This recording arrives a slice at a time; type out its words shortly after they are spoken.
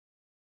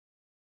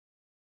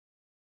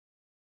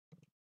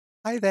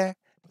Hi there.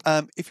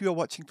 If you are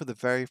watching for the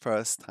very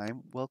first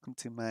time, welcome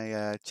to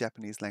my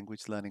Japanese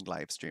language learning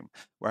live stream,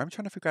 where I'm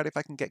trying to figure out if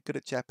I can get good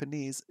at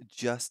Japanese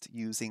just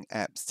using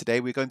apps. Today,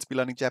 we're going to be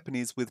learning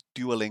Japanese with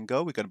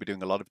Duolingo. We're going to be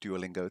doing a lot of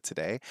Duolingo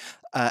today,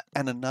 and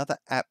another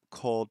app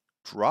called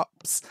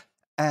Drops.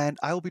 And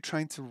I will be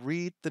trying to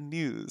read the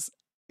news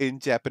in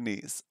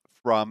Japanese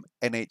from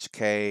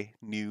NHK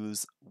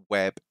News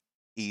Web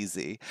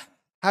Easy.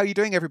 How are you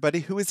doing, everybody?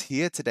 Who is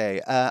here today?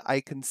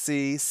 I can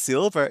see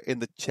Silver in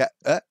the chat.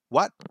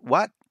 What?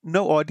 What?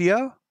 No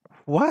audio?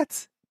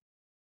 What?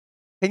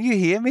 Can you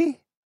hear me?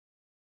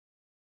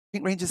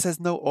 Pink Ranger says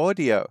no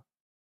audio.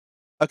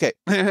 Okay.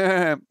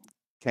 Can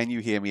you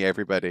hear me,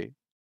 everybody?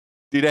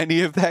 Did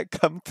any of that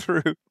come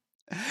through?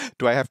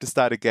 Do I have to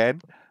start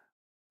again?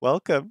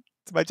 Welcome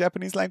to my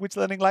Japanese language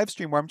learning live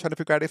stream where I'm trying to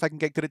figure out if I can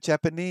get good at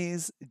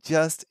Japanese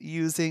just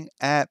using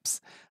apps.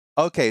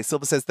 Okay,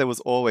 Silver says there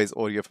was always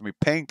audio for me.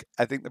 Pink,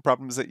 I think the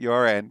problem is at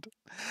your end.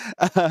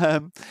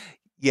 Um,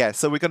 yeah,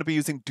 so we're going to be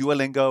using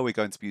Duolingo, we're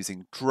going to be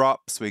using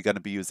Drops, we're going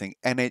to be using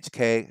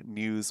NHK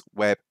News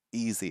Web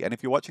Easy. And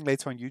if you're watching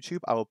later on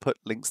YouTube, I will put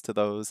links to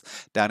those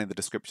down in the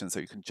description so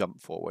you can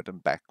jump forward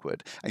and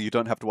backward. And you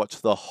don't have to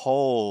watch the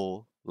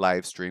whole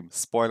live stream.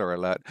 Spoiler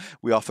alert,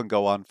 we often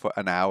go on for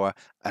an hour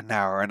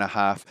and a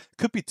half,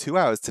 could be 2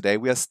 hours today.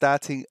 We are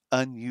starting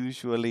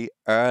unusually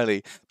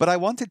early, but I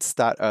wanted to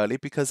start early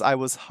because I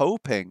was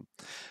hoping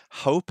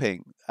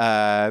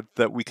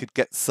that we could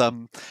get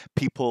some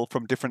people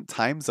from different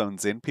time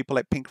zones in. People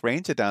like Pink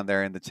Ranger down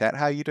there in the chat.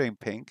 How are you doing,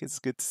 Pink? It's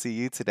good to see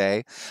you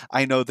today.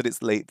 I know that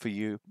it's late for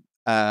you.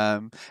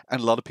 And a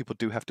lot of people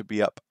do have to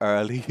be up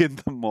early in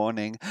the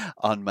morning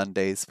on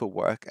Mondays for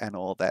work and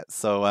all that.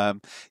 So,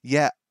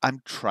 yeah,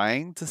 I'm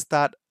trying to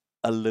start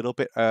a little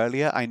bit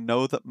earlier. I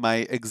know that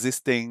my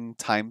existing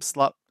time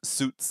slot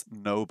suits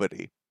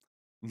nobody.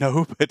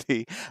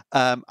 Nobody.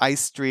 I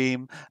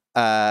stream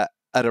at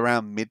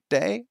around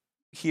midday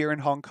here in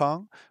Hong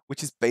Kong,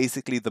 which is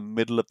basically the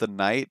middle of the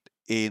night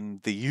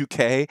in the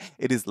UK.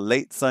 It is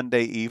late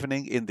Sunday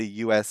evening in the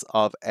US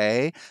of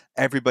A.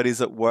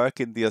 Everybody's at work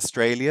in the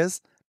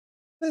Australias.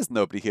 There's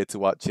nobody here to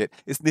watch it.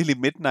 It's nearly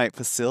midnight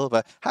for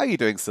Silver. How are you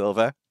doing,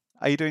 Silver?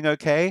 Are you doing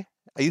okay?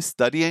 Are you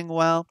studying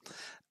well?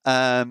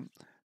 Um,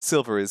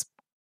 Silver is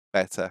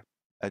better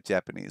at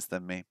Japanese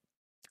than me.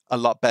 A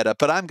lot better,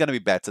 but I'm going to be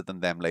better than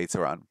them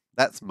later on.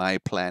 That's my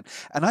plan.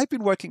 And I've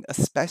been working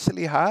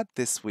especially hard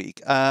this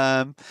week.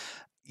 For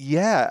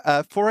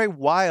a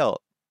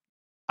while,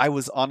 I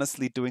was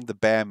honestly doing the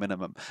bare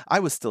minimum. I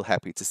was still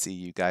happy to see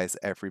you guys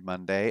every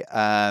Monday.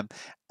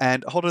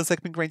 And hold on a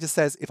second, Pink Ranger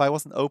says, if I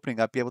wasn't opening,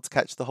 I'd be able to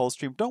catch the whole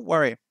stream. Don't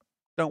worry.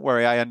 Don't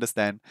worry, I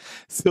understand.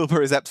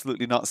 Silver is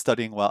absolutely not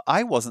studying well.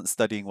 I wasn't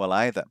studying well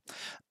either.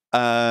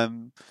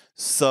 Um,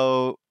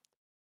 so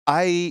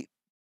I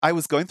I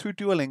was going through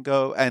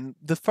Duolingo, and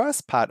the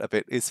first part of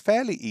it is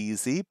fairly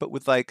easy, but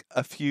with like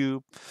a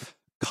few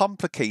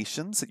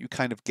complications that you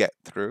kind of get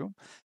through.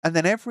 And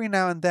then every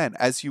now and then,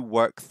 as you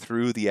work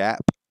through the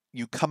app,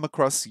 you come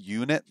across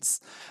units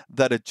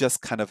that are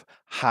just kind of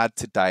hard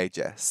to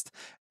digest.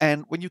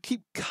 And when you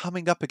keep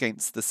coming up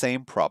against the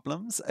same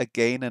problems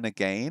again and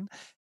again,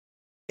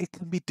 it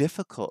can be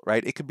difficult,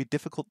 right? It can be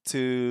difficult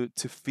to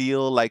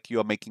feel like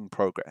you're making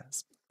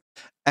progress.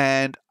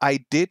 And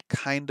I did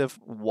kind of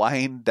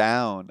wind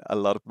down a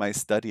lot of my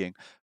studying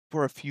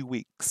for a few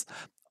weeks.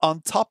 On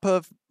top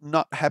of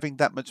not having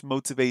that much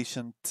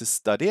motivation to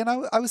study, and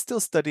I was still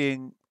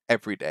studying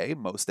every day,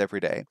 most every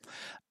day,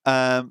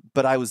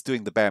 but I was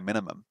doing the bare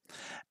minimum.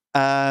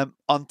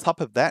 On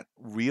top of that,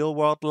 real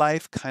world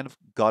life kind of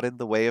got in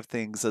the way of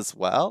things as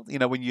well. You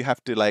know, when you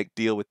have to like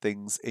deal with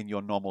things in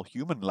your normal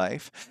human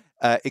life,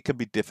 it can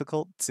be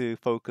difficult to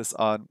focus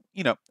on,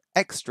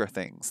 extra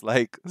things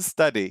like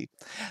study.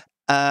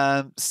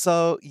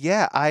 So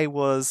yeah, I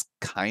was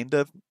kind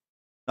of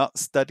not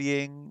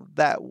studying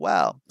that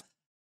well.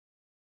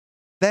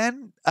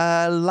 Then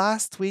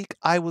last week,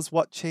 I was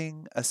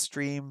watching a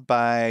stream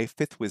by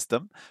Fifth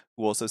Wisdom,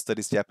 who also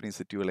studies Japanese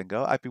with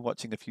Duolingo. I've been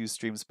watching a few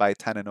streams by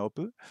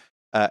Tananobu,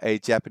 a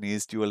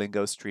Japanese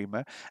Duolingo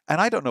streamer,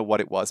 and I don't know what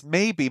it was.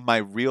 Maybe my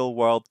real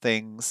world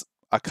things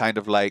are kind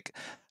of like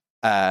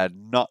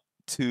not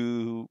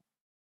too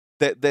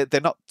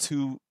they're not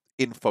too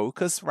in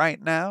focus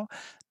right now.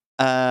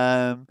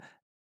 Um,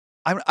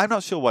 I'm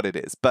not sure what it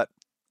is, but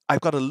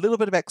I've got a little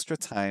bit of extra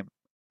time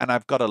and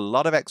I've got a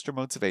lot of extra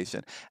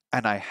motivation,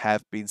 and I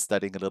have been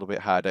studying a little bit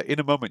harder. In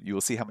a moment, you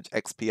will see how much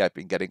XP I've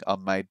been getting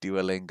on my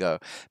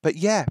Duolingo. But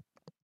yeah,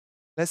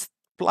 let's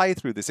fly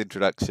through this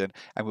introduction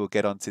and we'll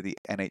get on to the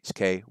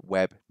NHK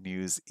Web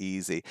News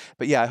Easy.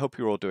 But yeah, I hope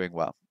you're all doing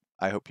well.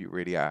 I hope you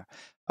really are.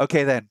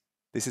 Okay, then.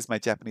 This is my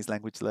Japanese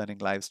language learning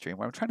live stream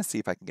where I'm trying to see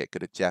if I can get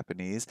good at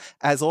Japanese.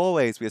 As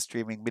always, we are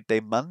streaming midday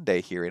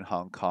Monday here in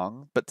Hong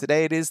Kong, but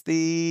today it is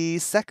the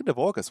 2nd of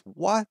August.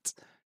 What?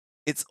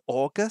 It's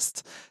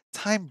August?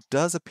 Time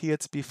does appear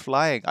to be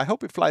flying. I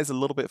hope it flies a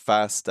little bit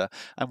faster.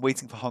 I'm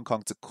waiting for Hong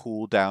Kong to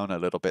cool down a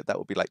little bit. That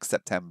will be like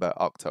September,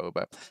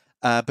 October.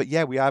 But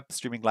yeah, we are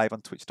streaming live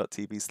on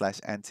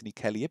twitch.tv/Anthony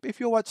Kelly. If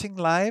you're watching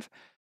live,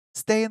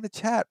 stay in the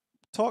chat.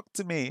 talk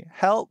to me,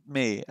 help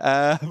me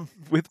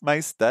with my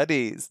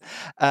studies.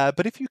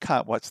 But if you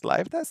can't watch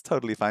live, that's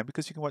totally fine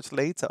because you can watch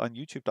later on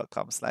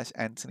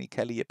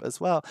youtube.com/AnthonyKellyyip as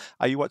well.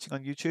 Are you watching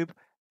on YouTube?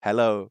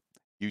 Hello,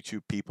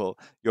 YouTube people.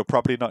 You're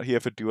probably not here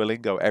for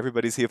Duolingo.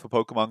 Everybody's here for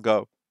Pokemon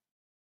Go.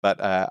 But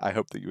I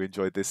hope that you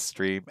enjoyed this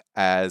stream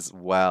as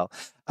well.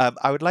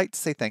 I would like to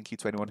say thank you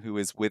to anyone who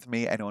is with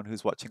me, anyone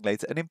who's watching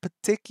later. And in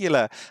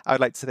particular, I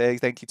would like to say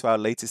thank you to our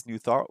latest new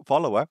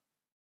follower,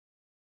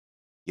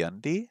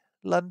 Yundi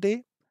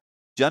Lundy,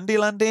 Jundi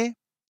Lundy,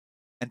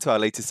 and to our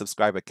latest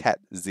subscriber,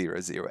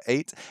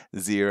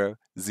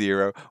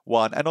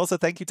 Cat008001. And also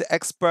thank you to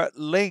Expert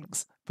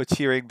Links for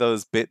cheering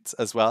those bits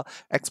as well.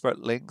 Expert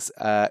Links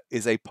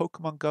is a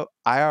Pokemon Go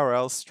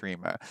IRL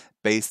streamer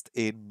based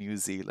in New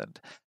Zealand.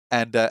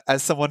 And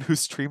as someone who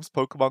streams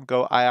Pokemon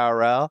Go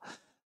IRL,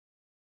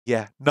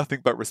 yeah,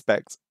 nothing but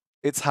respect.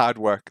 It's hard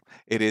work.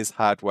 It is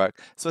hard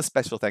work. So a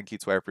special thank you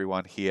to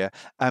everyone here.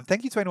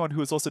 Thank you to anyone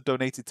who has also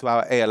donated to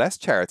our ALS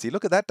charity.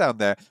 Look at that down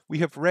there. We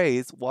have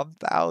raised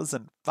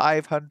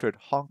 1,500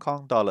 Hong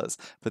Kong dollars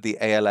for the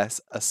ALS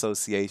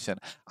Association.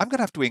 I'm going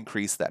to have to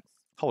increase that.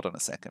 Hold on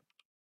a second.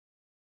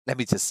 Let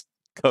me just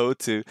go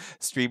to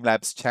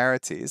Streamlabs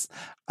Charities.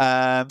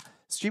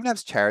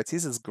 Streamlabs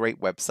Charities is a great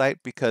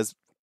website because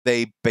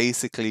they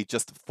basically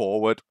just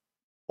forward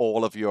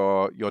all of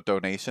your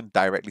donation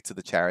directly to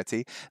the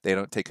charity. They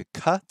don't take a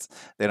cut.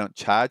 They don't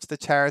charge the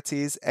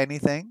charities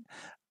anything.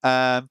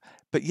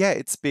 But yeah,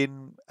 it's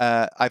been,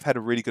 I've had a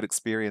really good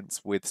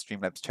experience with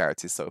Streamlabs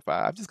Charities so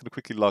far. I'm just going to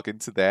quickly log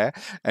into there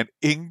and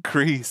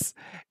increase.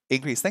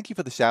 Thank you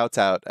for the shout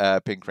out,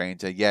 Pink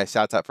Ranger. Yeah,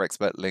 shout out for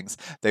Expert Links.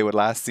 They were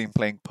last seen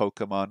playing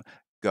Pokemon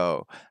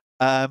Go.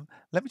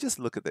 Let me just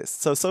look at this.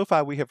 So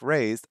far we have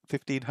raised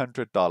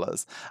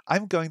 $1,500.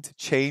 I'm going to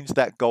change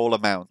that goal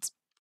amount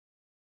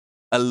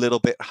a little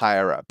bit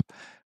higher up.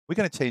 We're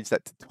going to change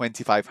that to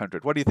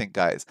 2,500. What do you think,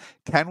 guys?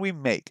 Can we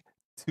make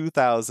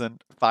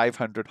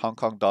 2,500 Hong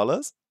Kong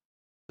dollars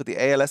for the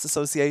ALS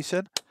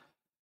Association?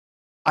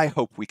 I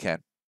hope we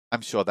can.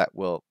 I'm sure that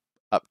will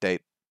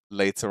update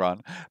later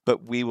on,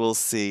 but we will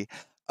see.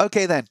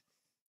 Okay, then.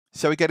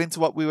 Shall we get into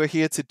what we were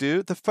here to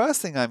do? The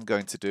first thing I'm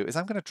going to do is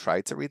I'm going to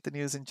try to read the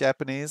news in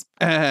Japanese.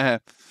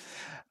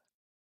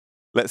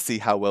 Let's see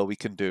how well we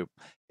can do.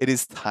 It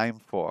is time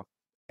for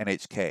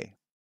NHK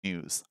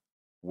News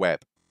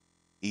Web.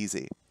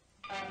 Easy.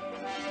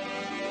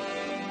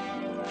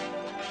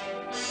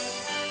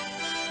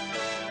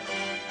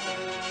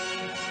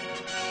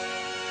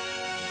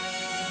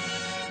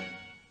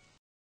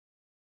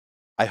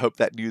 I hope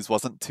that news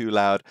wasn't too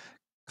loud.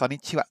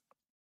 Konnichiwa.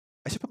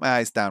 I should put my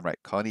eyes down right.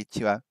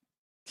 Konnichiwa.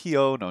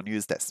 Kyo no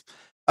news desu.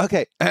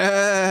 Okay.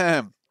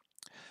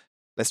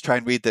 Let's try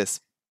and read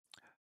this.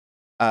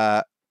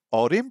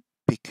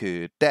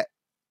 Olympiku de.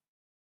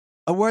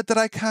 A word that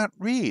I can't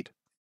read.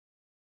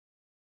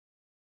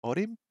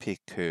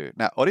 Olympiku.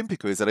 Now,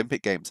 Olympiku is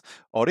Olympic Games.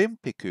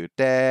 Olympiku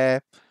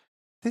de.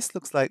 This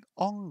looks like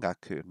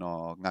ongaku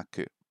no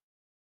ngaku.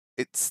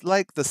 It's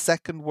like the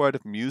second word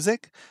of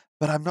music,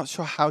 but I'm not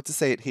sure how to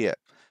say it here.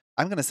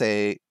 I'm going to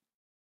say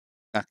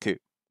ngaku,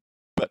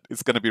 but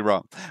it's going to be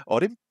wrong.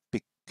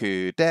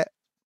 Olympiku de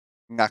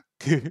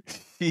ngaku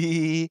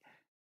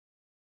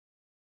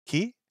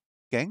ki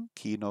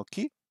genki no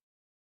ki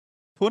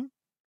pun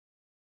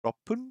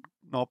ropun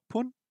no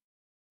pun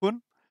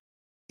pun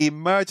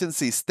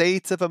emergency,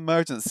 state of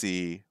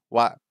emergency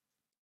wa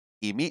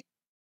imi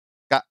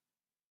ga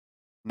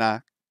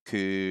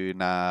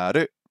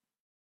nakunaru.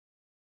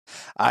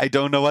 I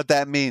don't know what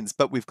that means,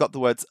 but we've got the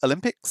words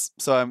Olympics.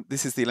 So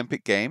this is the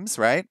Olympic Games,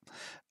 right?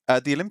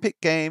 The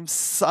Olympic Games,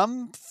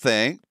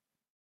 something,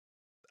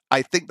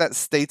 I think that's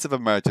state of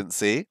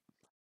emergency,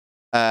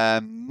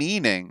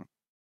 meaning,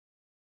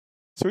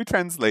 should we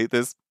translate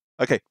this?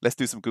 Okay, let's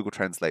do some Google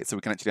Translate so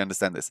we can actually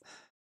understand this.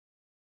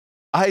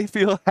 I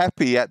feel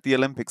happy at the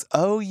Olympics.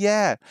 Oh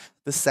yeah,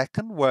 the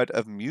second word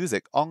of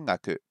music,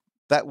 ongaku,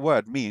 that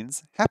word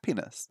means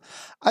happiness.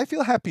 I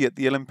feel happy at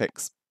the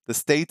Olympics. The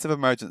state of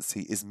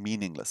emergency is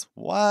meaningless.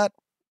 What?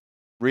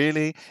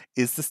 Really?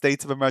 Is the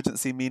state of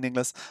emergency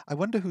meaningless? I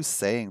wonder who's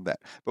saying that.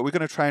 But we're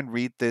going to try and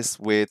read this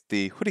with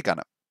the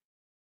hiragana.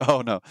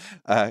 Oh no,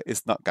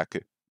 it's not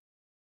gaku.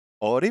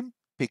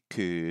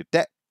 Olympiku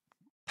de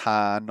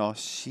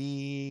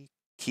tanoshiki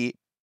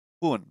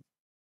pun.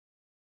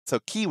 So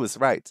ki was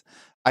right.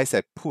 I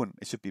said pun.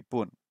 It should be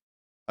pun.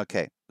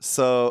 Okay,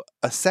 so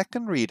a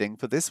second reading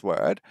for this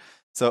word.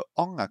 So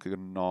ongaku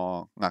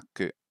no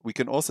ngaku. We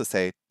can also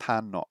say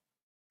tano.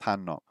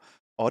 Tano.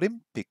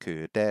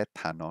 Olympiku de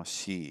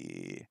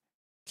tanoshii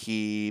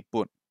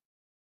kibun.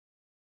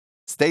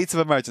 State of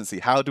emergency.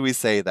 How do we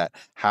say that?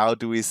 How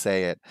do we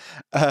say it?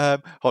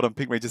 Hold on.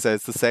 Pink Ranger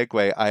says the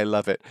segue. I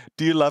love it.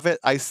 Do you love it?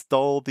 I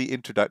stole the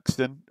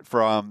introduction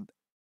from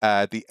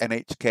the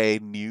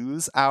NHK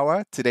News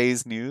Hour,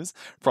 today's news,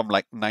 from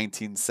like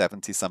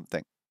 1970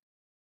 something.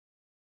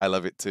 I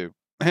love it too.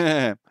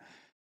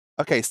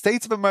 Okay,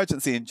 state of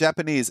emergency in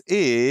Japanese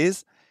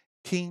is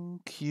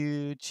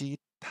Kinkyū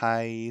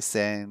jitai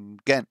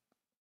sengen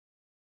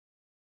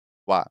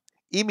wa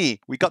Imi,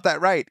 we got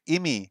that right.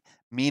 Imi,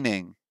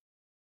 meaning.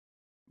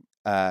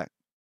 Ga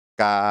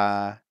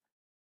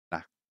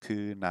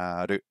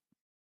nakunaru.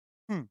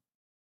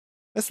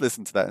 Let's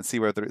listen to that and see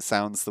whether it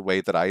sounds the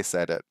way that I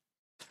said it.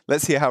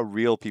 Let's hear how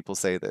real people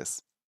say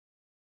this.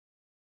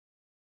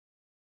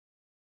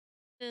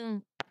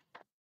 緊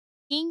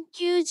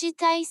急事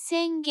態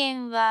宣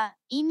言は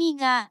意味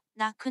が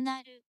なく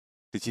なる。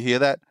 Did you hear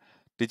that?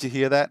 Did you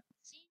hear that?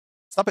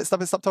 Stop it,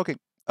 stop it, stop talking.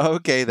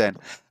 Okay, then.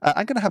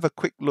 I'm going to have a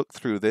quick look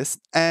through this.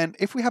 And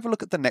if we have a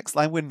look at the next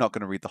line, we're not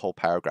going to read the whole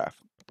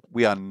paragraph.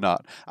 We are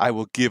not. I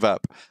will give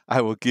up.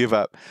 I will give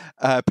up.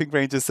 Pink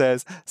Ranger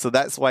says, so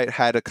that's why it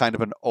had a kind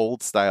of an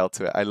old style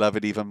to it. I love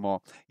it even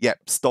more.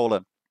 Yep,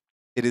 stolen.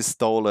 It is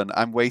stolen.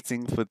 I'm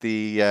waiting for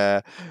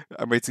the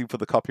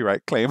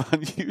copyright claim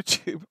on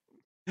YouTube.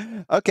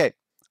 Okay,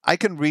 I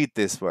can read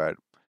this word.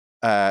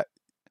 But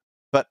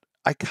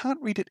I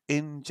can't read it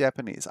in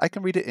Japanese. I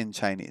can read it in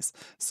Chinese.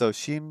 So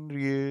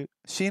shinrigaku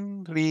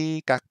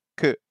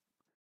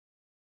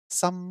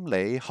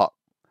samrei-ho.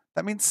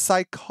 That means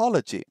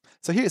psychology.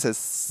 So here it says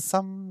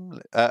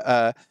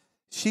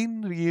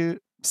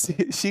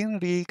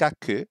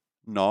shinrigaku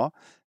no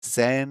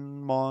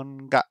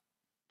senmonga.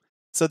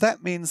 So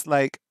that means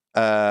like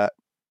a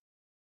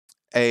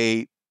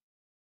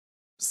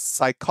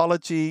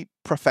psychology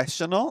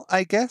professional,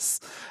 I guess.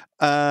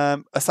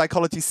 A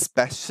psychology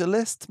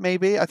specialist,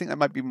 maybe. I think that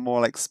might be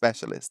more like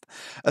specialist.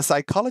 A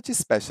psychology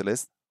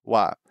specialist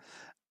wa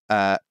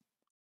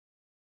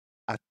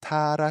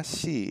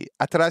atarashii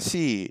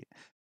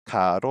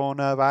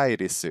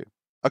coronavirus.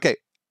 Okay,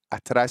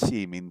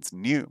 atarashii means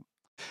new.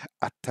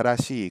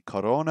 Atarashii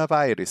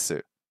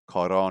coronavirus.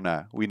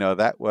 Corona, we know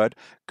that word.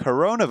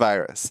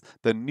 Coronavirus,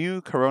 the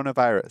new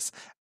coronavirus.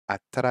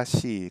 新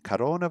しいコ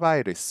ロナウ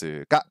イル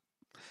スが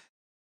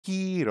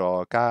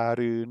広が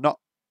るの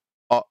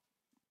を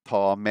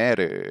止め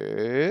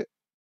る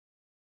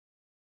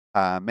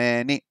た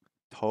めに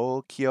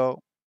東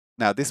京.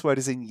 Now, this word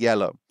is in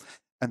yellow.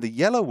 And the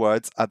yellow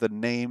words are the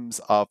names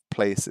of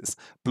places.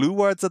 Blue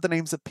words are the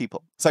names of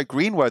people. Sorry,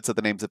 green words are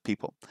the names of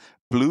people.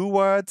 Blue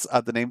words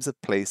are the names of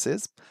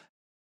places.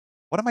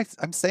 What am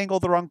I'm saying all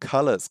the wrong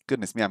colors.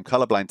 Goodness me, I'm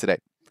colorblind today.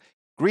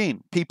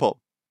 Green, people.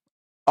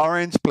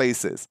 Orange,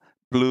 places.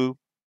 Blue,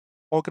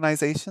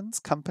 organizations,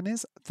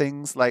 companies,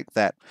 things like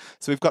that.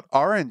 So we've got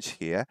orange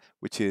here,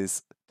 which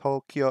is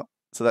Tokyo.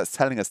 So that's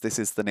telling us this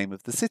is the name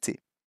of the city.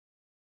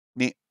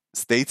 Ni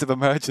state of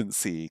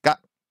emergency ga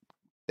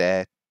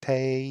dete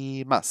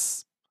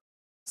imasu.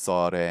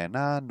 Sore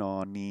na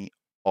no ni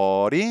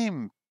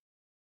Olympic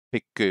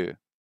ga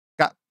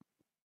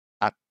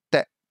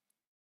atte.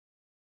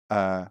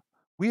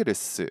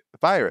 Virus.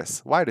 How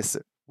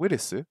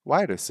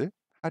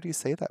do you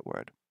say that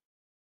word?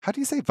 How do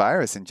you say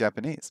virus in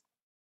Japanese?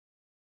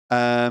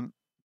 Let's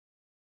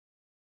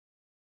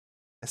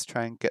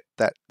try and get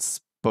that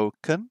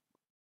spoken.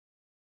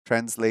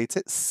 Translate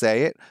it.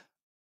 Say it.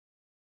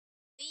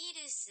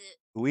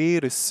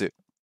 Virus.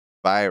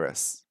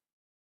 Virus.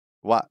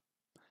 What?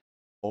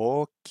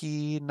 大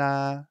き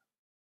な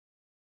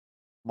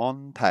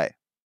問題.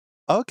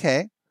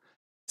 Okay.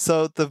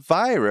 So the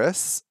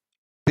virus,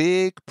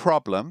 big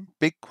problem,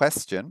 big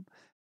question,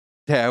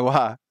 で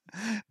は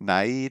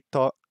ない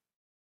と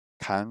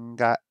考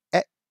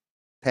え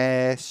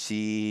て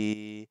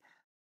し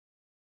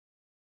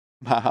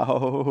ま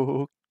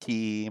う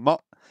気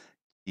も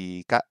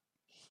気が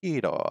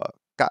広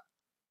がっ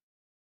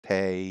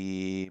て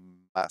い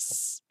ま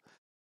す。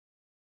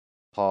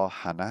と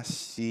話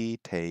し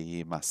て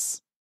いま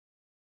す。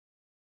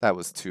That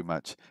was too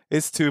much.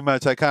 It's too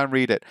much. I can't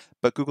read it.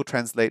 But Google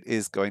Translate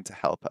is going to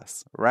help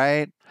us,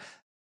 right?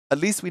 At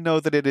least we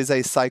know that it is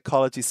a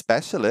psychology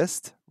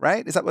specialist,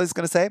 right? Is that what it's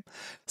going to say?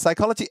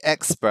 Psychology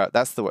expert.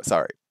 That's the word.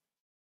 Sorry.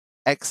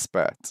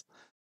 Expert.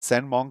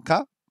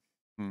 Senmonka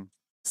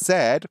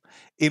said,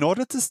 in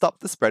order to stop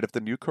the spread of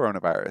the new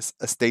coronavirus,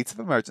 a state of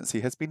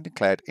emergency has been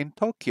declared in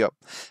Tokyo.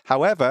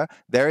 However,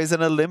 there is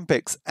an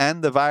Olympics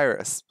and the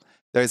virus.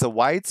 There is a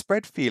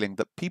widespread feeling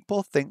that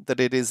people think that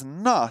it is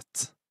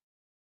not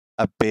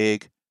a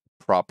big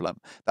problem.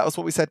 That was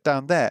what we said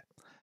down there.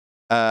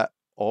 大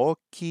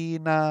き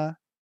な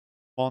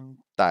問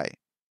題.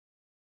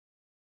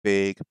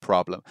 Big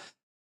problem.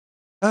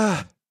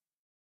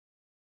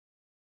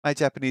 My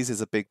Japanese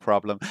is a big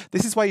problem.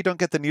 This is why you don't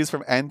get the news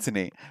from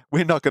Anthony.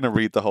 We're not going to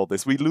read the whole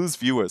list. We lose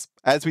viewers.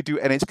 As we do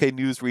NHK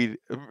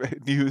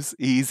News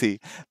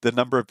Easy, the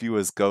number of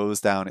viewers goes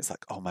down. It's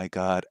like, oh my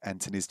God,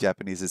 Anthony's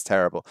Japanese is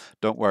terrible.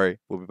 Don't worry.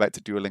 We'll be back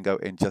to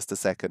Duolingo in just a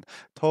second.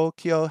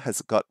 Tokyo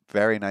has got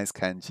very nice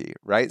kanji,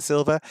 right,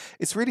 Silva?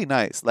 It's really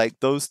nice. Like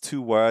those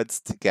two words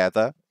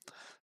together,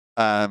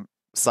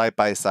 side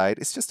by side.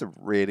 It's just a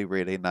really,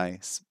 really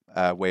nice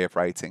way of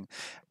writing.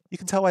 You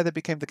can tell why they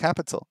became the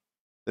capital.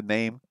 The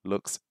name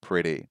looks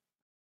pretty.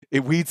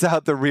 It weeds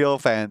out the real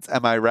fans.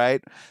 Am I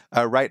right?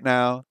 Right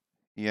now,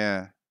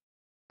 yeah.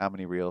 How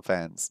many real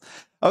fans?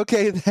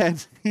 Okay, then.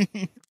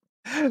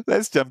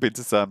 Let's jump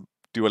into some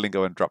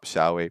Duolingo and drops,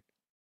 shall we?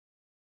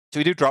 Should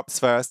we do drops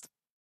first?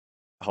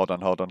 Hold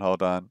on.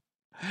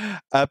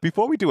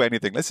 Before we do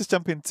anything, let's just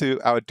jump into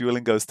our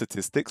Duolingo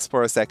statistics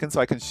for a second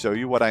so I can show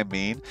you what I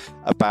mean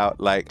about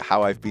like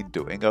how I've been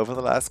doing over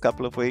the last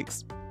couple of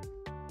weeks.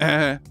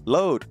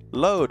 Load,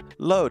 load,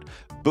 load.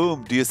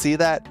 Boom, do you see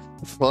that?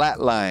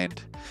 Flatlined.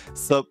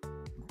 So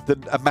the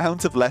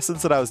amount of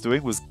lessons that I was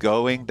doing was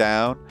going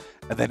down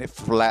and then it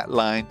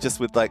flatlined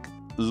just with like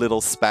little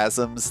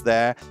spasms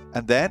there.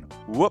 And then,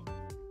 whoop,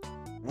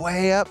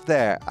 way up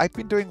there. I've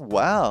been doing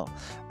well.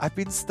 I've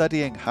been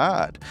studying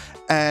hard.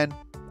 And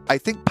I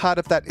think part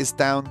of that is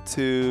down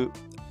to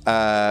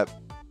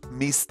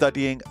me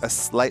studying a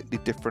slightly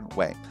different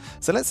way.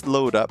 So let's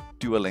load up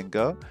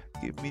Duolingo.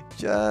 Give me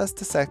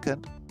just a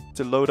second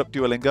to load up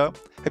Duolingo.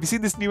 Have you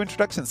seen this new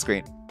introduction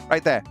screen?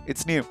 Right there,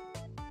 it's new.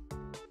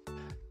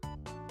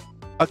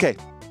 Okay,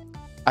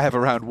 I have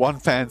around 1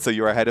 fan, so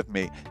you're ahead of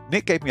me.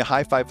 Nick gave me a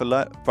high five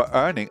for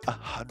earning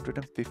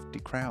 150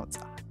 crowns.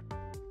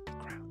 150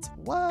 crowns,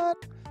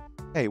 what?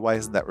 Hey, why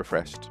isn't that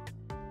refreshed?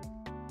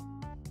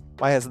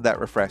 Why hasn't that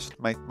refreshed?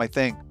 My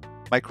thing.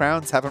 My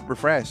crowns haven't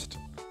refreshed.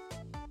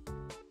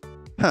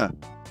 Huh.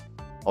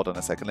 Hold on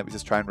a second. Let me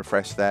just try and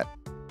refresh that.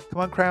 Come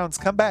on, crowns.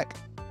 Come back.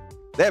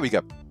 There we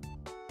go.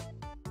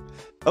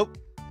 Oh.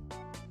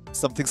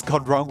 Something's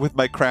gone wrong with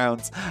my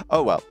crowns.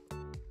 Oh, well.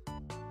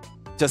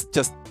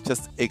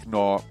 Just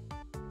ignore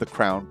the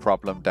crown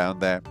problem down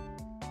there.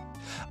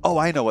 Oh,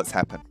 I know what's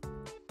happened.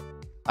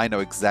 I know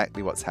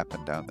exactly what's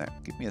happened down there.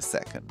 Give me a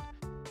second.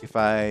 If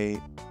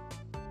I...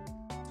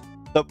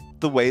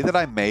 The way that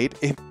I made,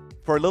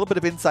 for a little bit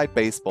of inside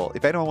baseball,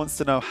 if anyone wants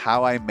to know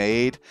how I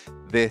made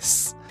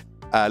this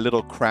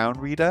little crown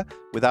reader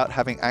without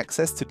having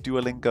access to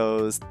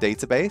Duolingo's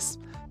database,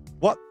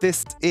 what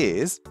this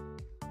is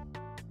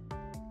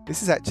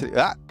actually,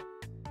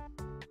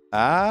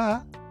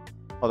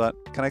 hold on,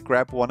 can I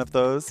grab one of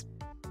those?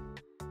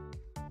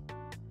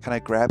 Can I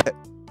grab it?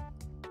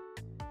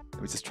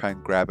 Let me just try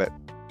and grab it.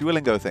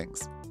 Duolingo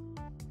things.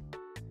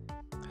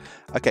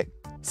 Okay,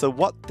 so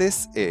what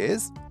this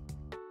is,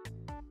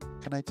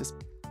 can I just,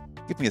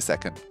 give me a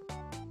second.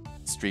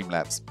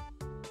 Streamlabs.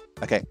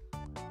 Okay.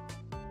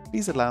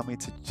 Please allow me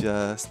to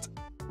just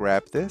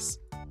grab this,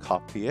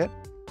 copy it,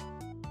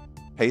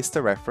 paste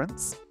a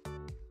reference,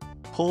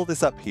 pull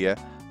this up here.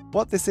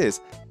 What this is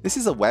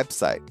a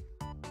website.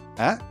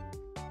 And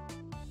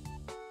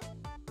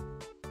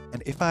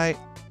if I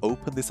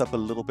open this up a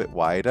little bit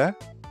wider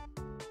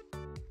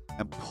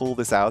and pull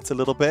this out a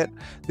little bit,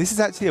 this is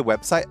actually a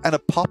website and a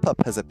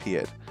pop-up has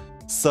appeared.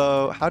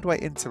 So how do I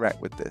interact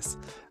with this?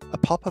 A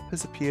pop-up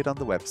has appeared on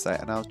the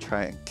website and I'll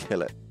try and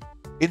kill it.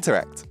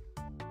 Interact.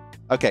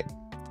 Okay,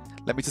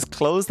 let me just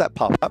close that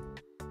pop-up.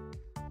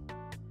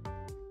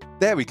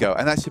 There we go,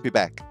 and that should be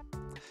back.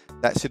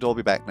 That should all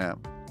be back now.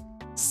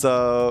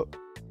 So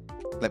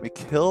let me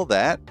kill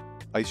that.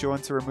 Are you sure you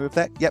want to remove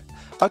that? Yep.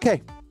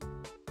 Okay.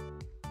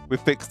 We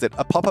fixed it.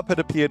 A pop-up had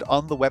appeared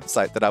on the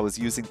website that I was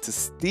using to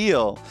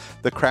steal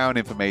the crown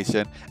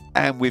information,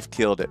 and we've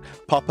killed it.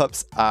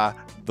 Pop-ups are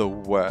the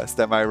worst,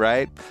 am I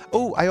right?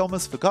 Oh, I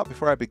almost forgot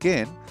before I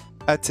begin.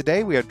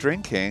 Today we are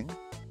drinking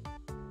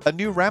a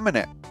new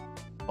Ramune.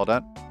 Hold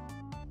on.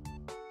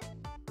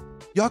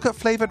 Yogurt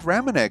flavored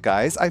Ramune,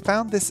 guys. I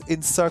found this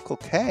in Circle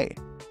K.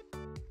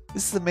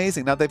 This is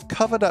amazing. Now they've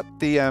covered up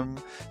the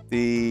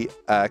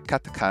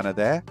katakana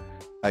there.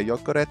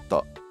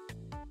 Yoghurt.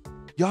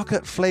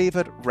 Yogurt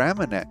flavored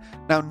Ramune.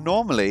 Now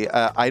normally,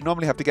 I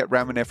normally have to get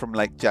Ramune from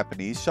like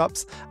Japanese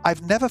shops.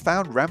 I've never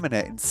found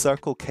Ramune in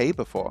Circle K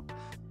before.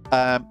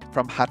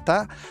 From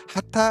Hata.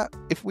 Hata,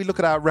 if we look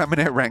at our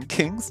Ramune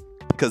rankings,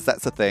 because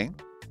that's a thing,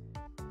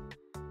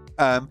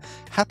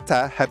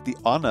 Hata have the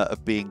honor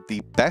of being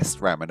the best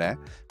Ramune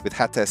with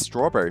Hata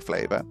strawberry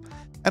flavor,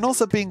 and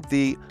also being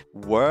the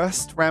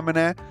worst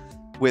Ramune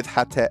with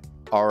Hata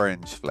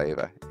orange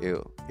flavor.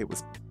 Ew, it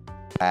was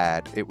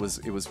bad. It was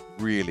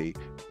really,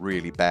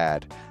 really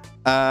bad.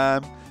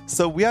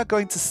 So we are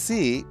going to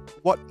see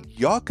what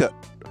yogurt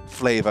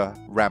flavor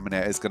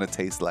Ramune is going to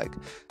taste like.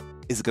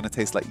 Is it going to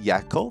taste like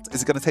Yakult?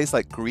 Is it going to taste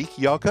like Greek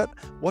yogurt?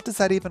 What does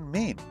that even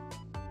mean?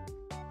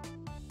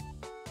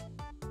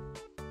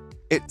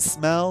 It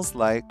smells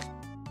like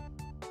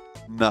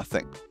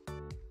nothing.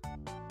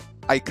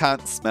 I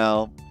can't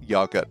smell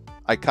yogurt.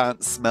 I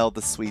can't smell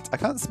the sweet. I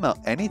can't smell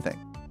anything.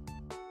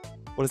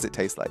 What does it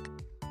taste like?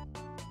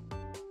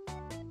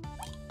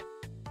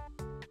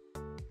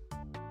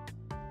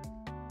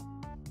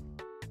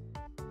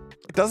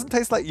 It doesn't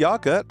taste like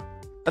yogurt,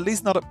 at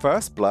least not at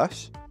first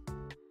blush.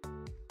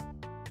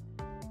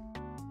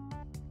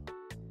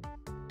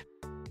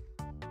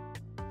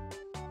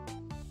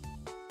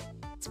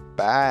 It's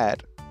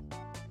bad.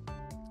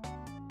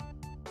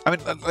 I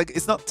mean, like,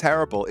 it's not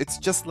terrible. It's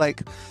just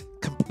like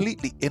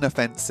completely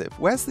inoffensive.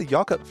 Where's the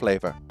yogurt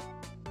flavor?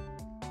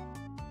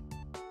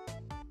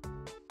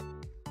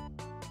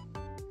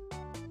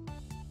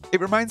 It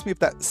reminds me of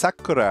that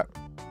Sakura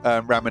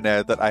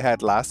Ramune that I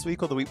had last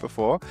week or the week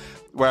before,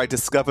 where I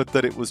discovered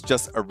that it was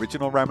just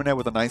original Ramune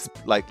with a nice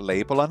like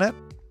label on it,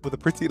 with a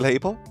pretty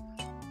label.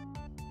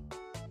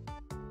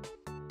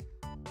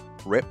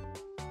 Rip.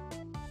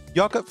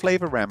 Yogurt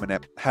flavor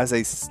ramen has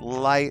a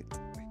slight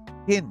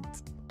hint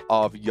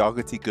of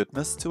yogurty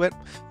goodness to it,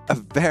 a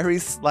very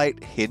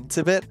slight hint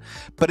of it,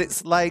 but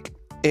it's like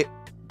it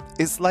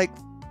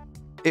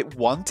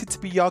wanted to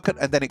be yogurt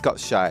and then it got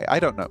shy. I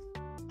don't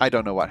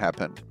know what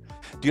happened.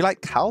 Do you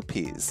like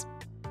cowpeas?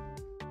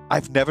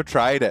 I've never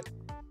tried it.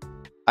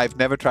 I've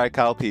never tried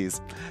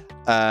cowpeas.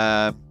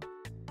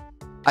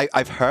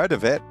 I've heard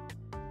of it.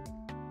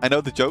 I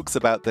know the jokes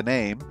about the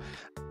name.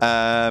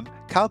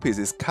 Cowpeas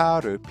is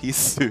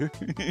karupisu.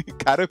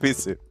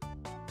 Karupisu.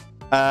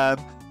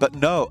 But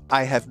no,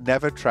 I have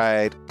never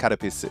tried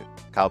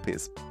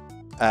cowpeas.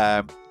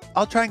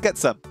 I'll try and get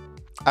some.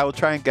 I will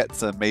try and get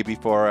some maybe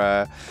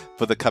for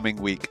the coming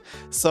week.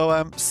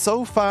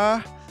 So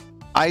far,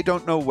 I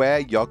don't know where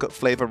yogurt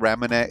flavor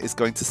ramen is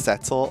going to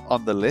settle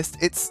on the list.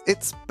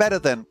 It's better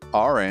than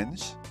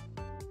orange.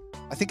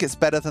 I think it's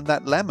better than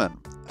that lemon.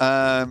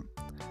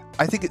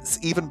 I think it's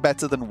even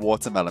better than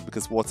watermelon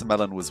because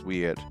watermelon was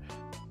weird.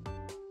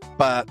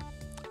 But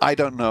I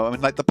don't know. I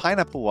mean, like the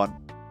pineapple one,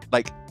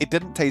 like it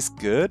didn't taste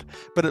good,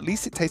 but at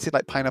least it tasted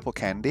like pineapple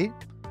candy.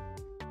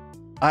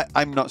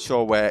 I'm not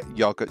sure where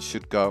yogurt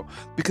should go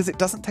because it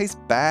doesn't taste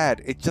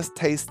bad. It just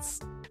tastes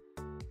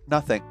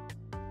nothing.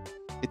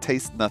 It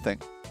tastes nothing.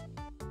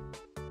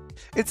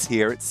 It's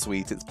here, it's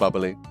sweet, it's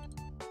bubbly.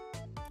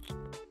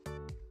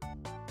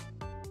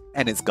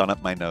 And it's gone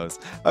up my nose.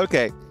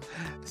 Okay,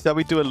 shall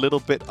we do a little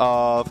bit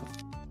of...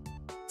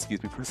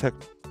 Excuse me for a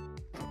second.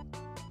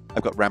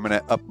 I've got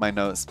ramen up my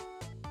nose.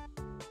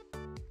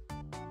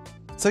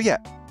 So yeah,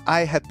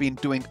 I have been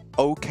doing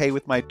okay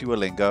with my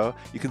Duolingo.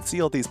 You can see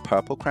all these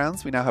purple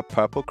crowns. We now have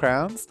purple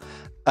crowns.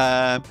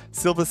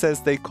 Silva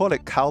says they call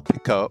it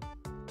Calpico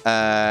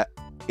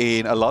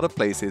in a lot of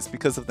places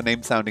because of the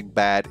name sounding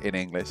bad in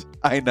English.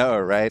 I know,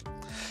 right?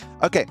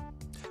 Okay,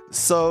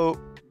 so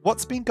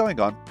what's been going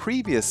on?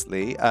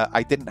 Previously,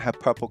 I didn't have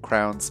purple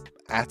crowns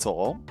at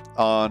all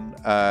on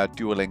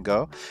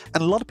Duolingo,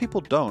 and a lot of people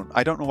don't.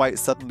 I don't know why it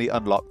suddenly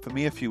unlocked for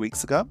me a few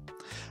weeks ago.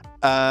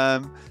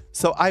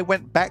 So I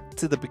went back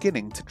to the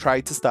beginning to try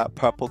to start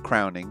purple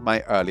crowning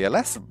my earlier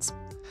lessons.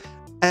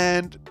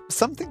 And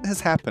something has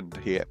happened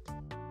here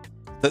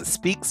that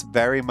speaks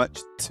very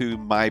much to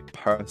my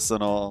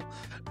personal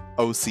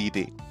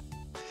OCD,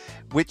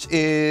 which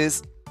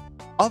is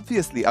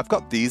obviously I've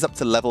got these up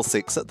to level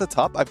 6 at the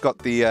top. I've got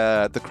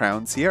the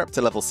crowns here up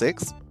to level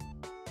 6.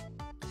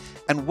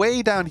 And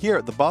way down here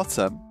at the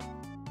bottom,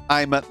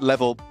 I'm at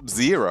level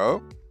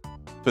 0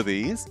 for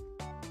these.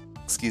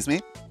 Excuse me.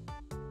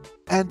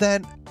 And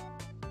then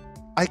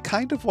I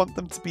kind of want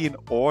them to be in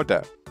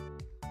order.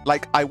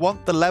 Like, I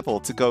want the level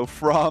to go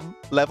from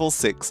level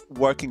 6,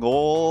 working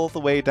all the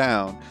way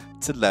down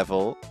to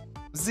level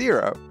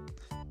 0.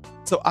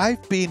 So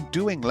I've been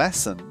doing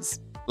lessons,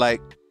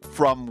 like,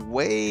 from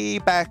way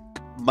back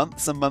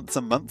months and months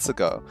and months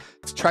ago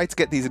to try to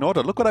get these in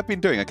order. Look what I've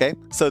been doing, okay?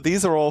 So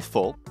these are all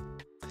full.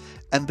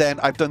 And then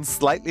I've done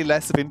slightly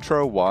less of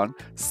intro 1,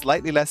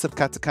 slightly less of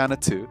katakana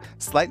 2,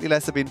 slightly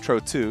less of intro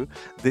 2.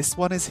 This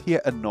one is here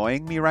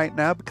annoying me right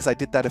now because I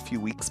did that a few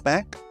weeks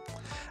back.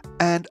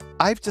 And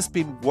I've just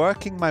been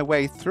working my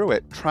way through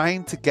it,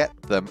 trying to get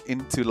them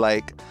into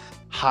like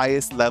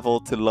highest level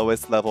to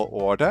lowest level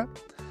order.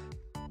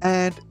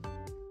 And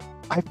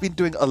I've been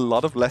doing a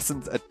lot of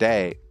lessons a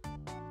day,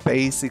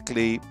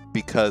 basically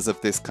because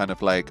of this kind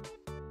of like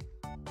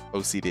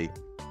OCD,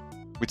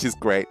 which is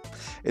great.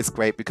 It's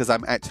great because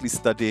I'm actually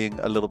studying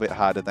a little bit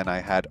harder than I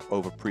had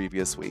over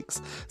previous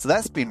weeks. So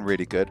that's been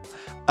really good.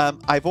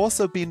 I've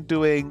also been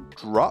doing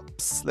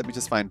drops. Let me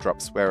just find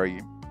drops. Where are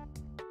you?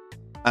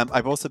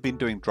 I've also been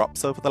doing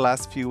drops over the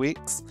last few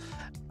weeks.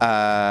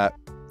 A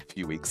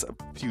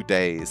few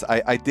days.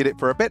 I did it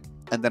for a bit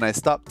and then I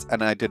stopped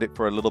and I did it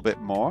for a little bit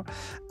more.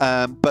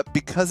 But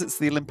because it's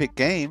the Olympic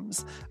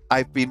Games,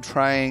 I've been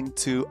trying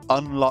to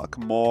unlock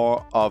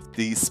more of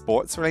the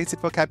sports related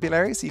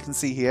vocabulary. So you can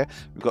see here,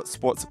 we've got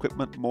sports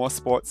equipment, more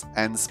sports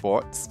and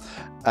sports.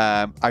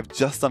 I've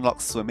just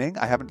unlocked swimming.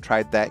 I haven't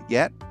tried that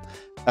yet.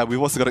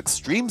 We've also got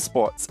extreme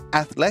sports,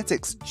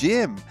 athletics,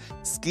 gym,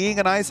 skiing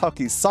and ice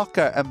hockey,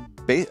 soccer and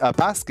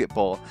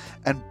basketball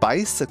and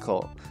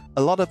bicycle.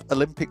 A lot of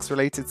Olympics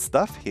related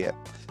stuff here.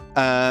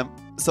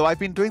 So I've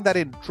been doing that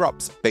in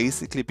drops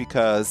basically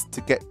because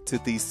to get to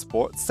the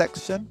sports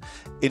section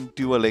in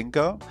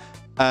Duolingo,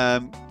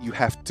 you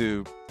have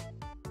to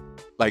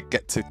like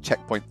get to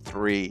checkpoint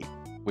 3,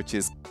 which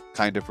is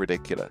kind of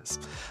ridiculous.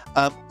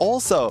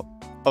 Also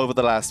over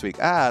the last week,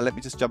 let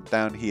me just jump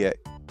down here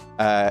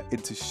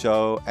into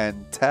show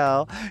and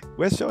tell.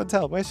 Where's show and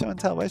tell? Where's show and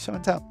tell? Where's show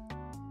and tell?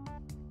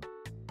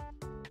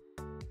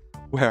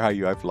 Where are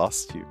you? I've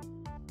lost you.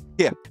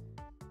 Here.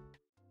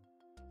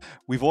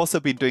 We've also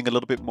been doing a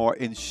little bit more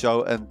in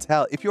show and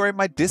tell. If you're in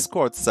my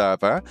Discord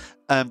server,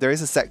 there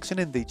is a section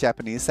in the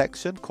Japanese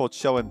section called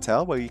show and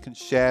tell where you can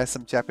share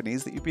some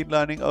Japanese that you've been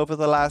learning over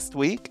the last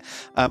week.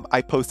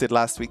 I posted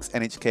last week's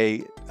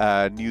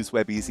NHK News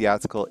Web Easy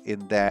article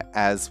in there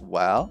as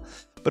well.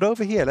 But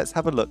over here, let's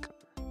have a look.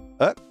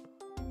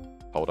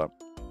 Hold on.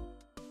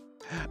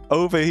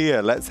 Over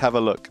here, let's have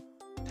a look.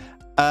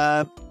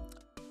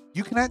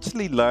 You can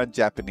actually learn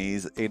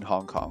Japanese in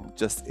Hong Kong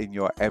just in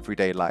your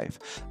everyday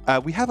life.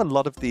 We have a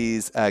lot of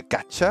these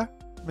gatcha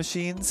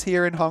machines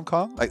here in Hong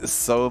Kong. Like, there's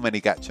so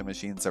many gatcha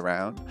machines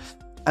around,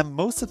 and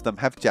most of them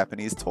have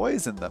Japanese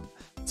toys in them.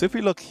 So if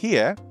we look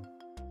here,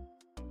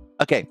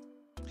 okay,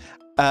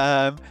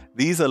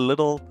 these are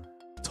little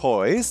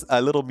toys,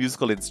 little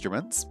musical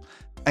instruments.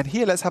 And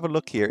here, let's have a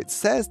look here. It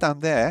says down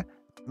there,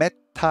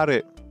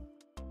 metaru.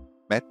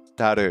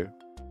 Metaru.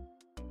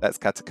 That's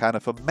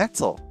katakana for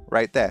metal,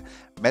 right there.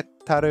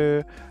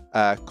 Metaru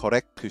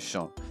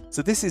collection.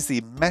 So this is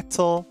the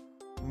metal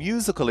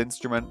musical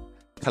instrument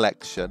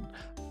collection.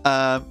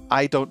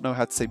 I don't know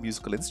how to say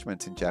musical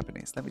instrument in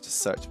Japanese. Let me just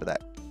search for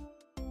that.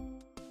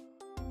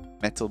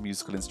 Metal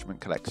musical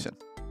instrument collection.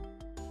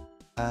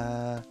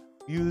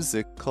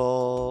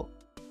 Musical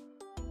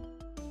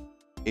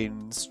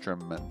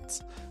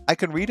instrument. I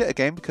can read it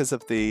again because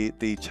of the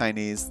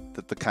Chinese,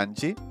 the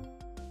kanji.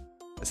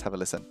 Let's have a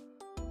listen.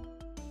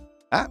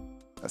 Ah,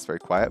 that's very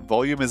quiet.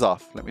 Volume is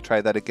off. Let me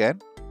try that again.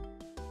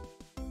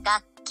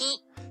 楽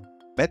器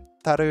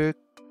Metal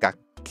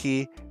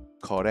gakki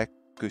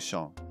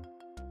collection.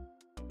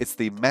 It's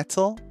the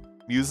metal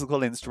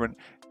musical instrument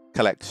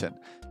collection.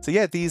 So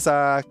yeah, these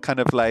are kind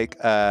of like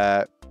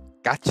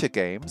gacha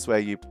games where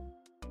you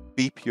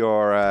beep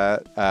your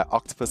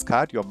octopus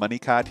card, your money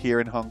card here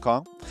in Hong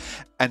Kong,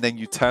 and then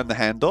you turn the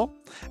handle,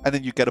 and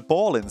then you get a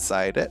ball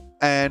inside it,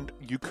 and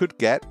you could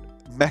get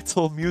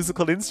metal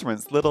musical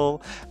instruments,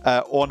 little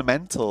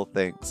ornamental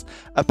things.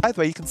 By the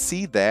way, you can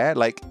see there,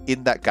 like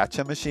in that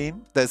gacha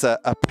machine, there's a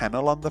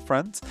panel on the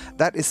front.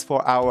 That is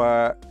for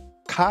our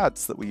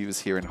cards that we use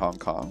here in Hong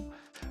Kong,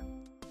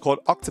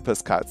 called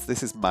octopus cards.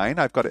 This is mine.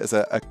 I've got it as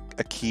a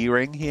key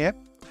ring here.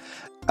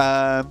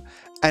 And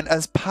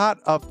as part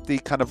of the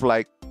kind of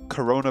like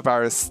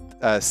coronavirus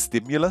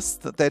stimulus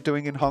that they're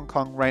doing in Hong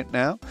Kong right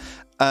now,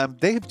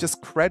 they have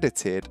just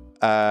credited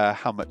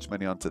how much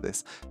money onto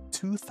this?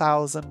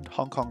 2,000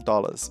 Hong Kong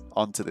dollars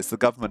onto this. The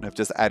government have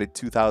just added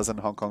 2,000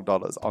 Hong Kong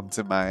dollars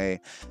onto my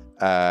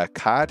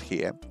card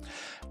here,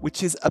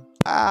 which is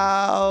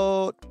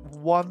about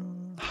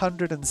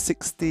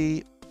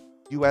 160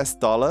 US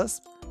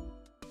dollars,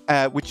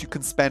 which you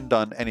can spend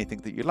on anything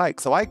that you like.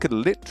 So I could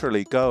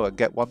literally go and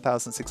get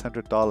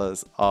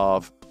 $1,600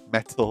 of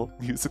metal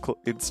musical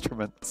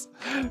instruments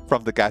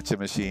from the gacha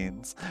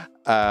machines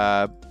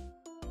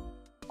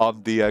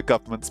on the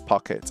government's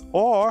pocket.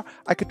 Or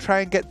I could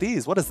try and get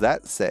these. What does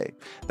that say?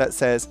 That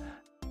says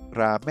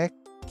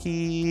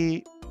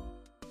Rameki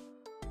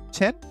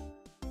Chen?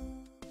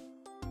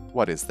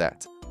 What is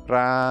that?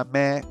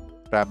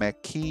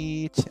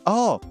 Rameki Chen.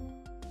 Oh!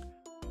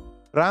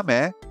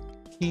 Rame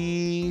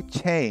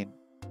keychain.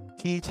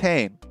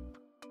 Keychain.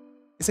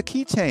 It's a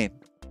keychain.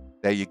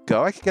 There you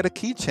go. I could get a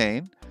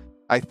keychain.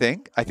 I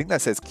think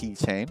that says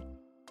keychain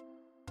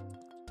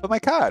for my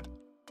card.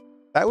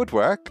 That would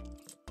work.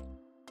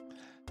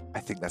 I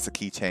think that's a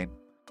keychain.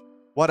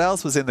 What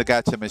else was in the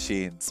gacha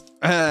machines?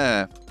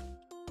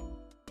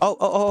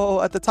 Oh,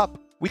 at the top.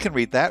 We can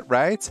read that,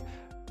 right?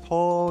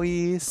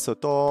 Toy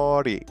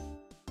Story.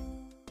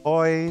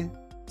 Toy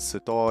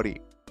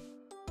Story.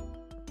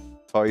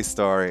 Toy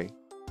Story.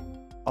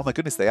 Oh my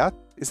goodness, they are.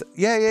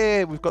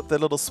 Yeah. We've got the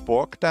little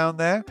spork down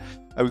there.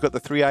 We've got the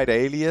three-eyed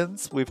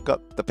aliens. We've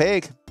got the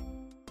pig.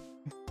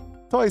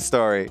 Toy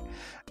Story.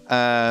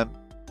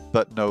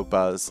 But no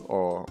Buzz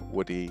or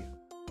Woody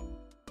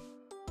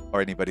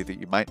or anybody that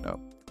you might know.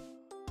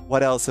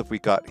 What else have we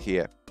got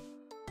here?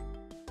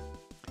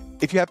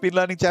 If you have been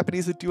learning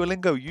Japanese with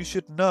Duolingo, you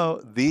should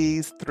know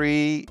these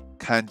three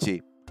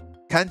kanji.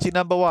 Kanji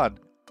number 1,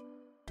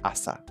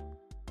 asa.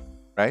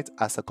 Right?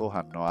 Asa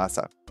gohan no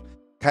asa.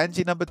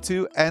 Kanji number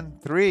 2 and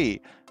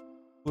 3,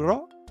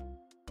 furo.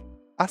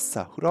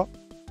 Asa furo.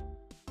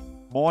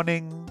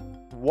 Morning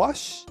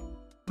wash,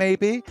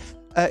 maybe.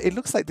 It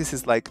looks like this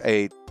is like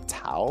a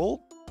towel,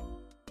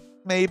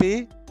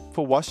 maybe,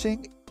 for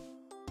washing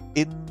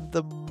in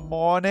the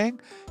morning.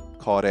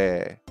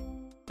 Kore.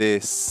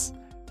 This.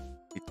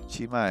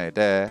 Ichimae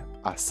de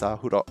asa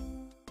furo.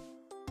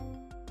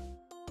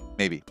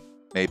 Maybe.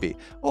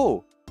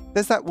 Oh,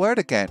 there's that word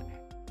again.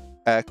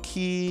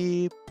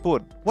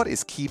 Kibun. What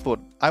is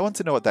kibun? I want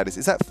to know what that is.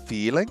 Is that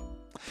feeling?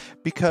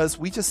 Because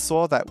we just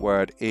saw that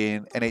word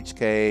in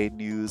NHK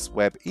News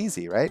Web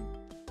Easy, right?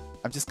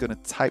 I'm just going to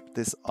type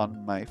this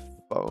on my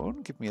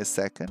phone. Give me a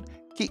second.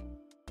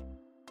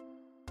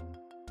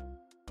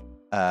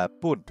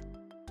 Bun.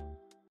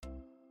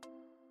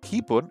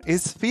 Kibun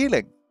is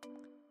feeling.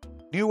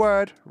 New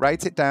word.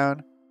 Write it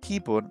down.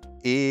 Kibun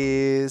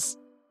is...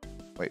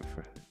 Wait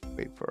for it.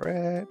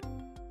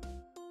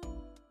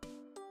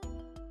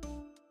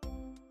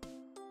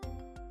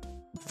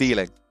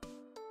 Feeling.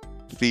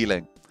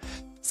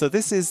 So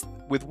this is,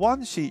 with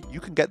one sheet, you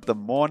can get the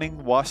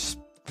morning wash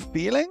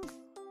feeling?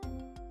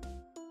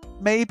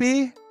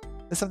 Maybe?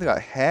 There's something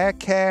about hair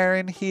care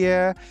in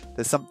here.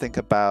 There's something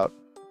about...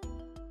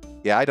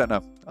 Yeah, I don't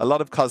know. A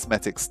lot of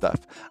cosmetic stuff.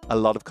 A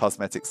lot of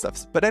cosmetic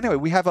stuff. But anyway,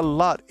 we have a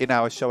lot in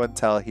our show and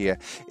tell here.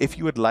 If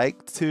you would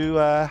like to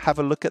have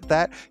a look at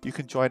that, you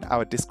can join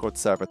our Discord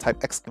server.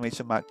 Type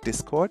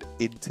 !Discord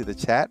into the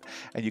chat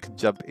and you can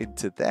jump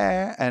into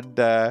there and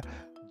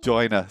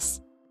join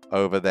us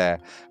over there.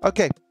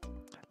 Okay,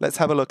 let's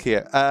have a look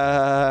here.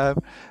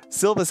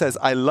 Silver says,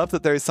 I love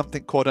that there is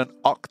something called an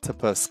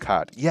octopus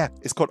card. Yeah,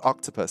 it's called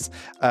octopus.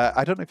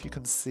 I don't know if you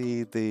can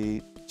see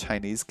the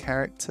Chinese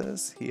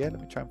characters here. Let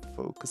me try and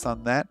focus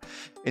on that.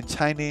 In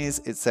Chinese,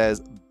 it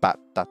says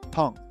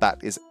batatong.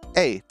 That is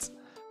 8.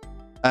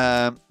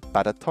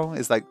 Batatong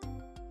is like,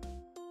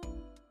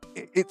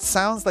 it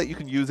sounds like you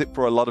can use it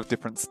for a lot of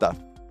different stuff.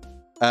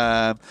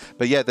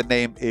 But yeah, the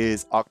name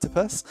is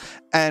octopus.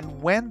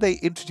 And when they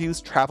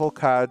introduced travel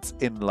cards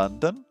in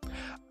London,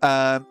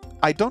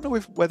 I don't know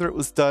whether it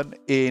was done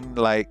in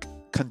like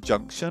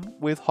conjunction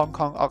with Hong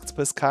Kong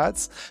octopus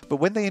cards, but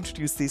when they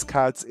introduced these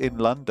cards in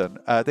London,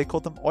 they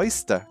called them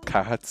oyster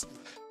cards.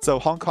 So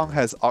Hong Kong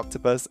has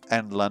octopus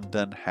and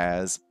London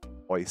has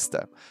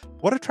oyster.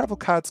 What are travel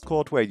cards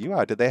called where you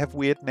are? Do they have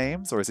weird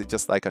names, or is it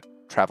just like a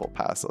travel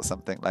pass or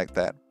something like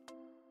that?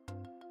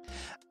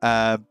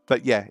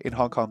 But yeah, in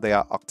Hong Kong they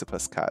are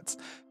octopus cards.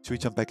 Should we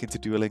jump back into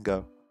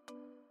Duolingo?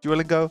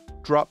 Duolingo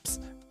drops.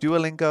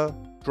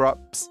 Duolingo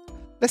drops.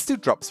 Let's do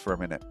drops for a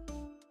minute.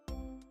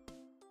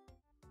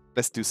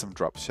 Let's do some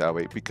drops, shall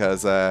we?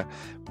 Because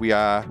we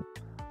are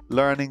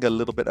learning a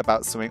little bit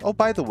about swimming. Oh,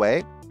 by the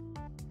way,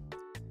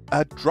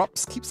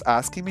 Drops keeps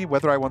asking me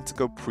whether I want to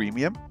go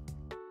premium.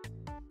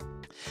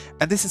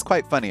 And this is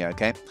quite funny,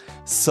 okay?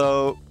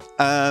 So,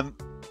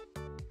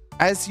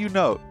 as you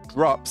know,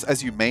 Drops,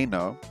 as you may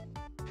know,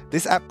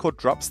 this app called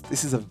Drops,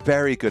 this is a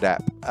very good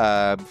app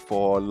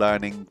for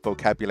learning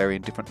vocabulary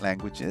in different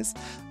languages.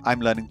 I'm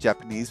learning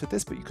Japanese with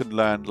this, but you can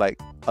learn like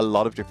a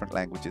lot of different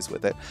languages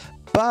with it.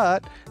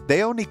 But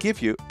they only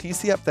give you, can you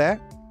see up there?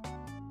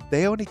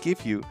 They only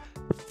give you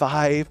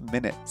 5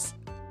 minutes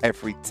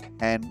every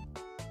 10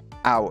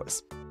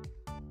 hours.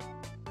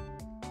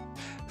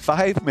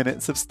 5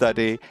 minutes of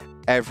study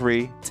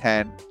every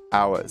 10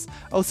 hours.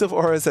 Oh,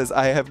 Silvora says,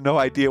 I have no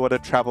idea what a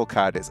travel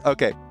card is.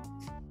 Okay.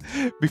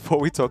 Before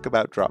we talk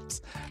about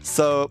Drops.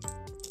 So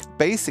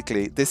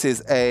basically, this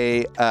is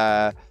a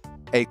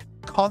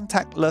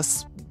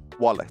contactless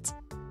wallet.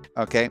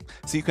 Okay,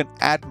 so you can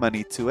add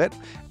money to it,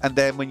 and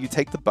then when you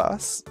take the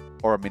bus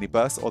or a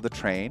minibus or the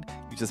train,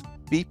 you just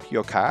beep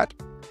your card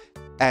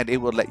and it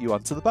will let you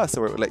onto the bus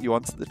or it will let you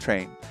onto the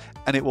train,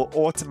 and it will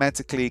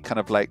automatically kind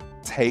of like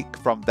take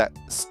from that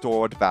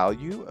stored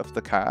value of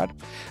the card,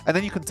 and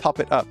then you can top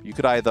it up. You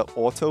could either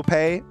auto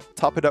pay,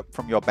 top it up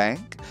from your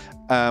bank,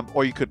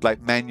 or you could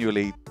like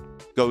manually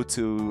go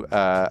to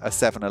a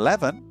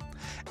 7-Eleven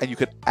and you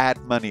could add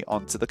money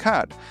onto the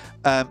card.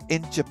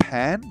 In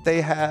Japan,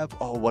 they have,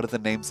 oh, what are the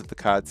names of the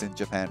cards in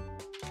Japan?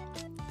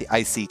 The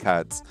IC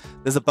cards.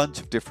 There's a bunch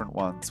of different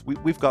ones.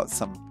 We've got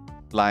some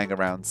lying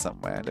around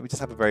somewhere. Let me just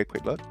have a very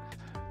quick look.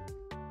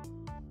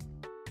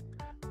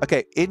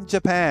 Okay, in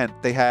Japan,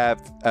 they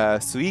have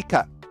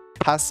Suica,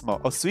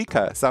 Pasmo. Oh,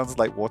 Suica sounds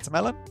like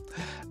watermelon.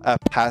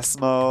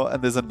 Pasmo,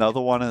 and there's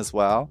another one as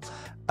well.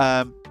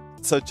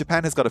 So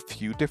Japan has got a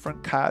few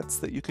different cards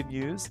that you can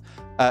use.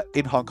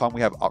 In Hong Kong,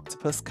 we have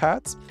octopus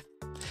cards.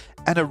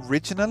 And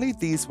originally,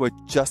 these were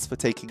just for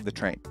taking the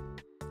train.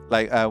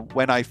 Like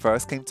when I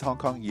first came to Hong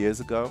Kong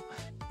years ago,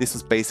 this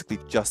was basically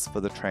just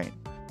for the train.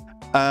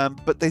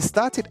 But they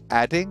started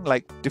adding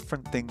like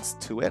different things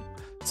to it.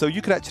 So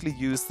you could actually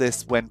use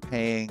this when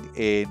paying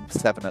in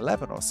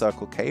 7-Eleven or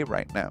Circle K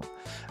right now.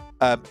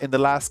 In the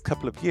last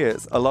couple of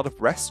years, a lot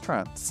of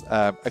restaurants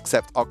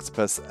accept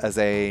octopus as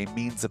a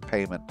means of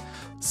payment.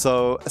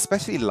 So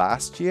especially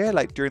last year,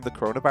 like during the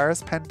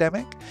coronavirus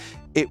pandemic,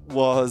 it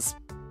was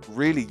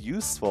really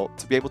useful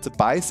to be able to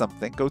buy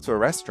something, go to a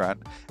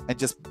restaurant, and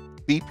just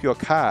beep your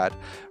card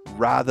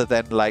rather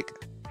than like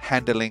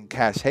handling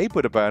cash. Hey,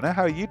 Buddha Burner,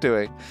 how are you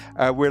doing?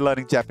 We're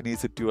learning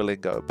Japanese with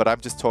Duolingo, but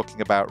I'm just talking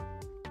about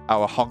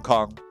our Hong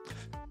Kong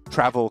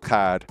travel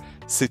card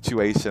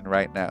situation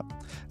right now.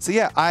 So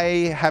yeah,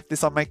 I have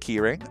this on my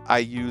keyring. I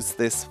use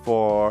this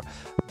for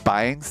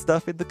buying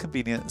stuff in the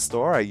convenience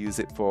store. I use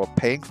it for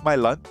paying for my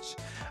lunch.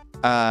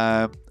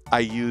 I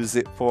use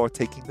it for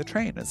taking the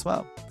train as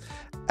well.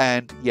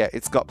 And yeah,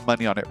 it's got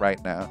money on it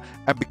right now.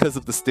 And because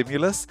of the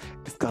stimulus,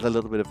 it's got a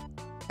little bit of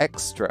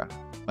extra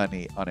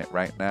money on it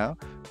right now,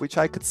 which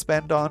I could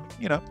spend on,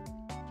 you know,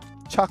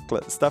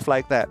 chocolate, stuff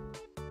like that.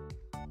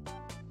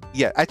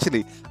 Yeah,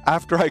 actually,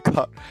 after I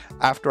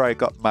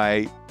got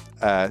my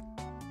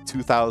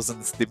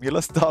 2,000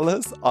 stimulus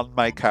dollars on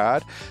my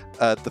card,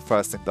 the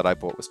first thing that I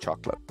bought was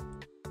chocolate.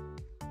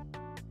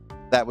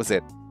 That was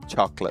it,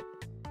 chocolate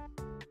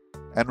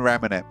and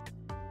Ramune.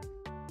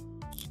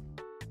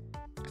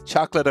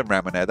 Chocolate and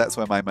Ramune, that's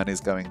where my money's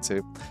going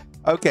to.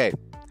 Okay,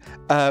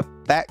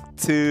 back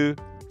to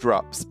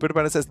Drops. Buddha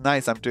Buddha says,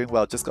 nice, I'm doing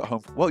well, just got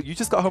home. Whoa, you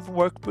just got home from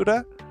work,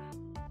 Buddha?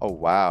 Oh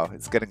wow,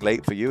 it's getting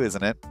late for you,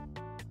 isn't it?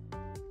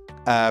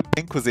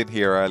 Pink was in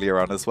here earlier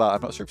on as well.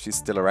 I'm not sure if she's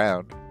still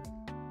around.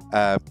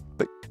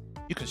 But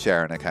You can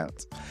share an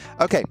account.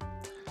 Okay,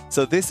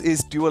 so this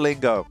is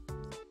Duolingo.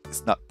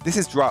 This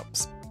is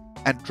Drops.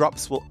 And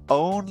Drops will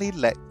only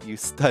let you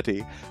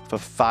study for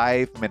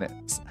 5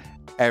 minutes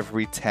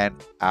every 10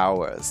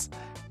 hours,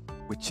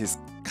 which is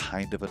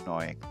kind of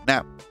annoying.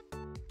 Now,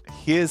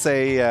 here's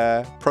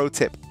a pro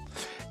tip.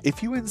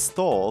 If you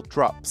install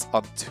Drops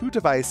on 2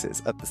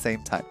 devices at the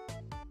same time,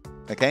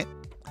 okay,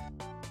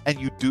 and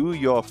you do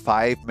your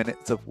 5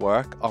 minutes of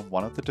work on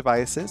one of the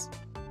devices,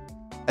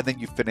 and then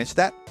you finish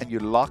that and you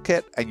lock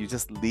it and you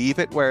just leave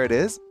it where it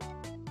is,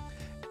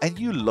 and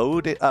you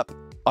load it up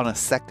on a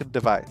second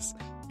device,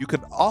 you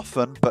can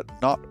often, but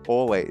not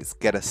always,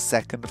 get a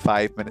second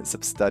 5 minutes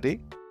of study,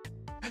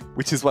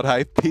 which is what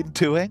I've been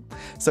doing.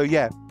 So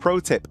yeah, pro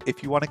tip,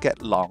 if you want to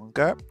get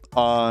longer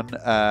on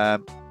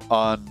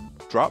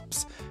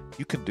Drops,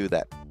 you can do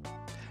that.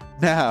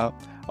 Now,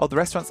 the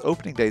restaurant's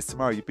opening day is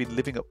tomorrow. You've been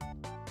living at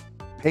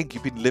Pink,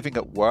 you've been living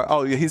at work.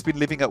 Oh, he's been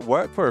living at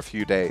work for a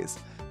few days.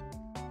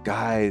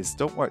 Guys,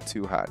 don't work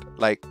too hard.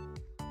 Like,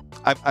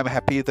 I'm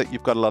happy that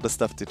you've got a lot of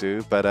stuff to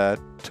do, but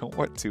don't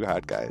work too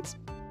hard, guys.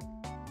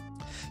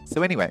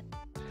 So anyway,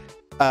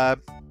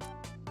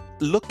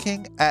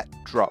 looking at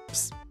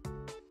Drops.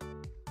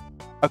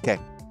 Okay,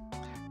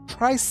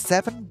 try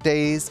 7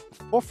 days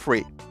for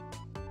free.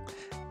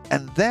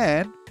 And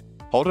then,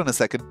 hold on a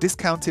second,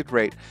 discounted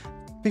rate,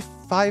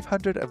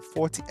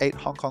 548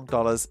 Hong Kong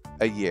dollars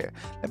a year.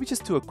 Let me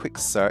just do a quick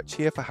search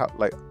here for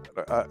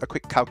a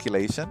quick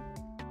calculation.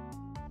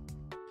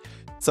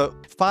 So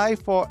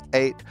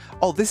 548,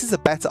 oh, this is a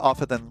better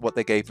offer than what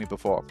they gave me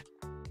before.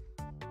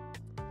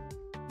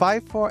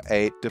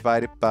 548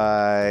 divided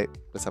by,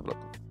 let's have a look.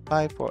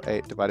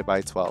 548 divided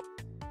by 12.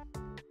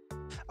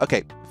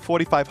 Okay,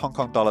 45 Hong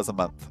Kong dollars a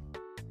month.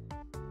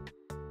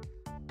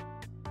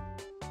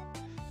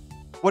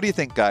 What do you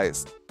think,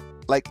 guys?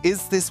 Like,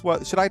 is this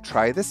what, should I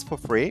try this for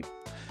free?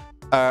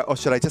 Or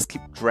should I just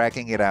keep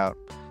dragging it out?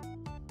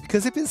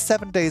 Because if it's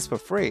 7 days for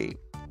free,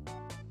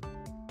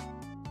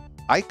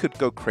 I could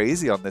go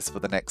crazy on this for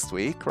the next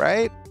week,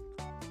 right?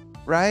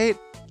 Right?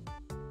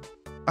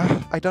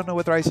 I don't know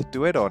whether I should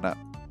do it or not.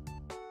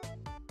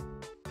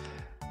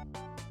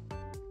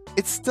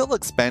 It's still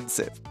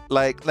expensive.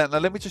 Like,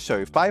 let me just show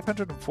you.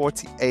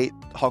 548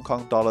 Hong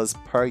Kong dollars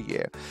per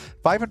year.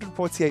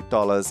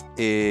 $548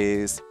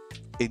 is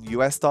in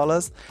US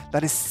dollars.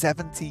 That is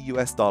 70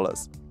 US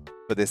dollars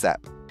for this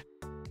app.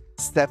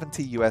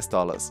 70 US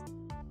dollars.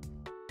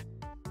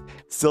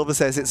 Silver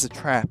says it's a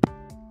trap.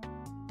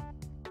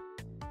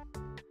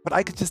 But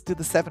I could just do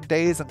the 7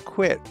 days and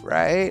quit,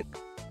 right?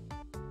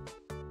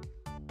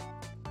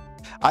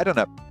 I don't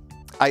know.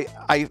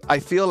 I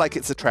feel like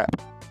it's a trap.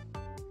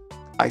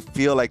 I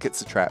feel like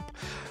it's a trap.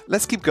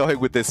 Let's keep going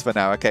with this for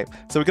now, okay?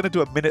 So we're going to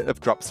do a minute of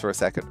Drops for a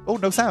second. Oh,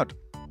 no sound.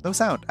 No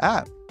sound.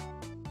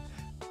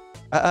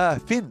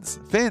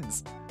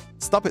 Fins.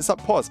 Stop it, stop,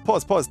 pause.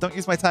 Don't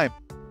use my time.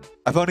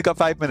 I've only got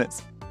 5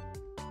 minutes.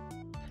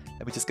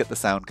 Let me just get the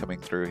sound coming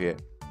through here.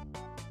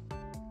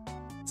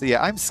 So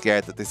yeah, I'm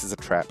scared that this is a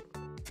trap.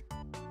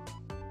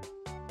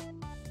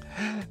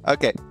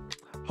 Okay,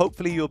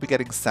 hopefully you'll be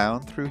getting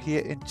sound through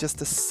here in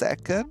just a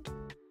second.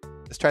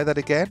 Let's try that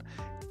again.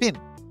 Fin.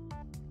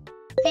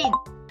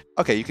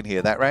 Okay, you can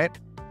hear that, right?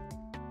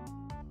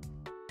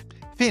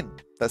 Fin.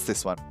 That's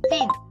this one.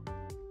 Fin.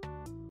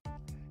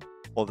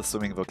 All the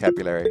swimming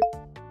vocabulary.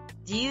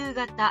 自由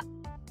形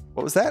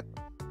What was that?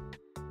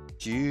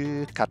 自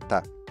由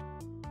形.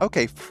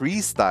 Okay,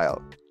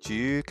 freestyle. 自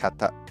由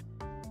形.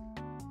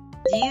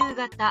 自由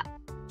形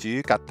自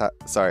由形.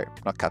 Sorry,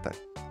 not kata.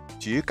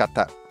 自由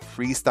形.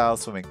 Freestyle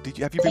swimming.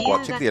 Have you been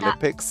watching the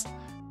Olympics?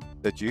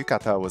 The 自由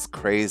形 was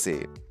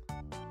crazy.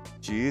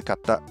 自由形.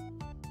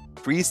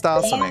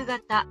 Freestyle 自由 swimming. 形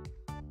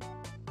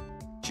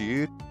自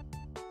由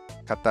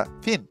形.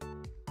 Fin.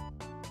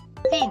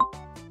 フィン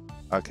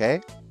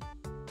Okay.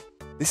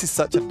 This is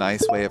such a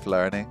nice way of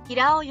learning.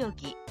 平泳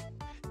ぎ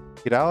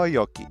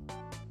Hiraoyoki.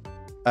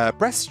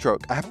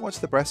 Breaststroke. I haven't watched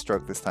the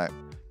breaststroke this time.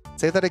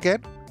 Say that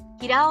again.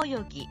 平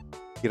泳ぎ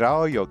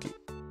Hiraoyoki.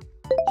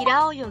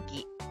 平泳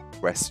ぎ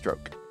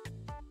Breaststroke.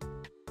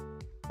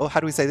 Oh, how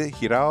do we say that?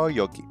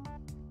 Hiraoyoki.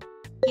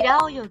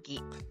 平泳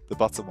ぎ The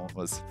bottom one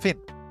was fin.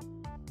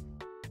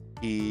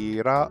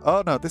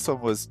 Oh no, this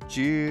one was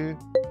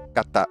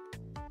jugata.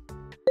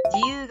 自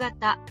由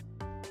形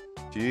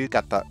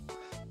Jugata.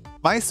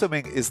 My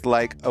swimming is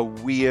like a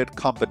weird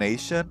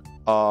combination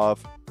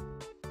of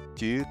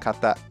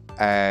jugata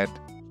and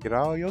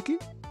hiraoyogi.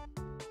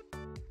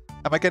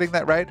 Am I getting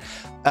that right?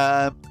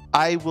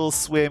 I will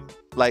swim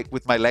like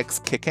with my legs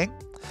kicking,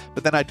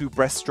 but then I do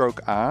breaststroke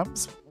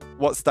arms.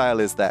 What style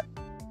is that?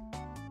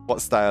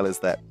 What style is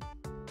that?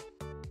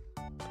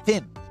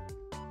 Fin.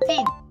 フ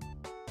ィン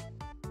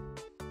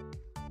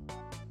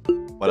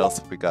What else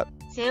have we got?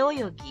 背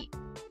泳ぎ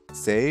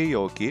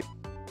Seiyogi.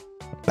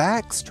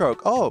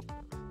 Backstroke. Oh,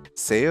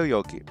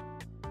 seiyogi.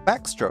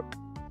 Backstroke.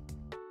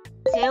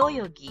 背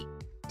泳ぎ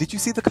Did you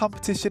see the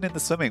competition in the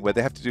swimming where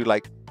they have to do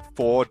like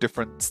 4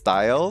 different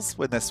styles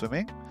when they're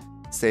swimming?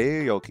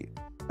 Seiyogi.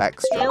 背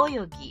Backstroke.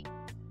 泳ぎ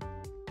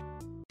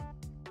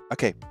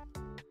Okay.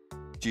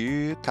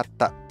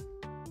 Jukata.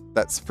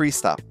 That's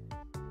freestyle.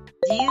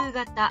 自由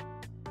形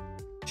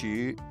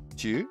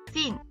Ju. フ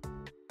ィン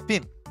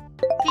Fin.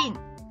 フィン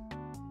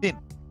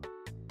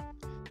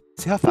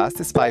See how fast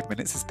this 5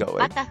 minutes is バ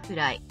going? タフ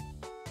ライ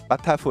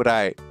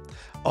Batafurai.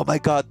 Oh my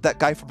god, that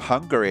guy from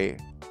Hungary.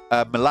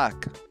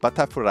 Malak.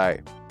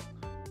 Batafurai.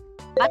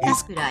 バタ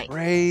He's フライ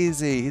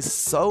crazy. He's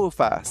so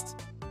fast.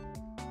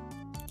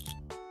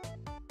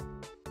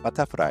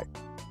 Batafurai.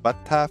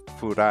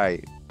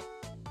 Batafurai.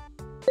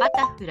 バ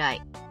タフラ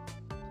イ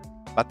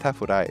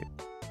Batafurai.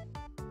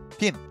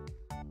 Pin.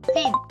 フ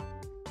ィン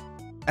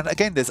And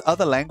again, there's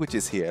other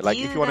languages here. Like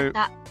自 if 由 you want to...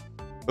 形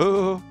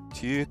Oh,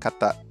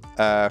 Jukata.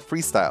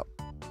 Freestyle.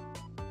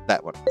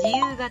 That one. 自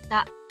由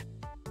形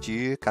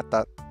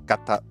Jukata.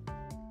 Kata.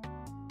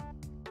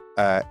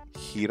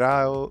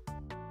 Hiraoki.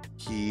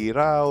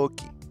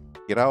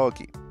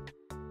 Hiraoki.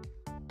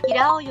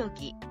 平泳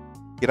ぎ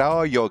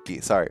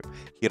Hiraoyoki. Sorry.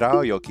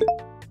 Hiraoyoki.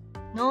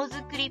 ノー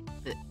ズクリッ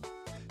プ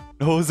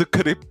Nose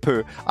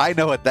clip. I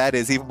know what that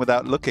is even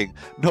without looking.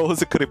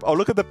 Nose clip. Oh,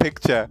 look at the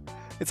picture.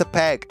 It's a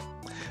peg.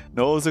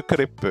 Nose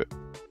clip.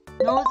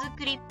 ノーズ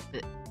クリップ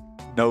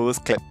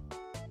Nose clip.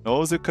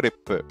 Nose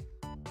clip.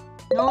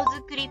 ノー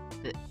ズクリッ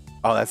プ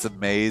Oh, that's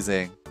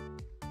amazing.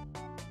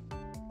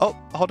 Oh,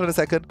 hold on a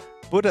second.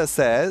 Buddha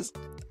says,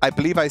 I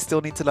believe I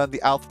still need to learn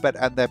the alphabet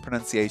and their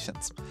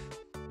pronunciations.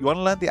 You want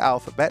to learn the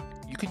alphabet?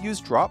 You can use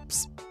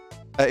drops.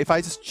 If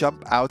I just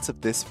jump out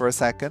of this for a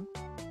second,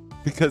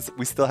 because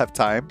we still have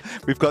time.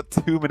 We've got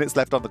 2 minutes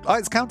left on the... Oh,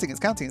 it's counting, it's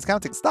counting, it's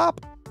counting. Stop.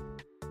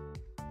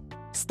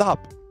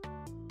 Stop.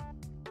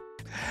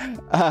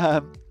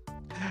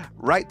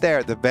 Right there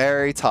at the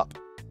very top,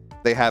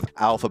 they have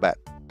alphabet.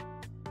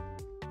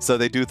 So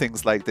they do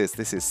things like this.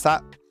 This is sa,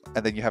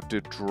 and then you have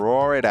to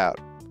draw it out.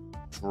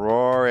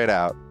 Draw it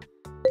out.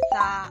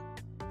 さ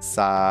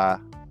Sa.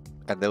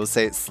 And they'll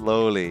say it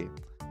slowly.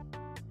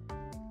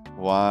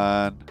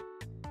 1,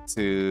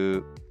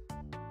 2,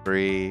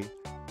 3,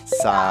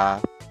 sa.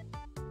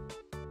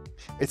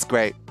 It's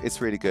great.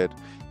 It's really good.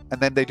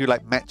 And then they do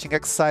like matching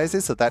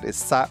exercises. So that is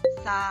sa,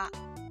 さ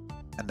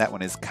and that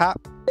one is ka,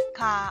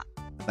 か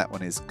and that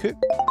one is ku.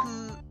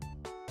 く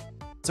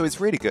So it's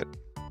really good.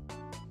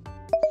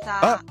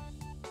 さ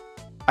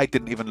I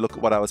didn't even look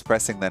at what I was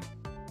pressing then.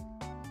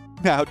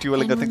 Now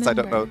Duolingo And thinks I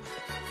don't know. remember,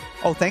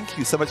 Oh, thank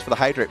you so much for the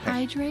hydrate,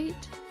 Pink. hydrate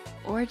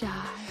or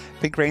die.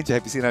 Pink Ranger,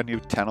 have you seen our new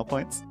channel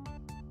points?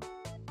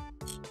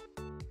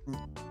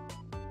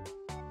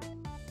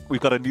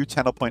 We've got a new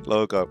channel point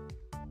logo.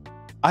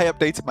 I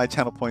updated my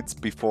channel points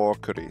before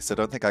Kuri, so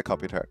don't think I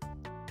copied her.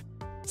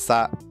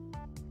 Sa.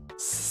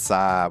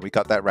 Sa. We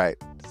got that right.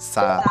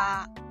 Sa.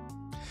 さ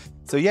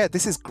So yeah,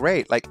 this is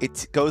great. Like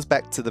it goes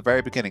back to the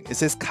very beginning. Is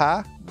this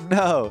ka?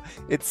 No,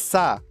 it's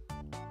sa.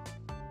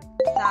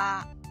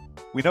 さ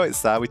We know it's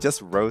sa, we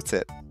just wrote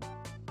it.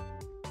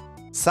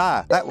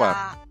 Sa, that one.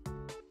 さ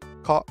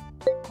Ko,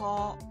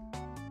 こ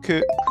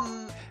ku. く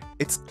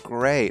It's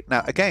great.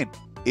 Now again,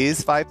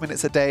 is 5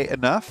 minutes a day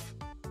enough?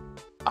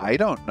 I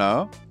don't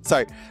know.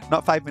 Sorry,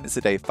 not 5 minutes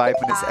a day, 5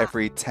 minutes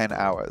every 10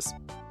 hours.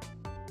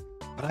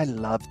 But I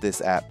love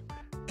this app.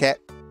 Ke.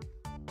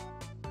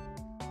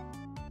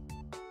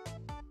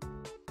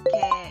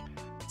 け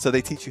So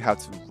they teach you how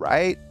to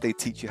write, they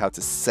teach you how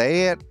to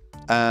say it.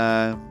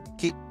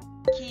 Ki,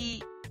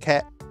 き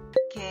ke,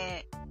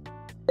 け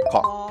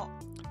ko. こ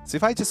So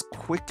if I just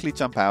quickly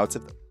jump out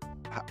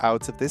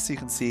of this so you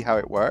can see how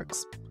it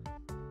works.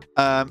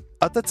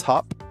 At the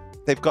top,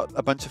 they've got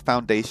a bunch of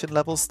foundation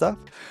level stuff.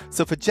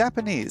 So for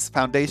Japanese,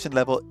 foundation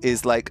level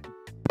is like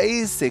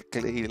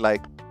basically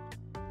like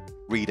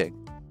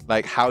reading.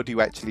 Like how do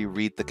you actually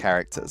read the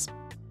characters?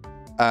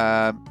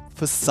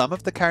 For some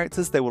of the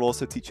characters, they will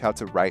also teach you how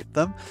to write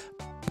them,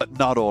 but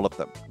not all of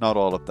them. Not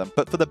all of them.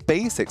 But for the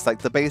basics, like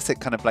the basic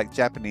kind of like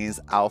Japanese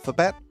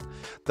alphabet,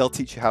 they'll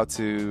teach you how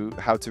to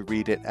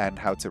read it and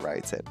how to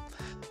write it.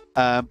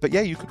 But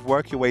yeah, you could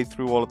work your way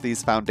through all of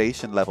these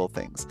foundation level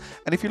things.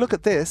 And if you look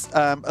at this,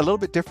 a little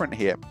bit different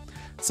here.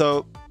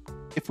 So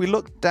if we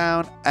look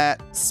down at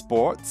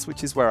sports,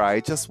 which is where I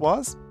just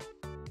was.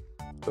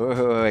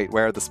 Oh, wait,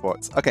 where are the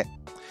sports? Okay.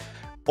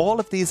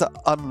 All of these are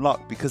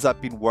unlocked because I've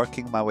been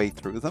working my way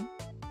through them.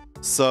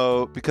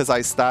 So because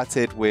I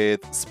started with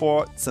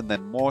sports and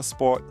then more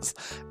sports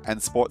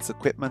and sports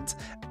equipment,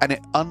 and it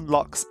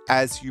unlocks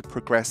as you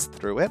progress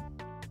through it.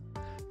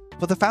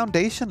 For the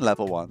foundation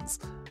level ones,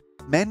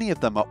 many of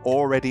them are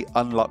already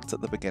unlocked at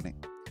the beginning.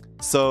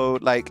 So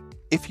like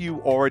if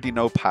you already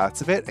know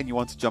parts of it and you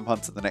want to jump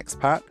onto the next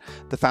part,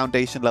 the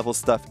foundation level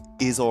stuff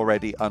is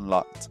already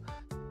unlocked.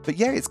 But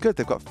yeah, it's good.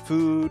 They've got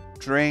food,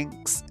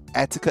 drinks,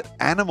 etiquette,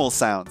 animal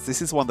sounds. This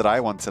is one that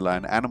I want to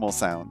learn, animal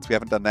sounds. We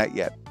haven't done that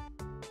yet.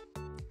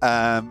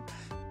 And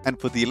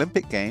for the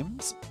Olympic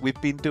Games, we've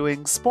been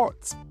doing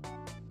sports.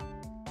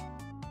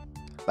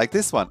 Like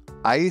this one,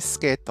 ice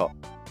skate.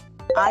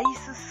 アイ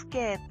スス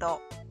ケー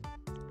ト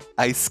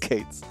Ice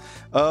skates.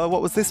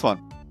 What was this one?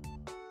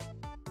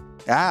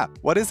 Ah,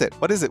 what is it?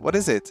 What is it? What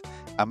is it?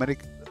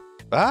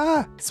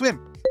 Swim.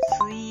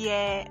 水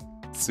泳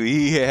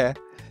Sweet.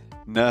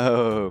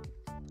 No.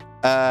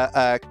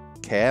 競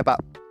馬。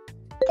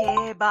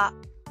競馬、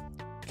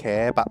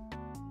競馬。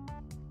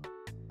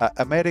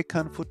アメリ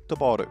カンフット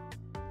ボール。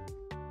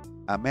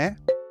アメ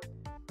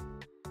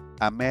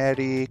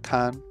リ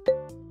カン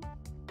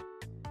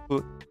フ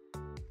ッ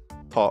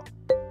ト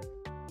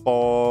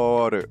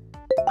ボール。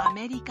ア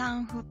メリカ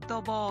ンフッ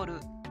トボー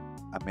ル、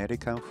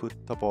 American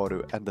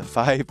football, and the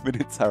 5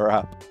 minutes are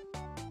up.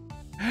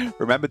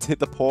 Remember to hit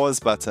the pause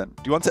button.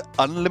 Do you want to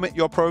unlimit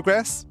your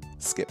progress?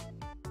 Skip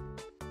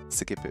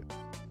it.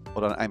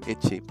 Hold on, I'm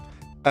itchy.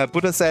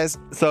 Buddha says,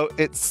 so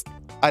it's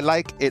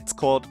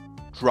called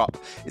drop.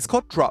 It's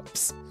called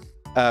drops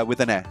with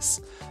an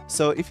S.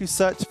 So if you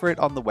search for it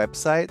on the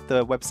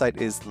website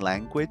is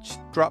language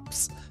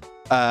drops,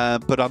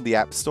 but on the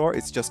App Store,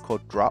 it's just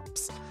called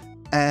drops.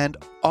 And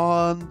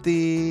on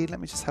the,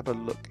 let me just have a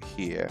look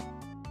here.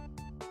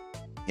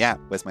 Yeah,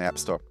 where's my App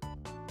Store?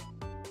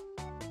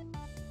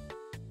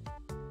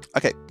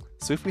 Okay,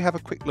 so if we have a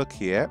quick look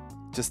here,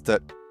 just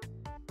at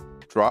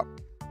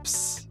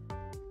drops.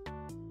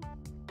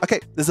 Okay,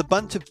 there's a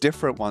bunch of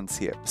different ones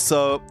here.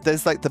 So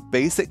there's like the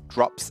basic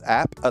drops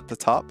app at the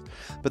top,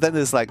 but then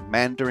there's like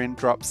Mandarin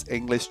drops,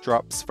 English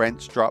drops,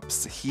 French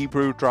drops,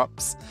 Hebrew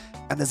drops,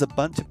 and there's a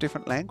bunch of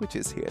different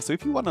languages here. So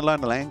if you want to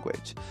learn a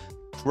language,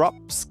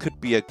 drops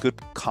could be a good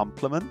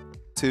complement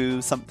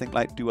to something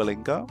like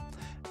Duolingo.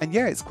 And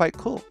yeah, it's quite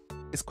cool.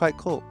 It's quite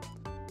cool.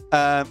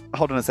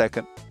 Hold on a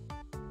second.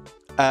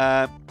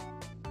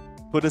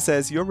 Buddha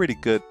says, you're really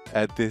good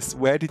at this.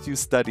 Where did you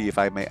study, if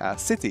I may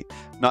ask? City,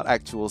 not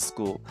actual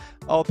school.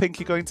 Oh, Pink,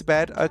 you going to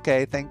bed?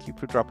 Okay, thank you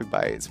for dropping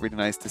by. It's really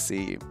nice to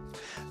see you.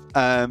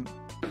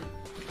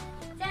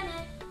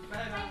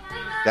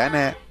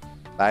 Janet.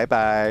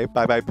 Bye-bye.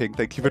 Bye-bye, Pink.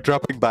 Thank you for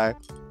dropping by.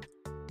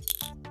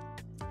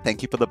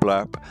 Thank you for the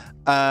blurb.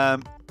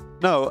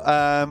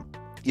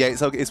 Yeah,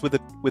 it's with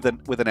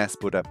an S,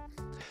 Buddha.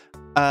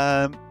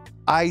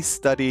 I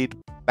studied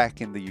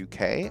back in the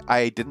UK.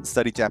 I didn't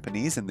study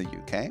Japanese in the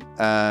UK.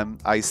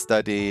 I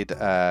studied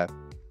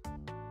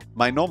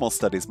my normal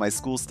studies, my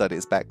school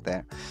studies back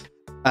there.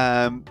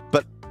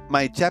 But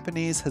my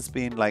Japanese has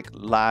been like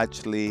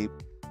largely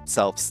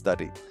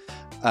self-study.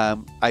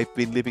 I've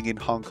been living in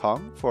Hong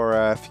Kong for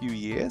a few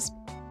years.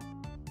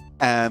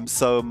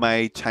 So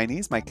my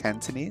Chinese, my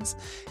Cantonese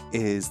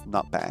is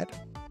not bad.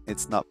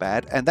 It's not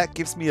bad. And that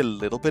gives me a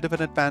little bit of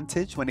an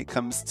advantage when it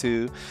comes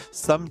to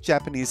some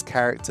Japanese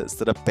characters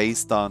that are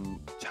based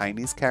on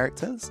Chinese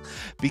characters,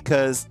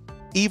 because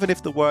even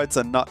if the words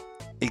are not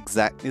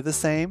exactly the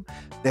same,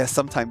 they're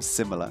sometimes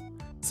similar.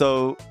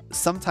 So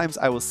sometimes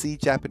I will see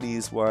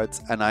Japanese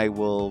words and I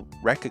will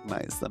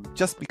recognize them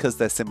just because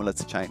they're similar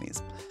to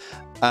Chinese.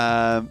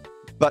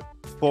 But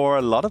for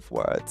a lot of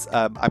words,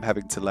 I'm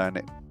having to learn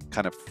it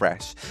kind of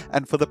fresh.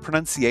 And for the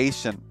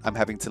pronunciation, I'm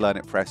having to learn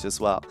it fresh as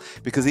well.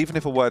 Because even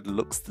if a word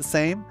looks the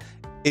same,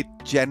 it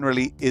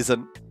generally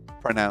isn't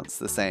pronounced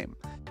the same.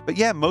 But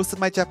yeah, most of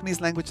my Japanese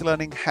language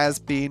learning has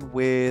been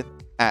with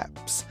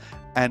apps.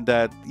 And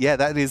yeah,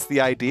 that is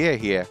the idea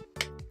here.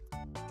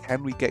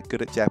 Can we get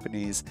good at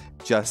Japanese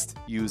just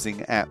using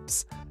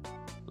apps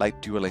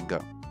like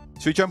Duolingo?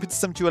 Should we jump into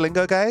some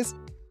Duolingo, guys?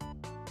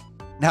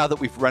 Now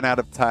that we've run out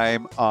of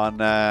time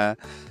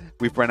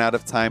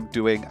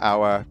doing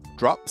our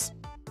drops.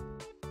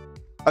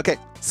 Okay,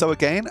 so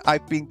again,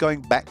 I've been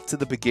going back to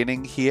the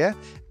beginning here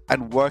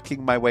and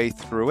working my way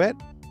through it.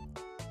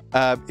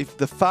 If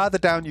the farther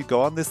down you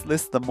go on this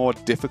list, the more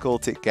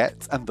difficult it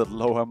gets and the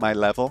lower my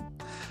level.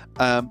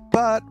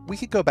 But we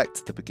could go back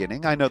to the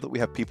beginning. I know that we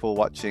have people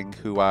watching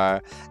who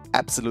are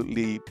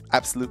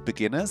absolute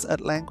beginners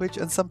at language,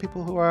 and some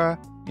people who are,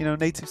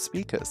 native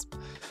speakers.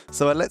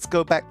 So let's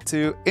go back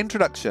to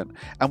introduction,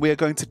 and we are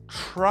going to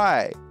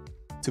try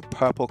to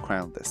purple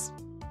crown this.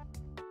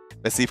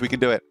 Let's see if we can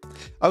do it.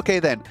 Okay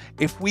then,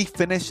 if we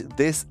finish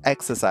this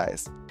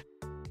exercise,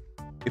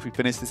 we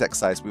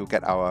will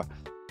get our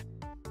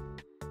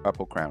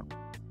purple crown.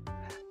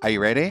 Are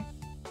you ready?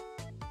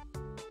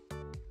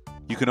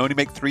 You can only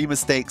make 3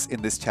 mistakes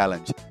in this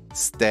challenge.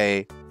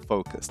 Stay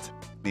focused.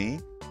 Me?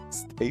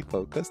 Stay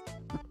focused?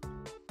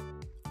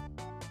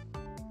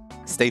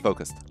 Stay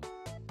focused.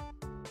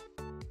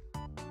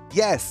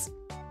 Yes!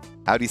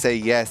 How do you say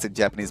yes in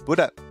Japanese?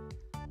 Buddha.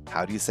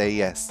 How do you say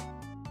yes?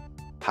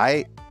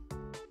 Hai.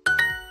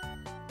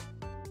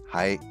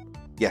 Hai.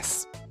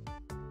 Yes.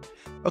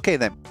 Okay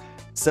then.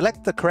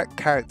 Select the correct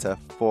character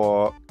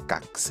for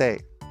gakusei.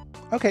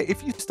 Okay,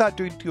 if you start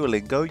doing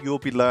Duolingo, you'll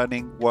be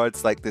learning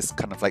words like this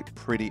kind of like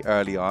pretty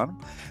early on.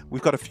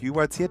 We've got a few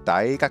words here.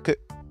 Daigaku.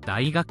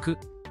 Daigaku.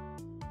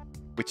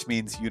 Which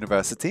means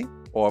university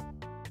or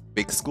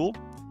big school.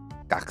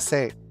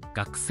 Gakusei.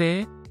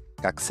 Gakusei.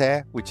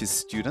 Gakusei, which is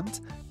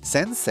student.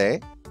 Sensei.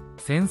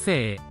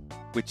 Sensei.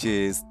 Which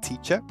is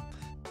teacher.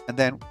 And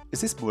then, is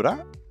this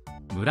mura?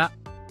 Mura.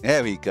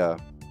 There we go.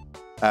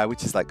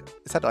 Which is like,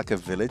 is that like a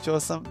village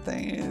or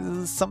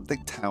something?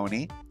 Something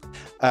towny.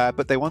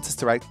 But they want us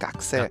to write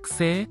gakusei.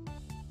 Gakusei.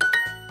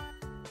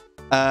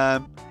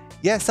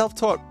 Yeah,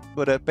 self-taught,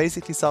 but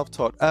basically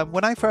self-taught.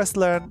 When I first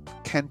learned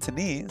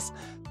Cantonese,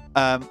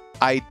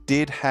 I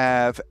did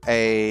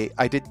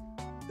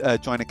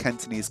join a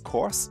Cantonese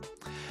course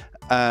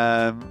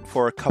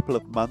for a couple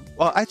of months.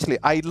 Well, actually,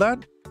 I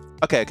learned...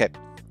 Okay.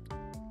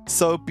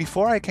 So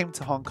before I came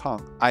to Hong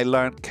Kong, I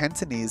learned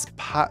Cantonese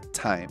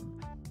part-time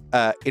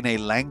in a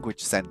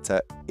language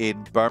center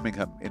in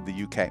Birmingham in the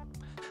UK.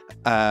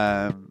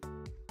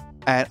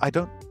 And I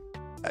don't...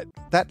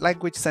 that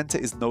language center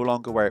is no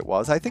longer where it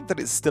was. I think that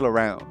it's still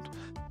around.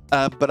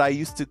 But I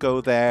used to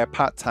go there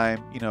part-time,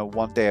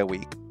 1 day a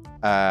week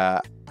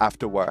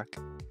after work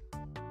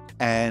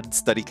and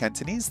study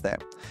Cantonese there.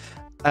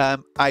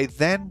 I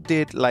then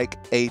did like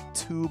a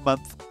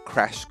 2-month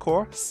crash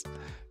course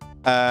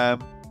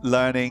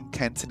learning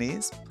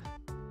Cantonese.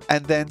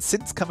 And then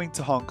since coming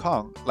to Hong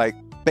Kong, like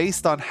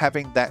based on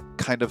having that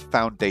kind of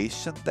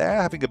foundation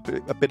there, having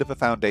a bit of a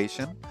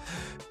foundation,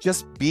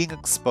 just being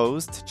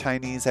exposed to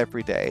Chinese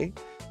every day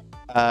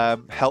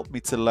helped me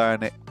to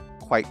learn it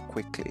quite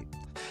quickly.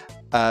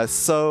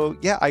 So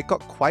yeah, I got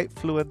quite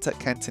fluent at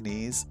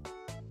Cantonese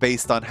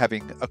based on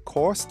having a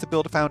course to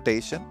build a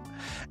foundation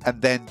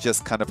and then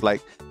just kind of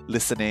like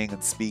listening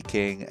and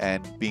speaking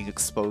and being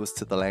exposed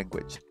to the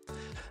language.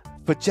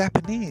 For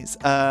Japanese,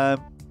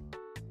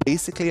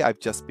 basically I've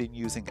just been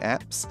using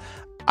apps.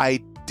 I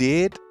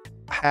did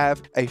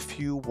have a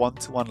few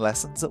one-to-one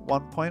lessons at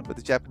one point with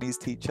a Japanese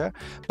teacher,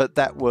 but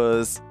that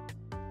was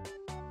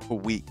for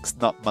weeks,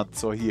 not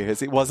months or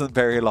years. It wasn't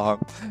very long.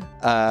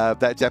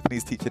 That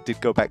Japanese teacher did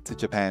go back to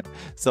Japan,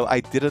 so I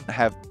didn't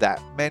have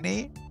that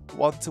many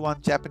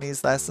one-to-one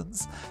Japanese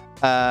lessons.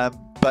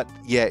 But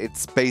yeah,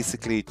 it's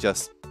basically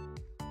just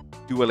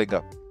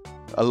Duolingo.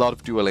 A lot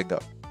of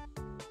Duolingo.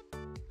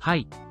 は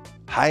い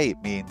Hi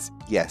means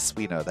yes,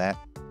 we know that.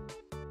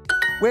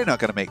 We're not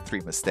going to make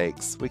 3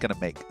 mistakes. We're going to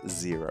make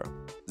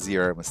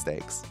 0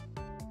 mistakes.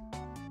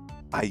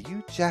 Are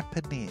you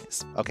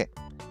Japanese? Okay.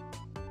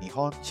 日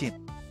本人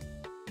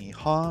日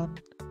本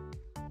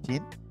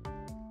人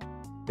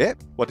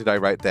What did I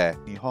write there?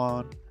 日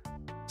本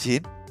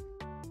人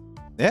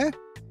Yeah?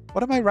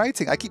 What am I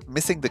writing? I keep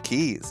missing the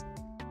keys.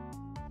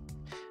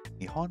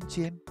 日本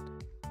人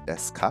で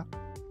すか?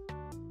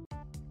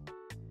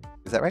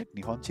 Is that right?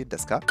 日本人で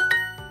すか?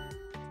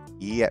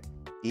 いいえ、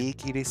イ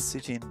ギリス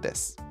人で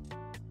す。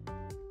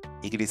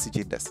イギリス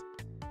人です。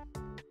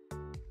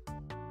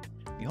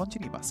日本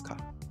人いますか?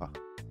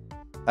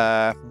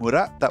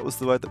 Mura, that was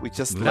the word that we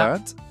just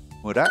learned.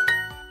 Mura.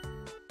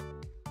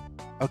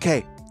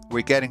 Okay,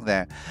 we're getting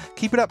there.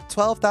 Keep it up.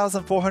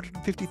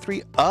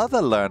 12,453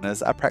 other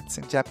learners are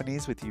practicing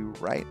Japanese with you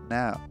right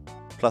now.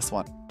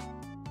 +1.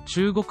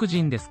 中国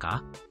人です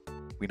か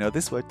We know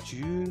this word.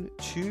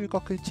 中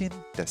国人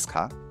です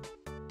か?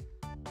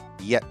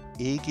 Yep,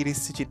 イギリ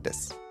ス人で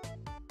す。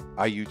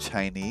Are you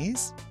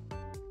Chinese?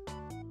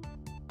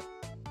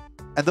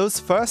 And those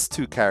first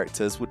 2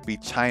 characters would be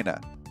China,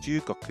 中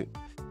国.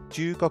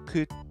 中国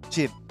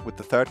人 with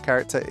the 3rd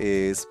character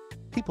is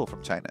people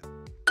from China.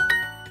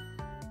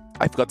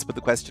 I forgot to put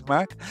the question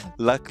mark.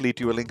 Luckily,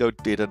 Duolingo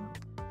didn't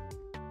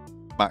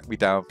mark me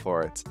down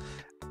for it.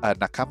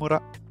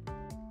 Nakamura.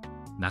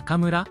 中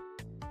村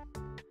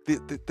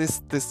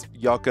This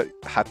yogurt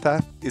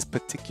hata is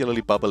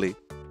particularly bubbly.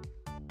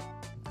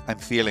 I'm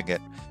feeling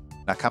it.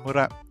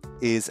 Nakamura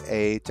is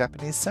a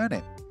Japanese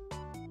surname.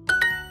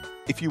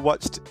 If you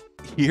watched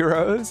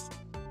Heroes,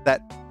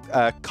 that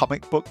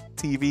comic book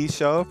TV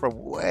show from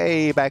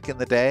way back in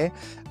the day,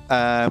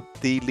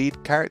 the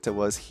lead character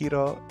was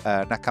Hiro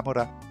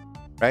Nakamura,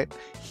 right?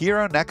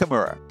 Hiro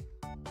Nakamura.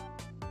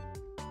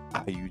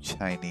 Are you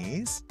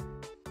Chinese?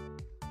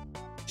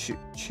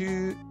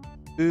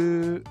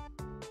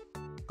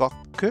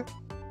 Goku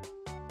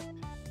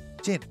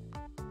Jin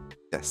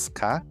desu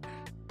ka?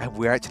 And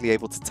we're actually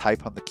able to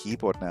type on the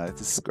keyboard now.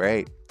 This is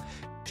great.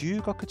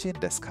 中国人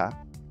ですか?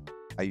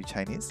 Are you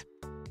Chinese?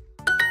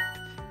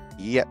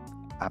 Yep.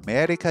 ア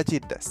メリカ人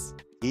です。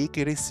イ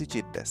ギリス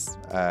人です。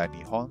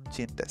日本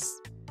人で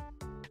す。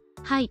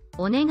はい、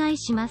お願い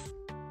します。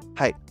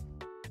はい。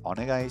お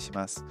願いし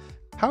ます。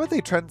How are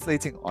they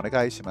translating お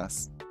願いしま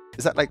す?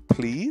 Is that like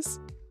please?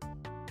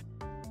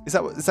 Is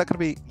that going to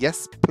be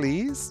yes,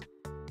 please?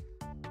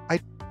 I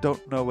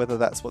don't know whether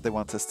that's what they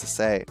want us to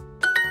say.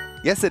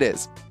 Yes, it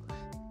is.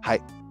 は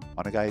い。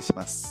お願いし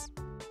ます。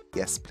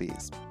Yes,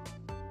 please.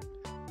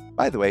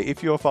 By the way,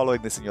 if you're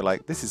following this and you're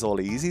like, this is all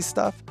easy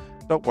stuff,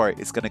 don't worry,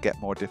 it's going to get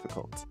more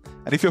difficult.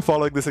 And if you're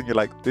following this and you're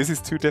like, this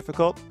is too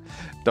difficult,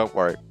 don't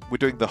worry. We're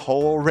doing the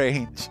whole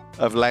range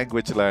of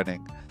language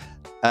learning.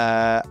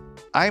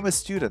 I'm a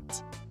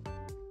student.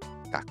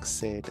 学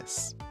生で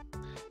す。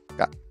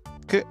学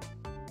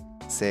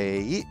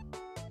生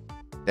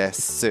で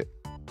す。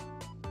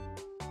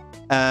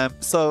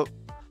So,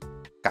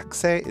 学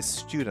生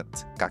is student.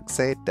 学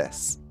生で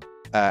す。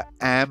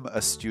Am a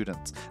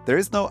student. There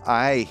is no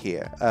I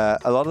here.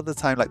 A lot of the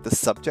time, like the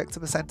subject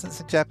of a sentence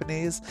in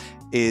Japanese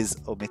is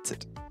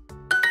omitted.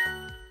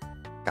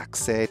 学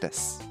生で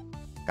す。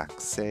学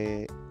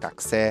生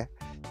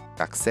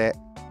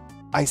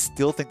I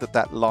still think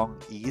that long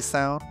E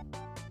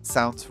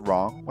sounds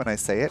wrong when I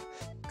say it.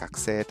 学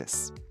生で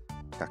す。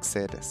学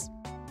生です。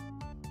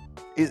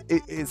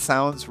It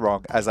sounds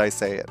wrong as I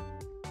say it.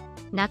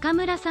 中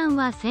村さん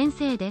は先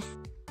生です。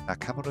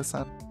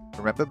Nakamura-san.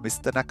 Remember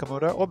Mr.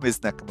 Nakamura or Ms.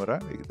 Nakamura?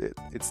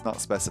 It's not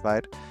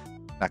specified.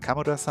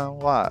 Nakamura-san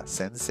wa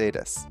sensei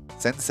desu.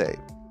 Sensei.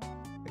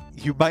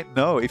 You might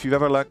know, if you've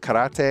ever learned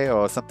karate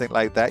or something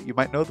like that, you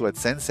might know the word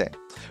sensei.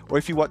 Or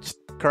if you watch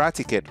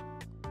Karate Kid,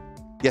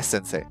 yes,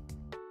 sensei.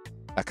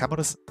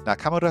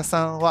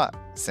 Nakamura-san wa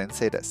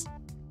sensei desu.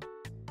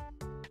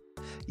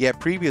 Yeah,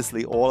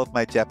 previously all of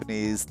my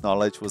Japanese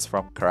knowledge was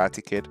from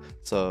Karate Kid.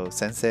 So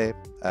sensei,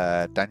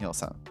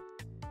 Daniel-san.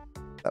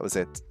 That was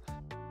it.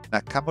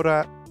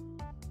 Nakamura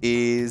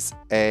is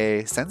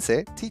a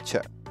sensei,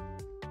 teacher.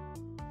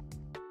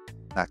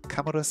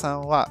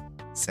 Nakamura-san wa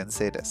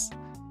sensei desu.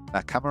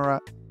 Nakamura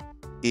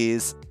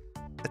is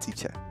a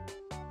teacher.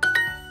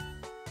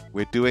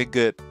 We're doing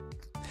good.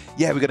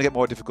 Yeah, we're going to get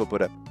more difficult,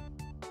 Buddha.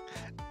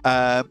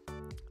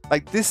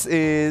 Like this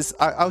is...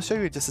 I'll show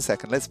you in just a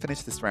second. Let's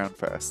finish this round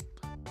first.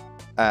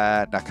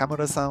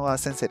 Nakamura-san wa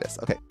sensei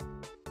desu. Okay.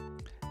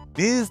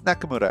 Ms.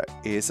 Nakamura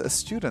is a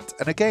student.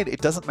 And again,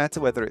 it doesn't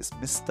matter whether it's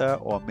Mr.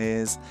 or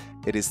Ms.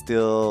 It is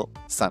still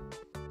san.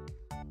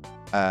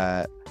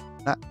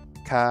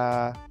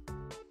 Nakamura.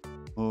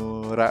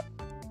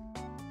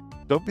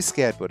 Don't be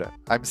scared, Buddha.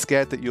 I'm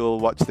scared that you'll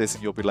watch this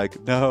and you'll be like,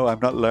 no, I'm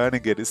not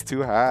learning it. It's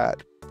too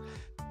hard.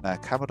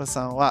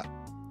 Nakamura-san wa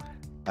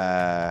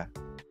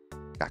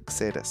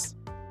gakusei desu.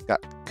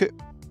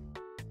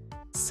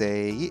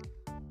 Gakusei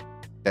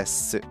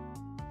desu.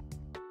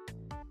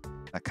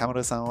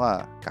 Nakamura-san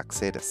wa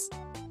gakusei desu.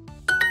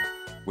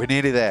 We're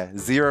nearly there.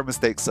 0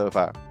 mistakes so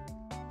far.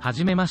 は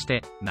じめまし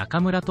て、中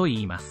村と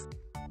言います。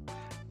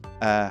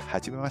は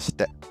じめまし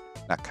て、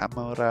中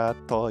村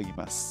と言い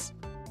ます。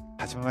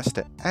はじめまし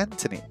て、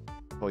Anthony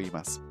と言い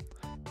ます。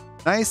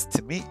Nice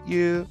to meet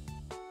you.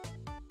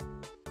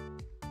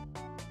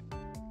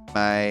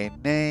 My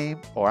name,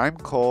 or I'm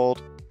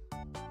called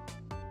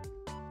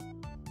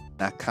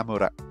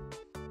Nakamura.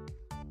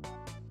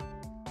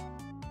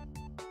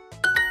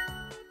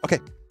 Okay,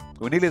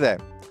 we're nearly there.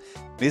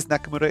 Ms.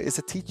 Nakamura is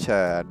a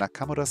teacher.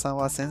 Nakamura-san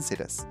wa sensei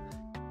desu.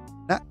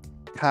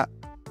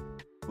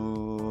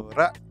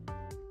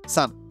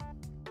 Nakamura-san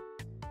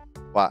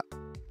wa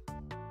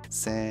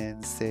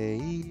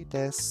sensei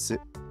desu.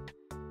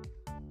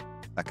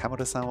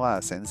 Nakamura-san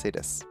wa sensei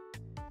desu.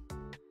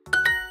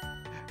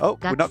 Oh,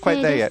 we're not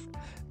quite there yet.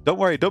 Don't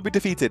worry, don't be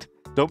defeated.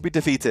 Don't be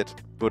defeated,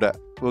 Buddha.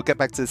 We'll get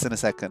back to this in a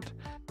second.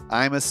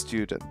 I'm a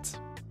student.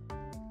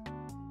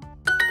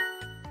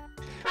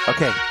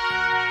 Okay.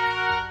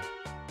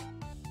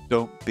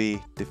 Don't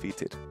be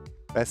defeated.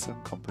 Lesson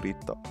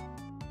completo.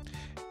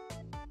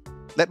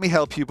 Let me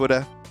help you,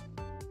 Buddha.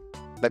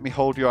 Let me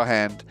hold your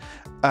hand.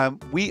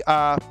 We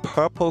are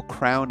purple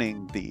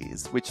crowning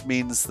these, which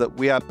means that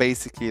we are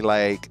basically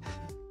like,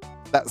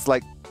 that's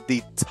like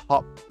the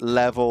top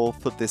level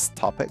for this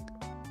topic.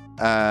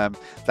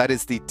 That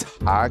is the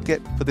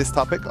target for this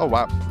topic. Oh,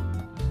 wow.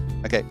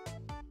 Okay.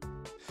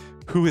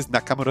 Who is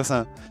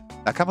Nakamura-san?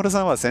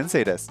 Nakamura-san wa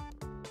sensei desu.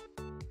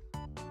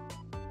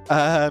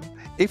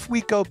 If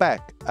we go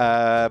back,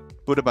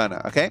 Buddha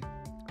Burner, okay?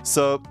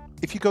 So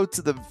if you go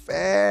to the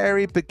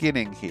very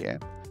beginning here,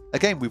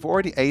 again, we've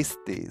already aced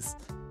these.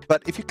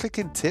 But if you click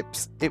in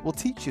tips, it will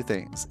teach you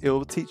things. It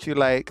will teach you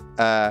like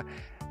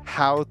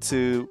how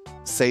to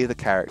say the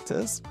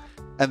characters.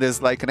 And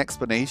there's like an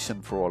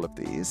explanation for all of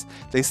these.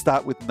 They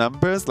start with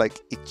numbers like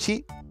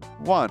ichi,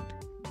 1,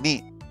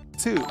 ni,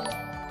 2,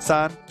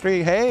 san,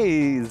 3.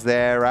 Hey,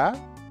 Zara.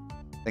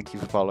 Thank you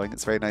for following.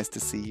 It's very nice to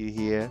see you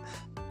here.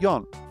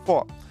 Yon,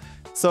 4.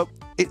 So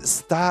it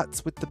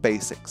starts with the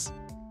basics.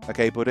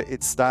 Okay, Buddha,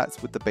 it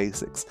starts with the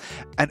basics.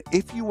 And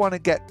if you want to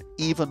get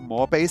even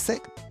more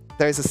basic,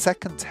 there's a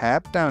second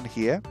tab down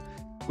here,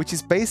 which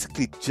is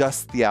basically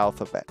just the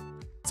alphabet.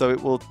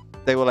 So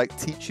they will like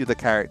teach you the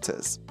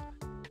characters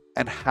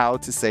and how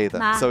to say them.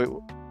 Ma.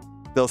 So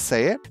they'll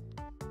say it.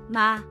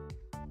 Ma.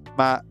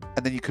 Ma,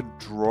 and then you can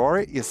draw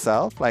it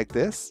yourself like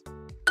this.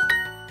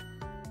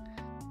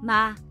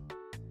 Ma.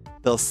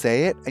 They'll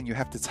say it and you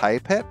have to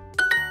type it.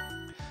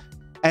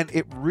 And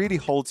it really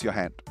holds your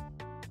hand.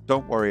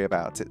 Don't worry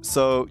about it.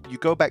 So you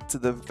go back to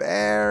the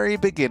very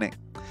beginning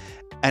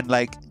and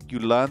like you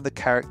learn the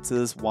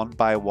characters one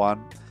by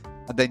one.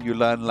 And then you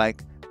learn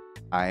like,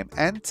 I'm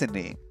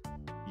Anthony,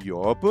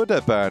 you're Buddha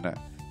Burner,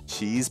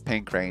 she's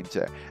Pink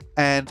Ranger.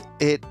 And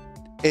it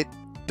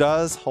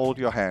does hold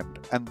your hand.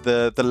 And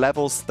the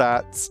level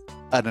starts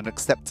at an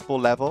acceptable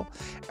level.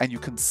 And you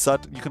can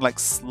like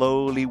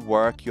slowly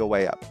work your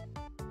way up.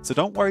 So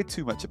don't worry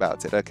too much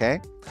about it,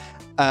 okay?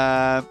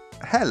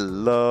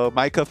 Hello,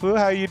 Maikofu,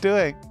 how are you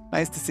doing?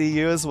 Nice to see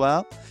you as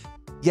well.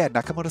 Yeah,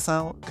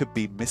 Nakamura-san could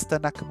be Mr.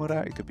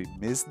 Nakamura, it could be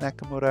Ms.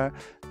 Nakamura.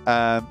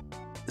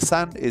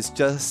 San is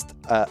just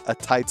a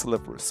title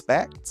of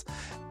respect,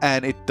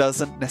 and it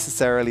doesn't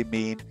necessarily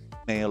mean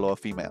male or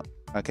female,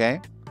 okay?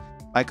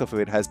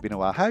 Maikofu, it has been a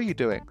while. How are you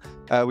doing?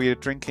 We are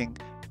drinking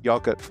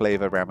yogurt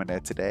flavor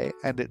Ramune today,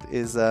 and it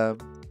is meh.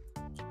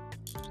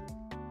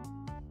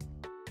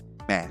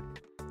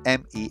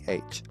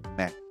 M-E-H,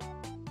 meh.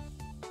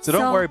 So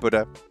don't worry,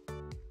 Buddha.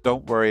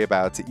 Don't worry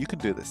about it. You can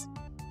do this.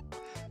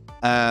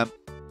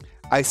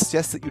 I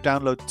suggest that you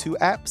download 2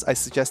 apps. I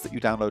suggest that you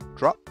download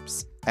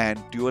Drops and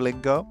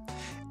Duolingo,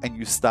 and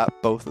you start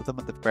both of them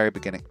at the very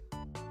beginning.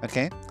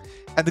 Okay?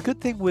 And the good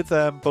thing with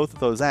both of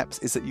those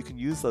apps is that you can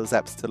use those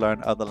apps to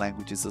learn other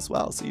languages as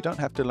well. So you don't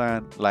have to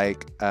learn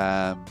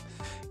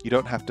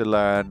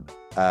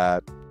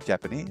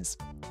Japanese.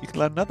 You can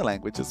learn another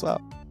language as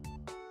well.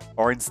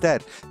 Or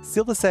instead,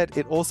 Silva said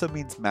it also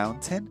means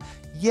mountain.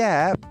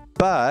 Yeah,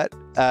 but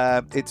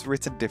it's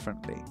written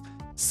differently.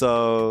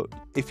 So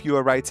if you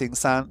are writing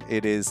san,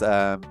 it is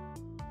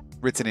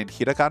written in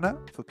hiragana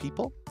for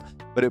people,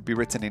 but it would be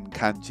written in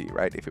kanji,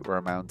 right, if it were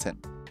a mountain.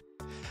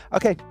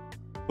 Okay,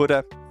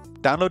 Buddha,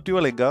 download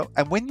Duolingo.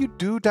 And when you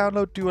do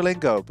download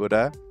Duolingo,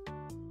 Buddha,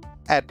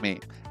 add me,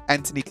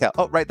 Anthony Kel.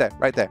 Oh, right there.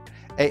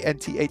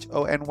 ANTHONYKEL.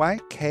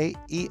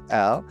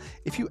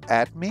 If you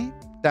add me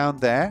down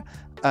there,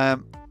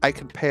 I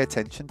can pay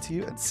attention to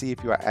you and see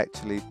if you are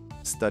actually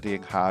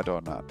studying hard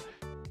or not.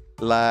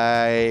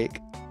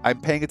 Like, I'm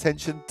paying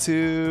attention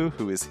to,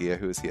 who is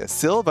here?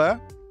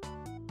 Silva.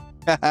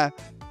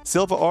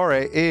 Silva Ore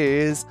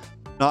is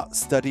not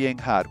studying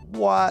hard.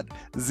 What?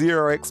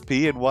 0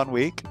 XP in 1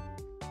 week?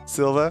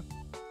 Silva,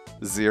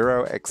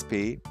 0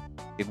 XP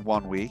in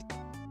 1 week.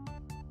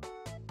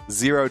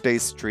 0-day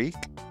streak.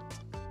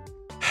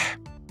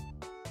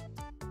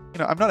 You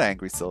know, I'm not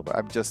angry, Silva.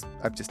 I'm just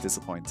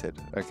disappointed,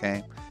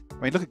 okay? I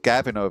mean, look at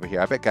Gavin over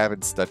here. I bet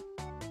Gavin's studying.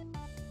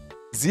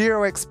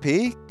 0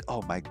 XP?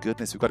 Oh my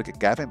goodness, we've got to get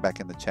Gavin back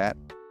in the chat.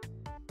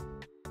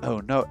 Oh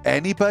no,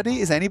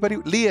 anybody? Is anybody?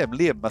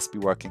 Liam must be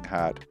working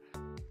hard.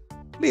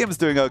 Liam's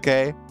doing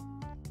okay.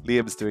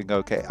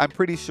 I'm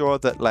pretty sure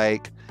that,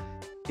 like,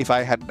 if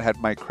I hadn't had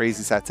my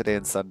crazy Saturday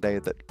and Sunday,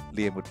 that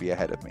Liam would be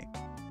ahead of me.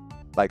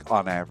 Like,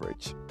 on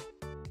average.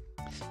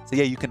 So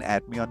yeah, you can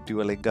add me on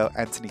Duolingo.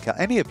 Anthony Cal,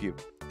 any of you,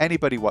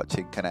 anybody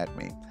watching can add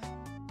me.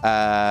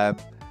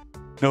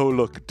 No,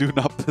 look, do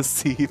not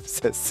perceive,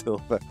 says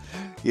Silva.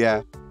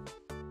 Yeah.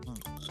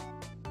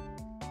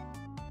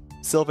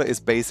 Silva is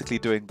basically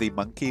doing the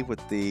monkey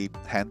with the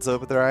hands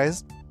over their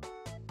eyes.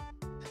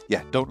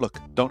 Yeah, don't look.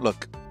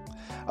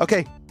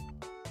 Okay.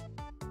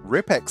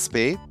 RIP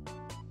XP.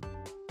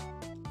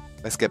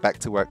 Let's get back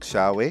to work,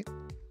 shall we?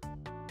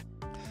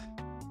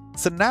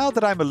 So now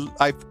that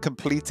I've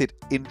completed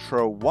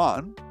intro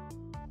 1,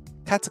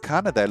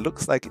 katakana there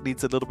looks like it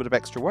needs a little bit of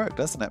extra work,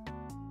 doesn't it?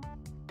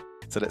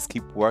 So let's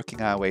keep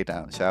working our way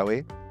down, shall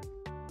we?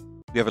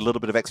 We have a little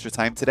bit of extra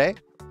time today.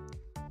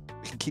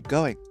 We can keep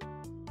going.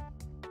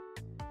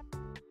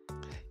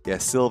 Yeah,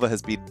 Silva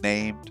has been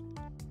named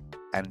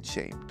and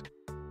shamed.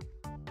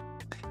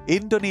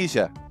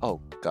 Indonesia. Oh,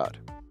 God.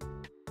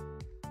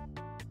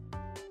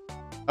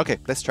 Okay,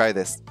 let's try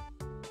this.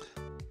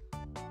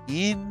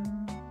 G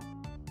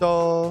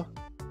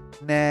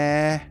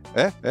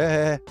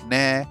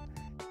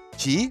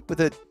with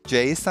a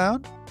J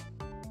sound?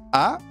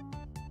 A?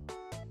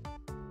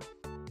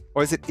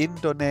 Or is it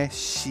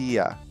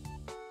Indonesia?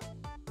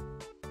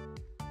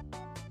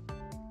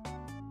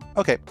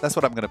 Okay, that's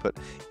what I'm going to put.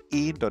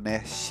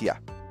 Indonesia.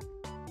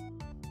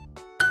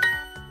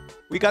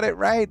 We got it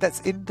right.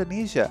 That's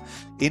Indonesia.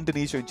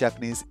 Indonesia in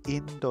Japanese,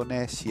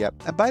 Indonesia.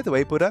 And by the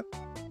way, Buddha,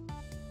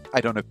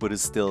 I don't know if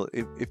Buddha's still,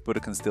 if Buddha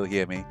can still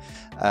hear me,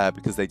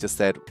 because they just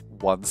said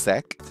 1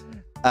 sec.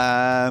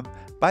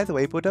 By the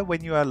way, Buddha,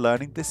 when you are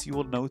learning this, you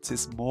will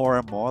notice more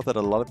and more that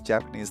a lot of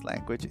Japanese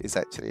language is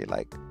actually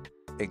like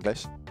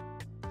English.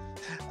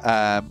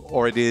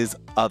 Or it is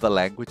other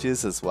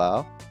languages as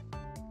well.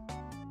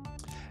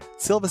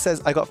 Silva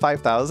says, I got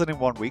 5,000 in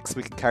 1 week, so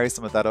we can carry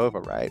some of that over,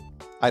 right?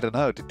 I don't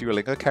know. Did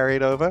Duolingo carry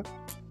it over?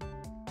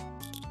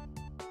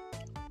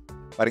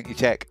 Why don't you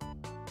check?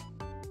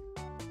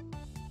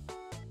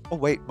 Oh,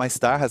 wait, my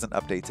star hasn't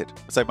updated.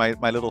 So my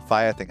little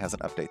fire thing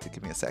hasn't updated.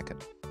 Give me a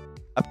second.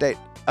 Update.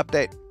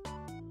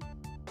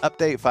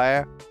 Update,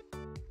 fire.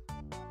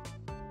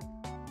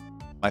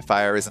 My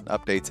fire isn't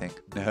updating.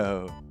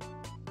 No.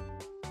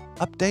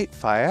 Update,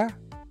 fire?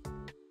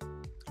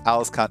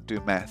 Owls can't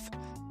do math.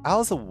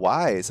 Owls are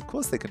wise. Of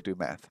course they can do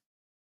math.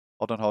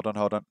 Hold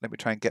on. Let me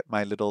try and get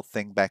my little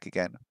thing back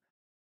again.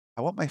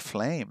 I want my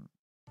flame.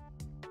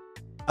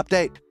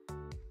 Update.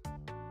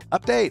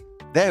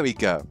 There we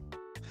go.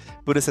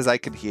 Buddha says, I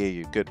can hear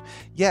you. Good.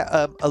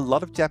 Yeah, a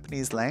lot of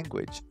Japanese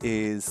language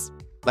is,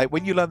 like,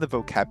 when you learn the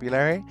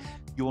vocabulary,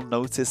 you will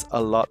notice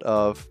a lot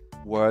of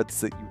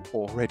words that you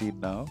already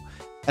know.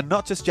 And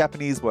not just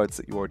Japanese words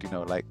that you already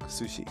know, like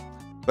sushi.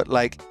 But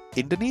like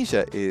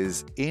Indonesia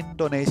is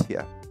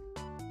Indonesia.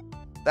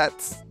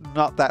 That's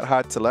not that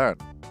hard to learn.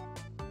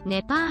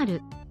 ネパー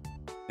ル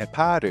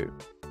Nepal.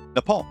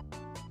 Nepal.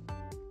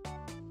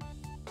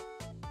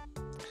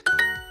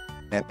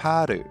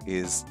 Nepal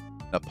is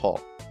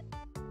Nepal.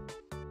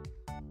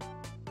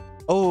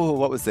 Oh,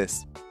 what was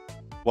this?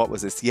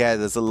 Yeah,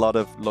 there's a lot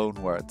of loan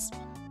words.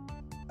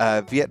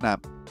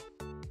 Vietnam.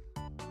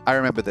 I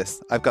remember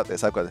this. I've got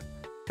this.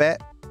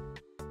 Bet.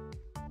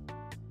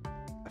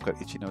 I've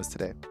got itchy nose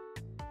today.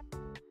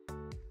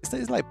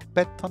 Is like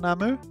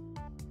Betonamu?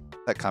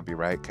 That can't be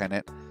right, can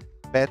it?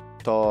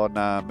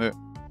 Betonamu.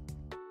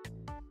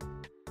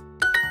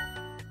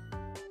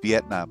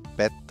 Vietnam,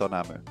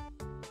 Vietnam.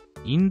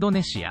 インド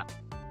ネシア、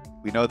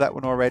 We know that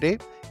one already.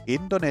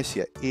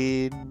 Indonesia,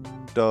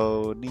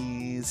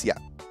 Indonesia.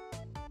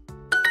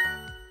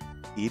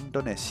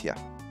 Indonesia.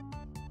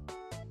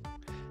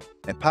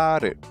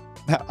 Nepal.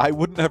 Now, I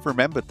wouldn't have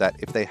remembered that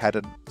if they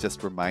hadn't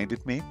just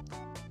reminded me.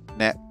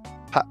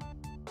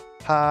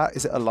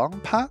 Is it a long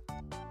pa?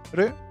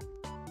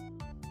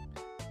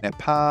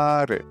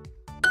 Nepal.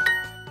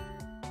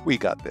 We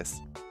got this.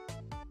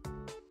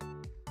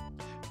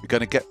 We're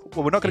gonna get,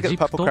 well, we're not gonna get the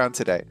purple Egypto. crown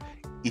today.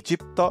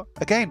 Egypto.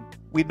 Again,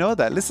 we know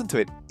that. Listen to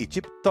it.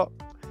 Egypto.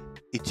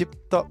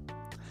 Egypto.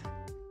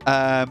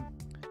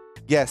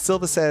 Yeah,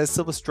 Silver says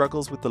Silver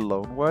struggles with the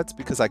loan words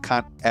because I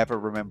can't ever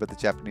remember the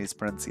Japanese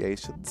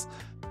pronunciations.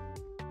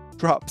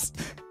 Drops.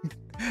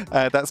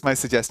 That's my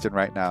suggestion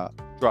right now.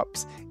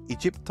 Drops.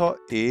 Egypto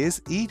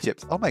is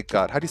Egypt. Oh my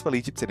god, how do you spell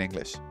Egypt in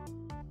English?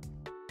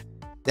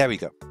 There we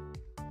go.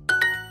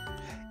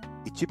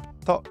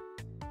 Egypto,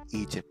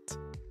 Egypt.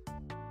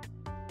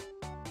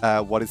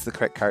 What is the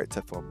correct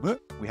character for mu?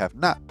 We have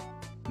na,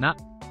 na,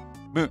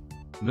 mu,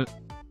 mu,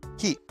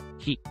 hi,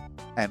 hi,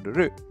 and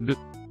ru, ru,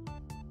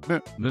 mu.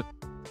 mu.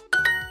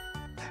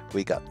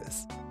 We got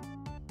this.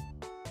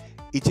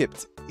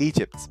 Egypt,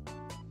 Egypt,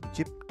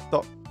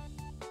 Egypto.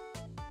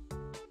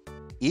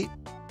 I,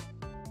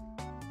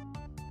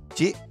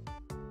 ji,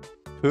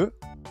 pu,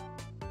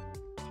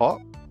 to.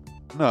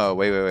 No,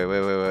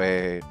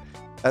 wait.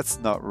 That's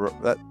not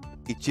that.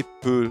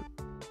 Egyptu,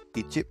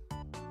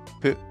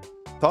 Egyptu,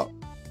 to.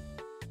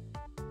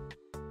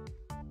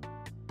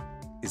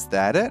 Is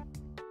that it?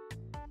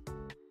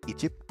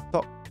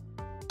 Egypto.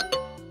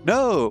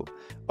 No.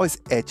 Oh, it's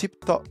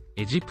Egypto.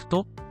 エジプ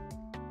ト、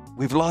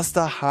 We've lost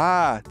our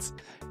heart.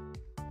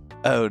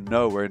 Oh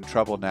no, we're in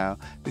trouble now.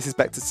 This is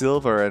back to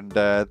Silver and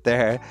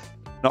they're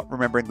not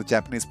remembering the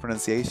Japanese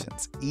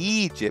pronunciations.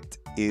 Egypt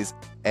is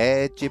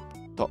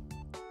Egypto.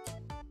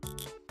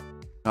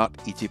 Not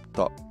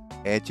Egypto.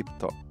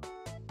 Egypto.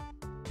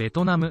 ベ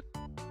トナム、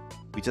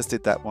 We just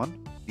did that one.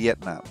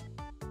 Vietnam.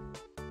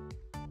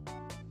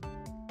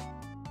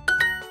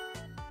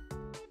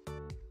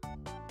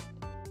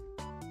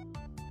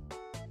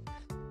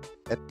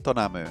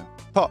 Vietnam.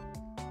 To.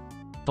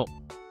 To.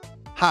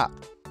 Ha.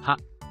 Ha.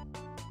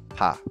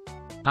 Ha.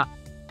 Ha.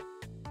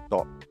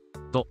 Do.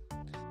 Do.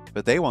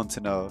 But they want to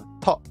know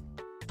to.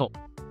 To.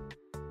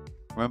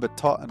 Remember,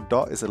 to and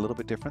dot is a little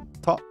bit different.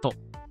 To. To.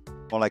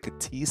 More like a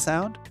T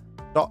sound.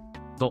 Do.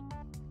 Do.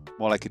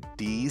 More like a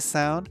D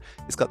sound.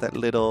 It's got that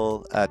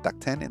little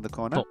duckten in the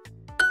corner. Do.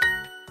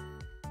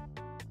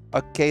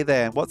 Okay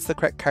then, what's the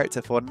correct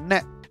character for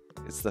net?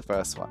 It's the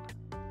first one.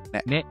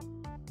 Net. Ne.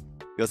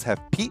 You also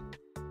have pi.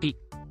 Pi.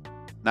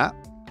 Na.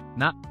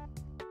 Na.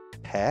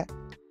 Pe.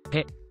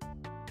 Pe.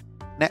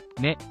 Net.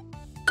 Ne.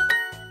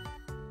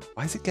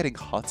 Why is it getting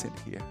hot in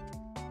here?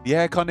 The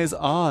aircon is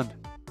on.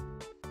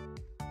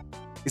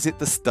 Is it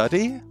the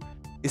study?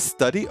 Is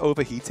study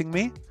overheating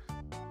me?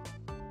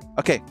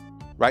 Okay,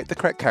 write the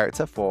correct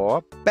character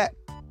for bet.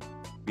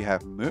 We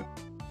have mu.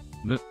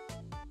 Mu.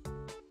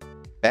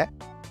 Bet.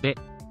 Bet.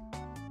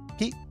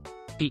 Pi.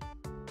 Pi.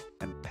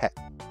 And pet.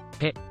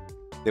 Pet.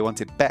 They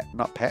wanted bet,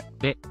 not pet.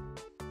 Bet.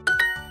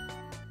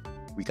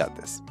 We got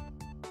this.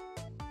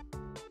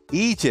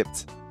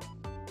 Egypt.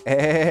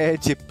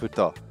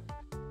 Egypto.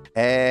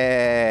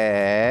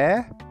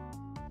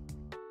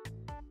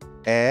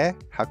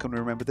 How can we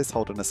remember this?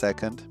 Hold on a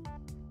second.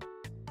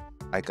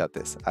 I got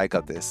this. I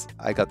got this.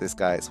 I got this,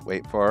 guys.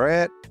 Wait for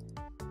it.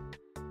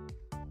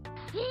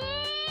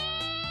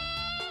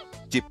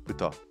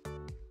 Egypto.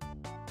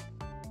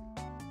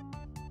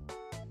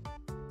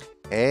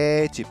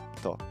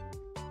 Egypto.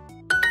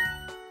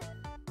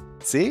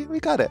 See? We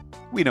got it.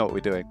 We know what we're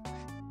doing.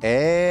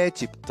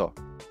 Egypto.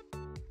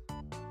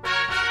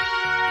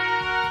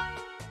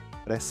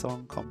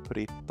 Lesson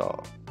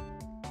completo.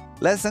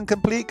 Lesson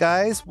complete,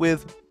 guys,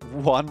 with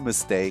one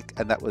mistake,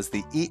 and that was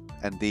the I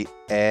and the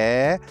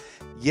E.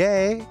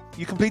 Yay!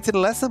 You completed a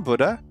lesson,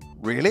 Buddha.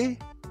 Really?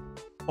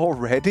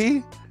 Already?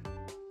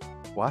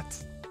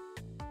 What?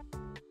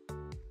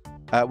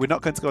 We're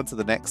not going to go on to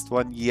the next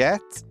one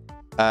yet,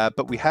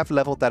 but we have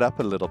leveled that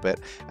up a little bit,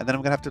 and then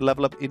I'm going to have to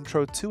level up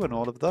Intro 2 and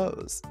all of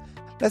those.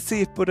 Let's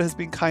see if Buddha has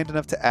been kind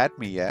enough to add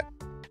me yet.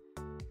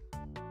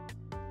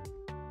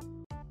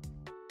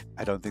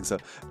 I don't think so.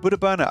 Buddha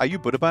Burner, are you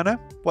Buddha Burner?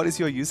 What is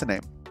your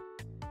username?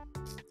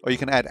 Or you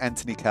can add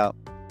Anthony Cal.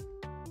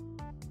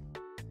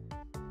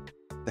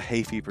 The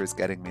hay fever is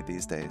getting me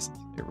these days.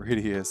 It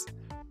really is.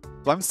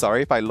 So I'm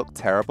sorry if I look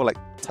terrible, like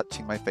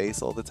touching my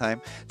face all the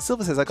time.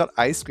 Silver says I got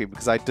ice cream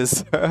because I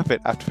deserve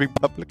it after being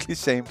publicly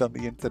shamed on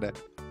the internet.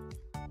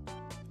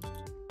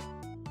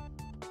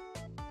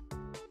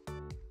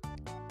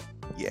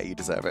 Yeah, you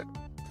deserve it.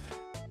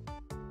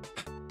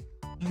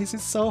 This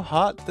is so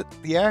hot that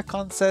the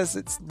aircon says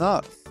it's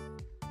not.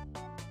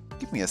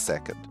 Give me a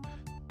second.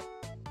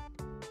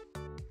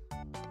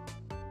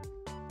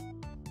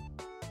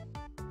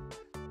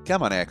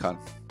 Come on, aircon.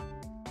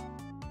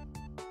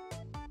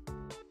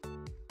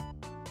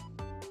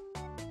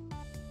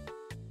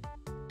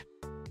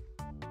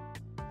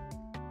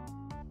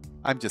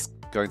 I'm just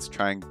going to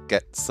try and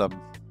get some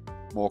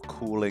more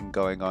cooling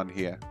going on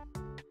here.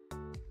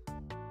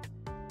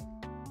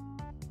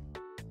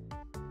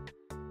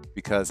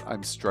 Because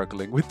I'm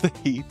struggling with the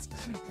heat.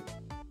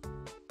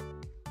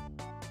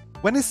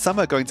 When is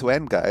summer going to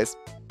end, guys?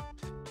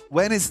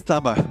 When is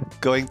summer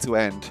going to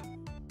end?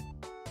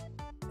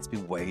 It's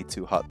been way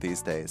too hot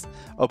these days.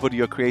 Oh, buddy,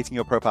 you're creating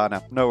your profile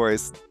now. No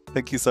worries.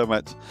 Thank you so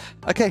much.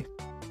 Okay,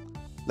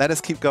 let us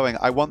keep going.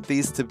 I want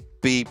these to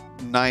be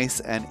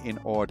nice and in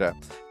order.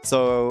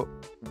 So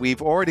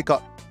we've already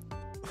got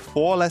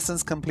 4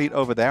 lessons complete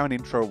over there on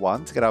Intro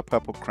 1 to get our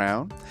purple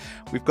crown.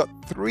 We've got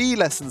 3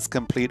 lessons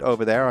complete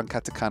over there on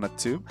Katakana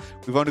 2.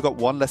 We've only got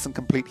 1 lesson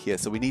complete here,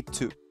 so we need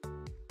 2.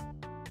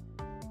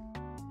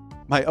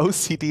 My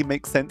OCD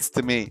makes sense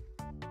to me.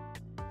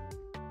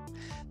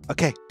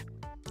 Okay,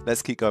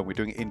 let's keep going. We're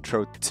doing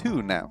Intro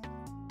 2 now.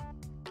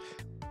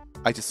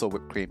 I just saw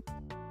whipped cream.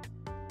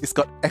 It's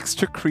got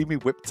extra creamy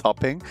whipped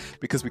topping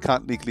because we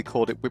can't legally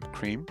call it whipped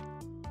cream.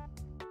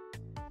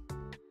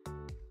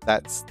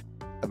 That's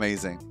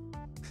amazing.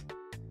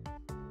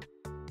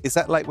 Is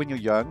that like when you're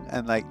young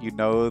and like you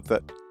know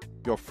that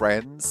your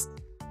friends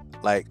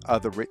like are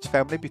the rich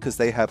family because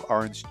they have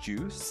orange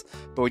juice,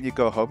 but when you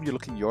go home you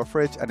look in your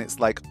fridge and it's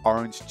like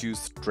orange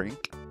juice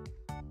drink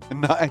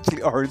and not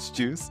actually orange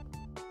juice?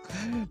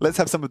 Let's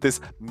have some of this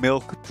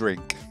milk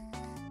drink.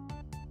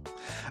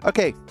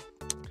 Okay,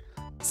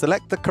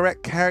 select the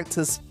correct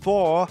characters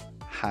for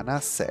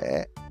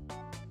hanase.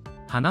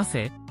 話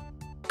せ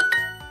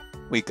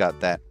We got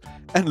that.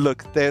 And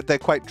look, they're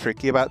quite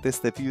tricky about this.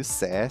 They've used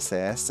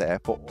se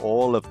for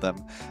all of them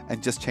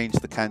and just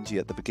changed the kanji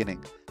at the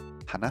beginning.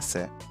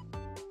 Hanase.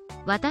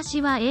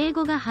 私は英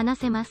語が話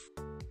せます。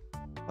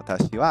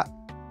私は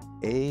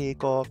英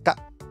語が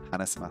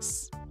話せま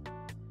す。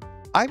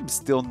I'm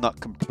still not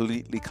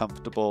completely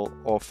comfortable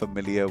or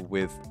familiar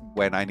with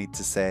when I need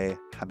to say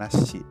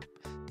hanashi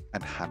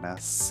and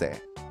hanase.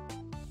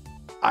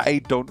 I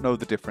don't know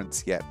the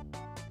difference yet.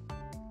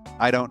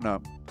 I don't know.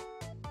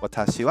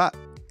 私は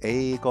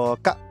英語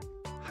が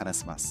話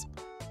せます。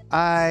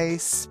I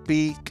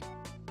speak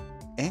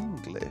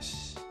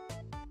English.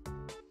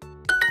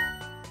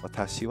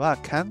 私は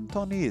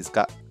Cantonese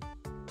が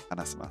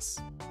話せま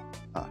す。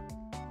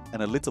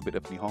And a little bit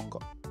of Nihongo.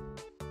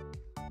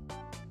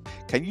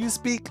 Can you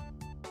speak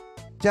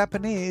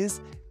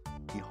Japanese?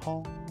 日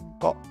本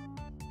語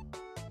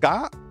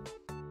が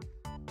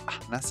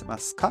話せま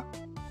すか?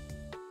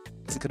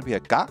 Is it going to be a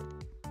が?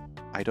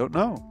 I don't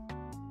know.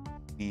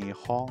 日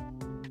本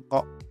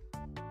語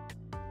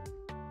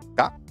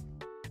が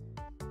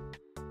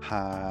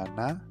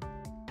話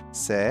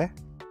せ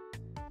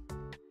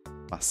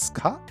ます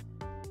か?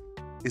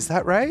 Is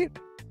that right?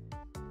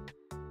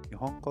 日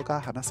本語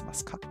が話せま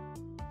すか?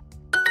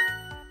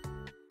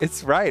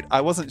 It's right.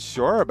 I wasn't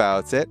sure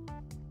about it.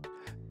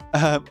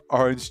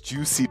 Orange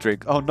juicy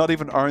drink. Oh, not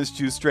even orange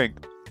juice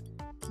drink.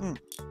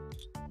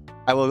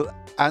 I will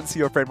answer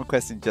your friend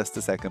request in just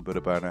a second,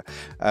 Buddha Burner.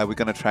 We're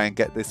going to try and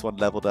get this one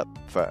leveled up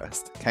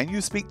first. Can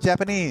you speak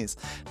Japanese?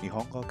 日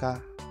本語が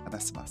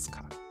話せます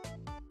か?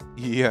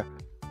 Yeah.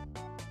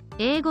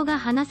 英語が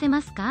話せ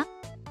ますか?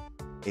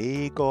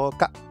 英語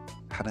が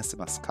話せ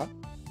ますか?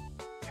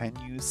 Can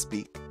you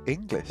speak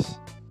English?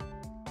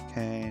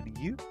 Can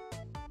you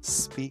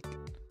speak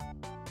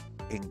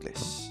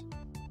English?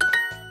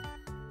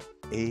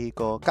 英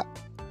語が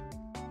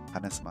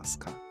話せます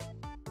か?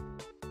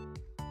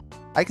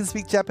 I can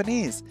speak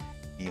Japanese.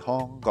 日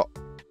本語.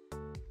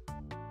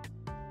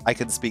 I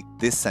can speak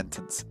this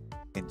sentence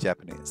in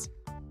Japanese.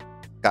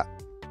 が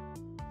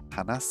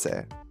話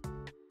せ.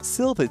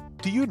 Silver,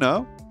 do you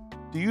know?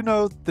 Do you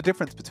know the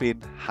difference between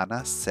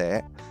話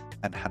せ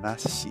and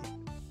話?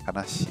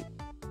 話.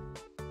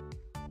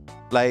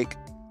 Like,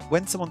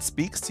 when someone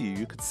speaks to you,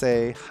 you could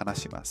say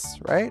話します,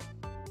 right?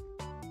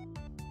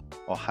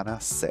 Or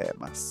話せ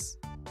ます.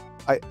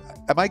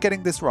 Am I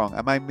getting this wrong?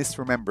 Am I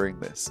misremembering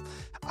this?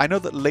 I know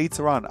that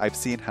later on I've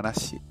seen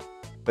話,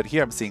 but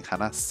here I'm seeing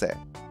話せ,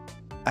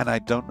 and I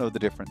don't know the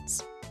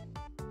difference.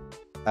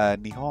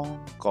 日本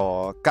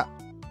語が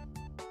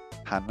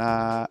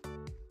話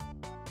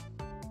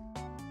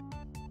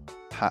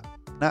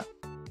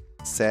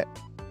せ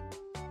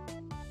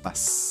ま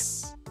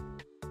す.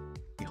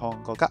 日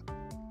本語が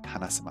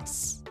話せま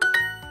す.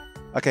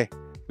 Okay,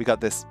 we got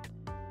this.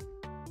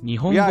 日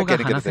本語が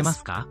話せま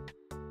すか?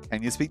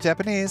 Can you speak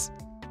Japanese?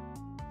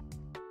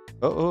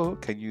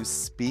 Can you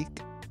speak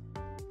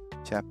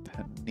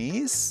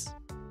Japanese?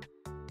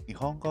 日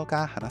本語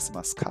が話せ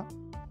ますか?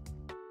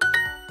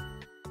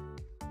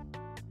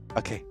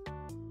 Okay,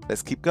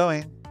 let's keep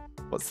going.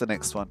 What's the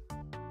next one?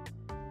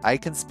 I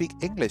can speak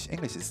English.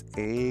 English is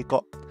英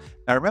語.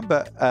 Now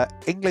remember,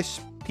 English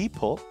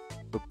people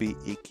would be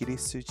イギリ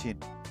ス人.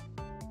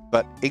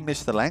 But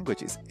English, the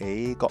language, is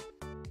英語,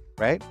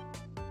 right?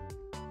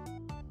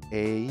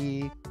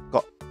 英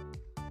語.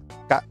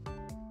 Ga.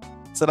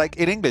 So like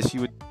in English,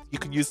 you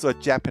can use the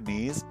word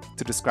Japanese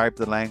to describe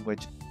the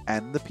language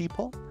and the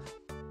people.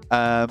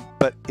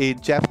 But in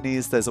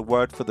Japanese, there's a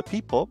word for the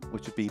people,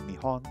 which would be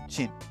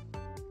Nihonjin.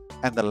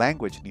 And the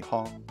language,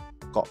 Nihongo.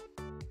 語。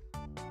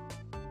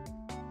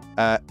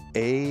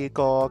英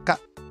語が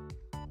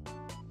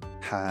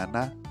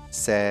話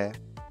せ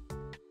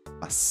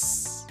ま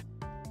す。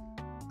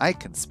I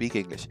can speak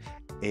English.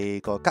 英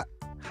語が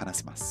話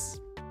せま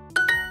す。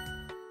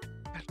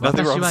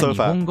Nothing 私 wrong は so 日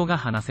far. 本語が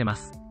話せま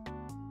す。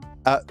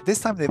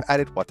This time they've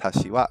added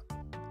私は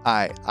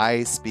I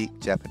speak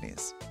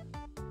Japanese.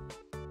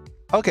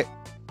 Okay.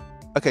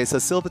 Okay, so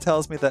Silva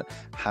tells me that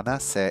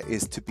話せ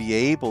is to be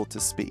able to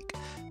speak.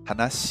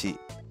 話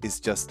is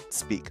just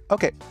speak.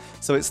 Okay,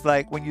 so it's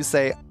like when you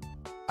say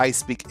I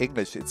speak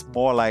English, it's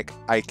more like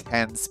I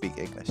can speak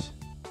English,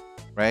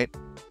 right?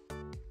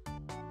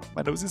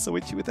 My nose is so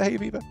itchy with the hay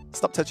fever.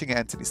 Stop touching it,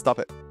 Anthony. Stop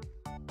it.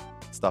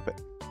 Stop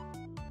it.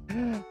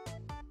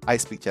 I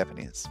speak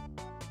Japanese.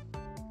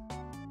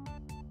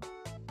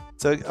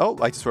 So, oh,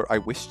 I just wrote I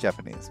wish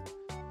Japanese.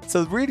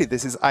 So really,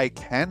 this is I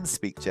can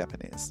speak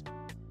Japanese.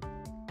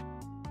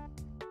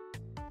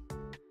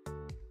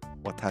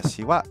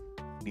 私は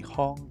日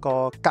本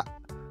語が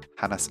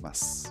話せま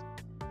す。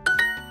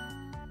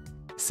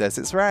Says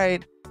it's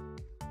right.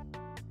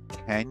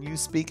 Can you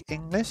speak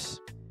English?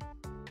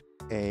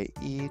 英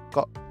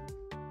語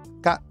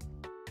が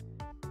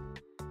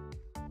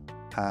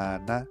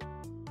話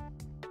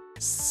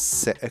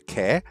せ、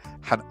okay.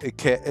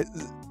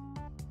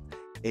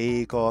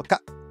 英語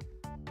が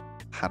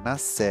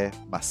話せ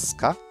ます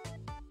か？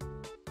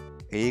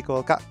英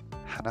語が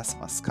話せ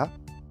ますか？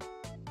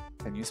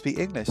 Can you speak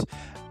English?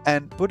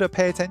 And Buddha,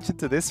 pay attention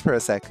to this for a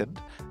second.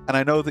 And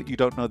I know that you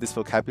don't know this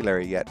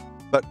vocabulary yet,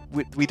 but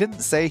we didn't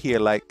say here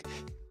like,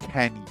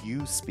 can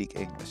you speak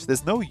English?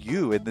 There's no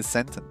you in this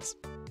sentence.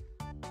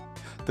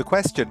 The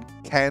question,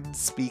 can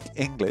speak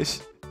English,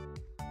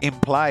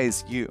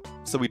 implies you.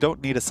 So we don't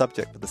need a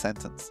subject for the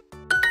sentence.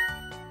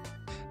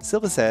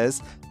 Silva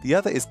says, the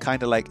other is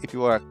kind of like if you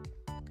want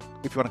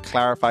to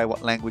clarify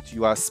what language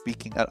you are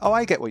speaking. Oh,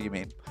 I get what you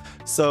mean.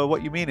 So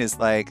what you mean is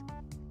like,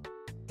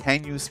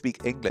 can you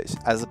speak English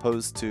as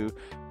opposed to,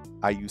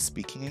 are you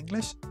speaking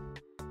English?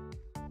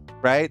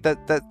 Right?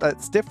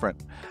 That's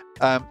different.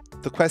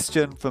 The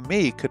question for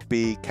me could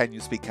be, can you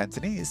speak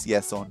Cantonese?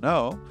 Yes or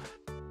no.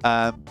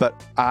 But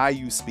are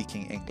you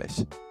speaking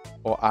English?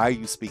 Or are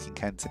you speaking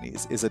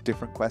Cantonese is a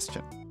different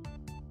question.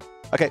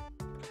 Okay,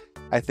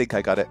 I think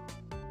I got it.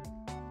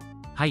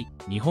 はい、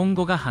日本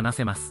語が話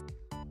せます。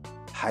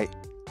はい.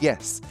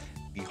 Yes,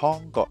 日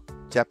本語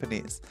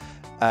Japanese.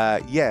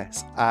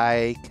 Yes,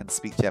 I can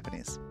speak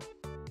Japanese.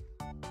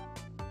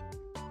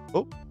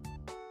 Oh,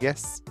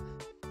 yes,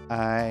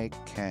 I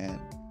can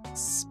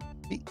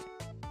speak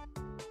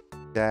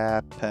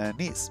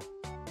Japanese.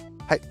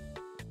 はい。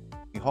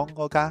日本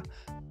語が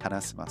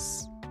話せま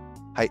す。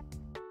はい。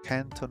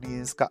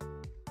Cantonese が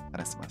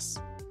話せま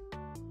す。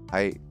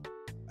はい。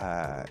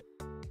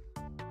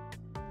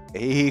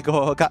英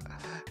語が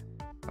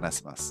話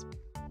せます。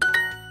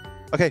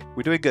Okay,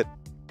 we're doing good.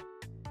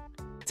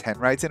 10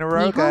 rights in a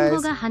row, 日本語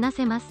guys. が話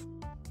せます。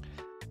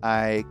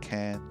I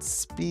can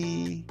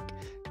speak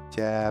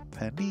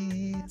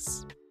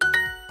Japanese.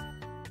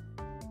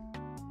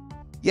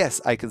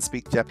 Yes, I can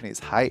speak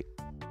Japanese. はい。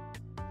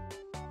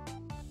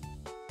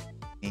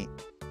日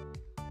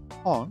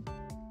本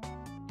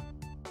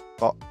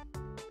語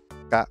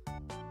が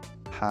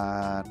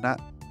話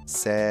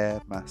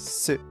せま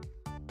す。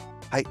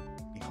はい。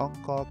日本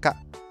語が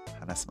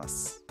話せま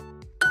す。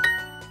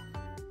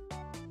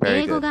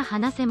Very 英語 good. が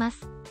話せま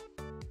す。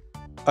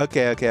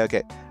Okay.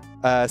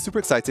 Super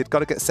excited.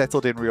 Gotta get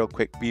settled in real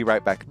quick. Be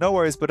right back. No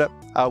worries, but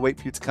I'll wait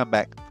for you to come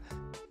back.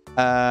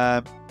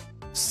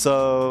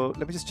 So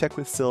let me just check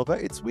with Silva.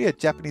 It's weird.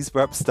 Japanese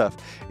verb stuff.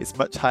 It's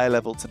much higher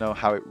level to know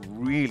how it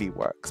really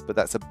works, but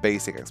that's a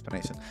basic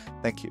explanation.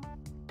 Thank you.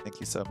 Thank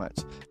you so much.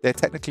 They're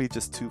technically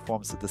just two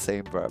forms of the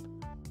same verb.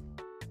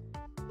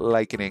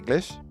 Like in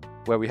English,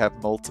 where we have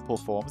multiple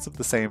forms of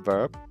the same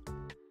verb.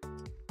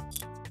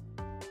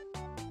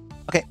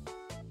 Okay.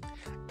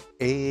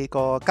 英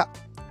語が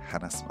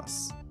話せま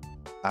す。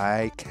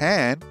I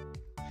can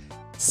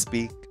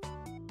speak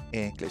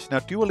English. Now,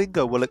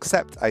 Duolingo will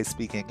accept I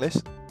speak English,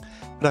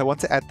 but I want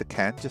to add the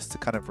can just to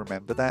kind of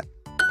remember that.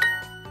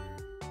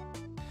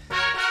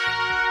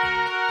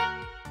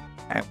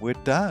 And we're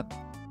done.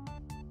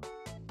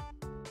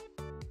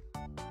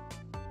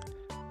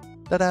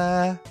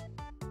 Ta-da!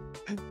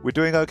 We're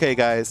doing okay,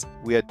 guys.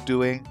 We are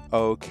doing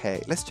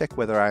okay. Let's check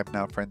whether I'm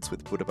now friends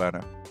with Buddha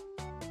Burner.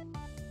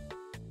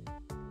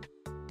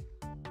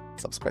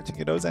 Stop scratching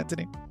your nose,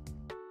 Anthony.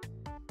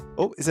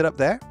 Oh, is it up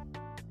there?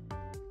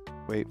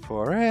 Wait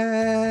for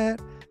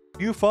it.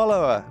 New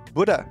follower,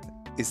 Buddha.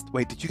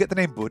 Wait, did you get the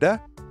name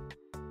Buddha?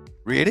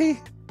 Really?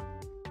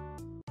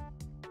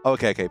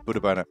 Okay,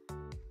 Buddha Burner.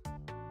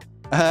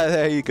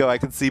 There you go. I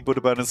can see Buddha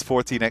Burner's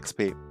 14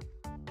 XP.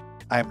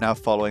 I am now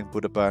following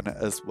Buddha Burner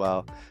as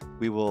well.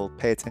 We will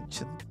pay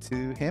attention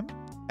to him,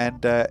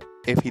 and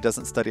if he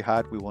doesn't study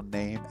hard, we will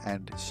name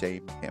and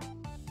shame him.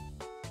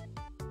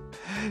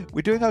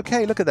 We're doing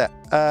okay. Look at that.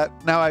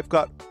 Now I've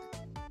got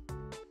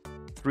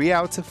 3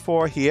 out of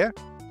 4 here,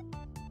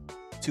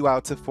 2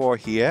 out of 4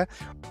 here.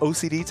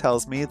 OCD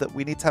tells me that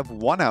we need to have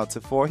 1 out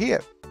of 4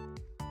 here.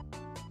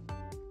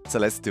 So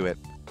let's do it.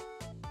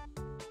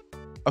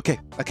 Okay.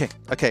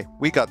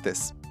 We got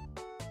this.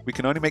 We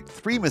can only make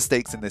 3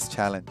 mistakes in this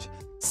challenge.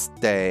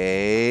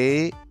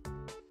 Stay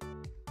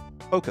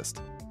focused.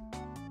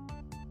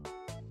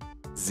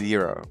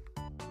 0.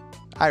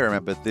 I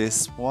remember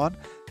this one.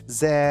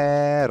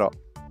 0.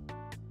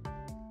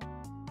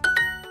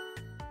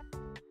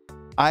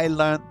 I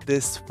learned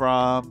this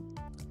from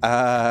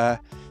a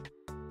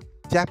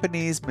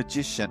Japanese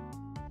magician.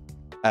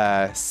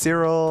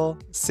 Cyril.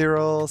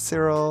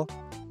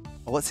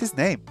 What's his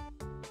name?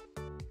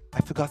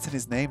 I've forgotten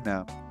his name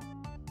now.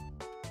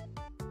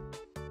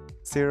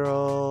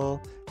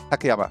 Cyril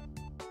Takayama.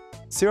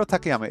 Cyril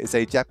Takayama is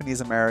a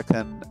Japanese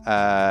American.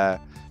 I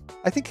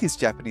think he's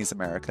Japanese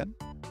American.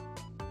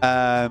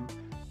 But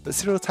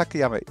Cyril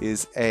Takayama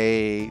is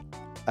an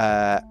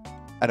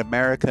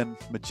American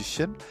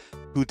magician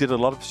who did a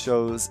lot of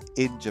shows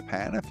in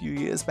Japan a few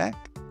years back.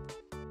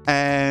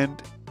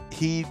 And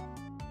he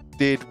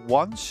did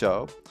one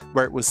show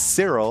where it was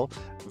Cyril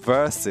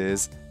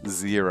versus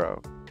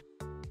 0.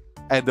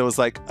 And there was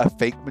like a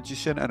fake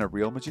magician and a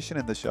real magician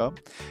in the show.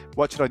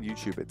 Watch it on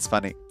YouTube, it's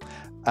funny.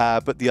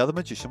 But the other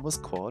magician was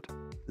called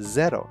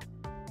 0.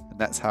 And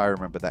that's how I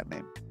remember that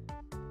name.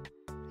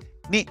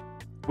 Ni,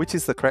 which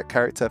is the correct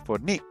character for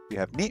ni? We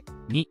have ni.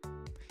 Ni.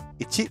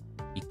 Ichi.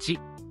 Ichi.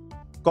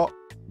 Go.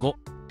 Go.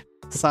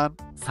 San.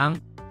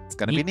 San. It's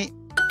gonna be ni.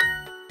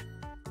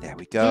 There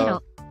we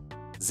go.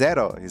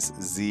 0 is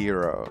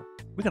 0.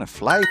 We're gonna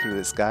fly through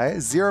this,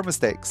 guys. 0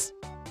 mistakes.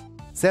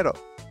 0.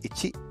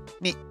 Ichi.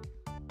 Ni.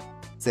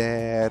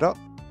 0.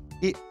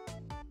 I.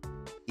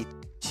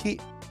 Ichi.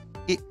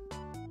 I.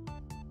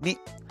 Ni.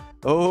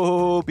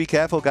 Oh, be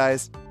careful,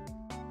 guys.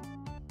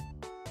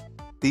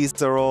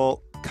 These are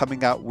all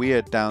coming out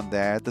weird down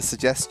there, the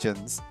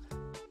suggestions.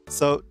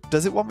 So,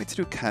 does it want me to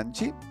do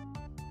kanji?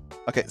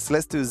 Okay, so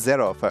let's do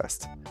 0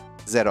 first.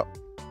 0.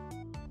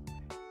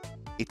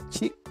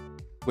 Ichi.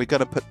 We're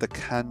gonna put the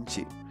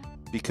kanji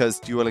because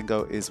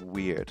Duolingo is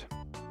weird.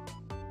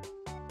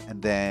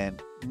 And then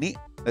ni.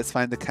 Let's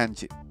find the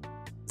kanji.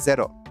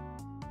 0.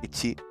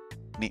 Ichi.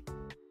 Ni.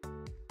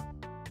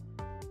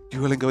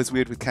 Duolingo is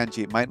weird with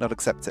kanji. It might not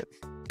accept it.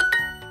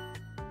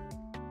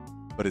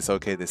 But it's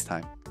okay this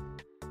time.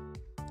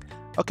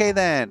 Okay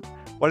then.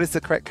 What is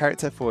the correct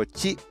character for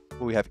chi?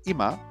 Well, we have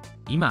ima.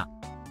 Ima.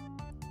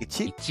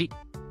 Ichi. Ichi.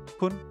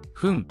 Pun.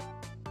 Fun.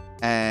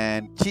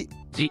 And chi.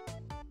 Ji.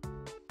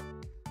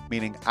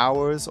 Meaning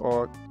hours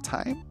or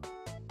time.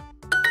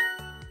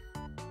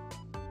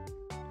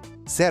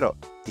 0.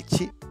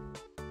 Ichi.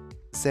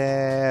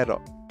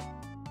 0.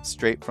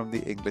 Straight from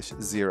the English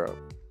 0.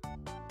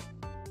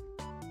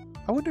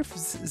 I wonder if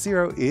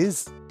 0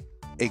 is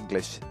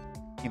English,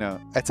 you know,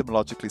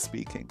 etymologically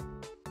speaking.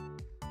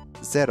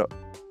 0.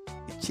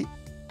 Ichi.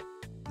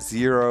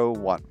 0,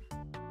 1.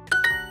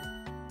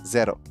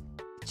 0.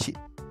 Ichi.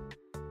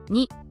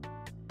 Ni.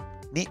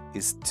 Ni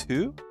is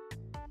 2.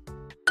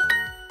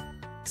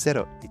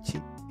 0.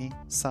 Ichi. Ni.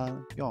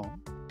 San.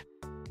 Yon.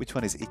 Which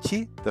one is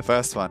ichi? The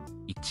first one.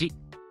 Ichi.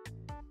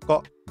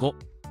 Go. Go.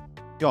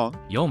 Yon.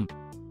 Yon.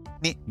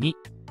 Ni. Ni.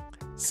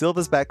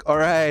 Silver's back. All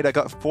right, I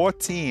got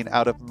 14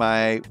 out of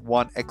my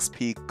 1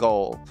 XP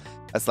goal.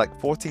 That's like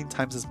 14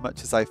 times as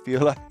much as I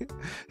feel like.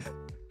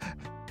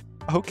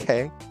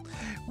 Okay.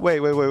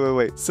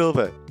 Wait.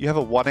 Silver, you have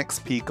a 1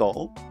 XP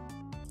goal?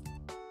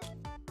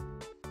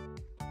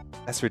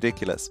 That's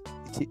ridiculous.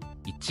 Ichi.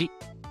 Ichi.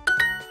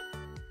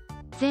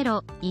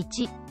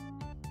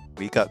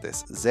 0、1、We got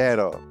this.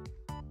 0.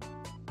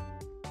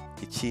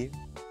 Ichi.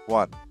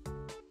 1.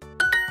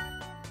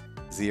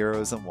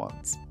 Zeros and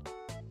ones.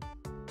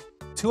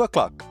 2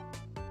 o'clock.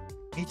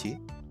 Ichi.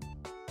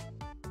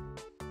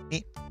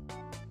 Ni.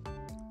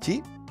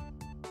 Chi.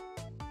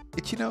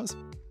 Ichi knows.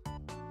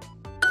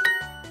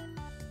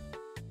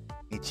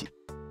 Ichi.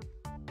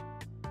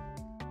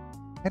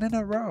 10 in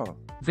a row.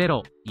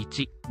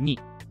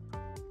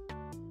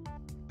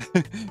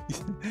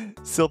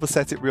 0、1、2。Silver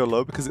set it real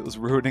low because it was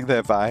ruining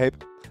their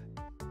vibe.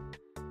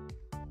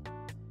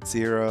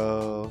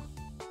 0,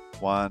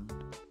 1.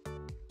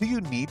 Do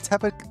you need to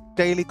have a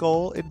daily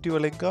goal in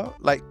Duolingo?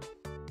 Like,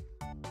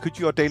 could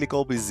your daily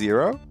goal be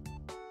 0?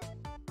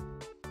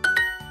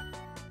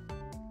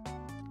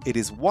 It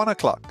is 1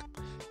 o'clock.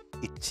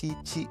 Ichi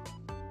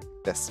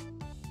desu.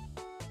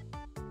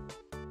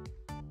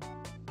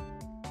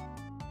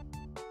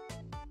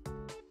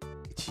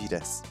 Ichi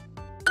desu.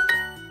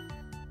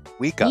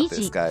 We got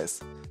this, guys.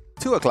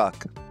 2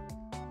 o'clock.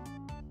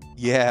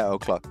 Yeah,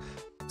 o'clock.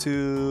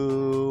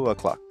 2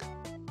 o'clock.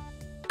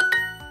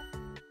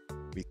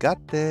 We got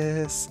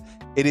this.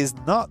 It is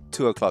not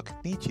 2 o'clock.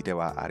 Nichi de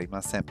wa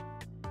arimasen.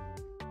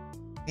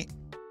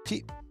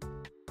 Nichi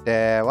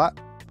de wa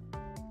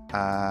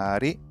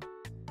arimasen.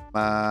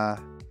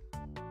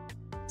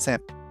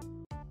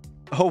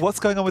 Oh, what's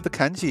going on with the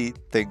kanji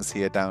things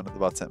here down at the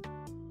bottom?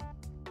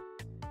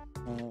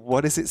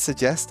 What is it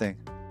suggesting?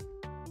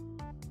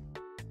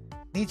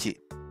 Nichi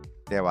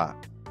de wa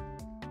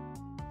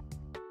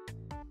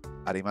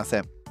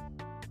arimasen.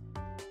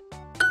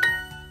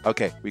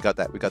 Okay, we got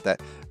that.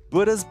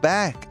 Buddha's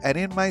back and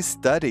in my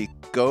study.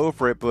 Go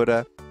for it,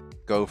 Buddha.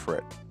 Go for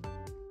it.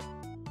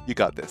 You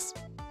got this.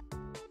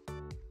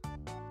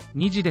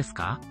 2時です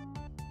か？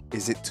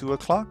 Is it 2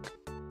 o'clock?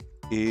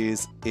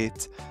 Is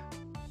it...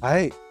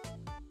 はい。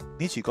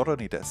2時頃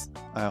にです。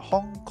香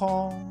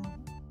港、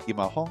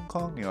今、香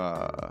港に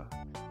は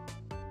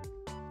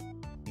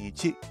2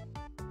時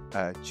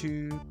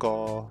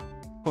15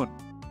分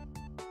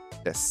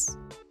です。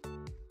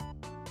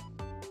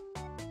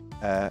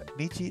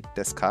2時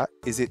ですか？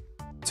 Is it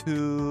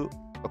 2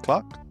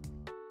 o'clock?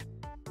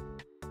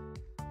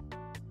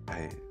 は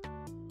い。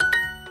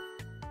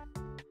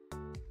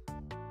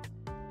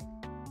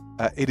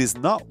It is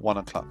not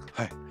 1 o'clock.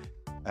 は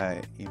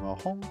い。今、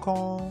香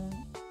港、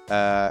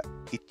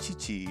1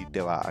時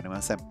ではあり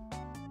ません。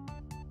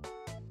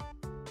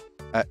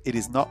It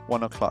is not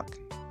 1 o'clock.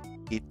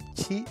 1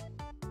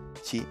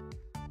時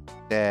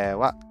で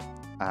は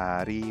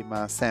あり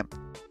ません。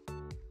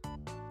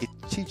1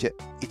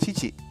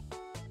時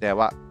で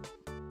は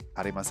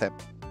ありません。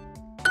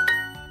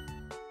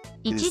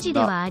1時で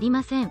はあり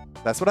ません。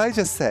That's what I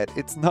just said.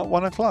 It's not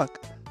 1 o'clock.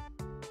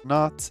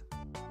 Not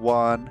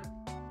 1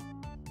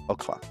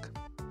 o'clock.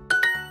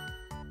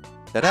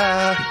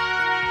 Ta-da!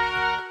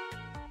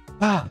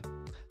 Ah.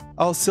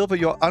 Oh, Silver,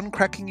 you're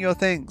uncracking your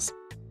things.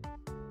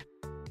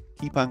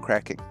 Keep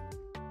uncracking.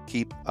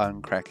 Keep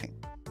uncracking.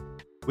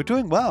 We're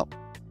doing well.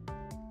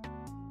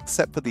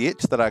 Except for the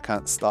itch that I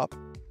can't stop.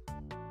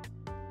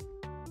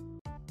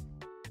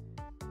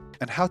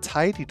 And how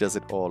tidy does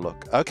it all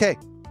look? Okay.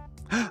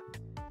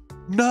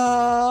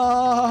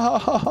 No!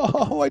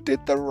 I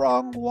did the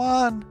wrong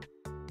one.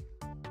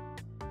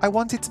 I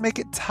wanted to make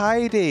it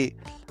tidy.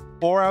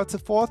 4 out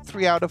of 4,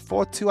 3 out of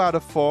 4, 2 out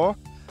of 4.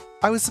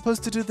 I was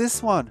supposed to do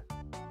this one.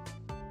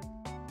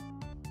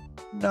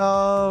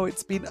 No,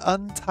 it's been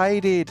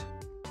untidied.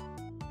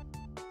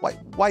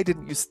 Why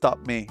didn't you stop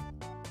me?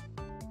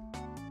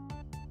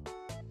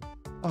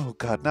 Oh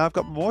god, now I've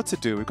got more to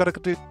do. We've got to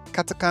do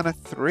Katakana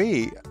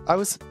 3.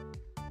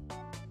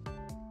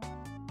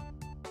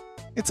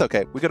 It's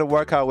okay. We're going to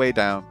work our way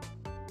down.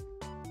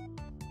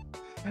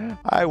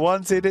 I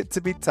wanted it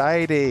to be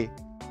tidy.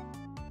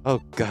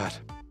 Oh god.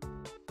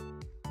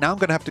 Now I'm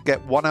going to have to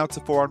get 1 out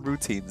of 4 on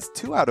routines,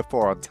 2 out of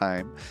 4 on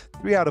time,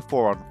 3 out of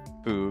 4 on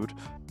food,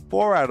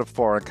 4 out of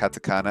 4 on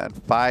katakana,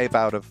 and 5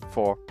 out of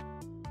 4.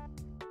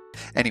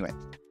 Anyway.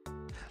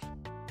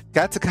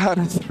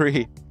 Katakana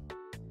 3.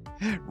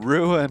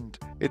 Ruined.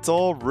 It's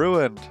all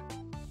ruined.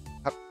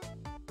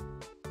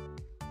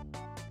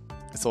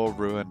 It's all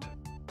ruined.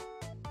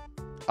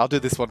 I'll do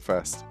this one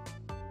first.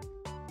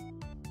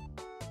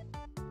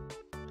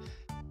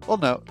 Well,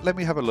 no, let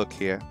me have a look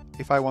here.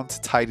 If I want to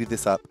tidy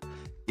this up.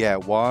 Yeah,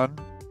 1,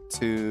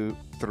 2,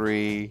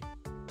 3.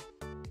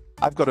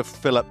 I've got to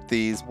fill up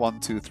these 1,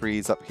 2,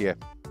 3s up here.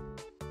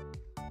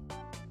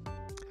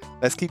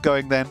 Let's keep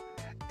going then.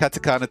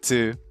 Katakana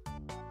 2.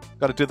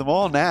 Got to do them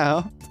all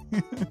now.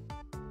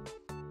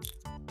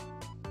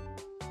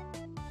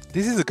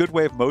 This is a good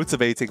way of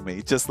motivating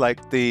me. Just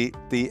like the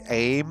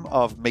aim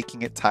of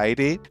making it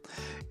tidy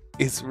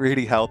is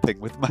really helping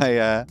with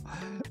my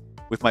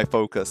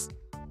focus.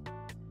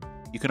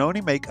 You can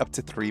only make up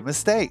to 3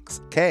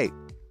 mistakes. Okay.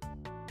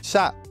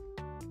 Sha.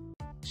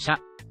 Sha.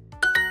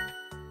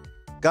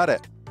 Got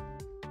it.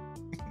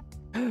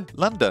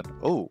 London.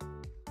 Oh.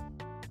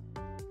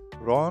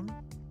 Ron.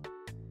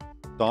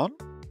 Don.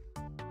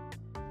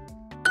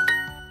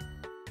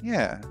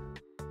 Yeah.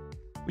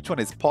 Which one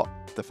is pot?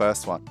 The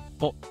first one.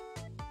 Po.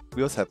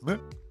 We also have mu.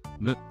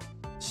 Mu.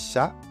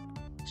 Sha.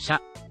 Sha.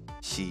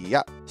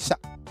 Shia. Sha.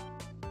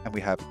 And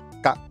we have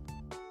ga.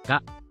 Ga.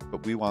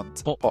 But we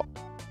want Po. po.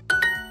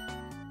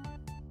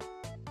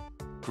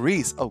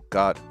 Greece. Oh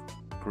god.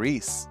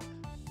 Greece.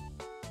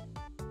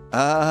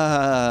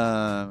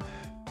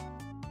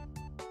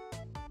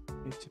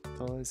 Egypt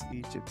was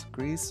Egypt.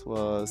 Greece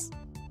was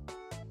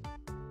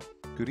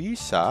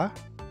Grisha.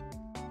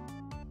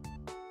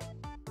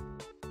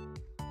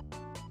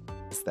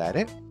 Is that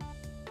it?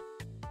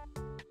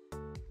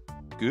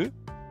 Gu?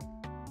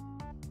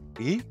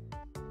 I?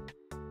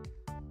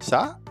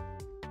 Sha?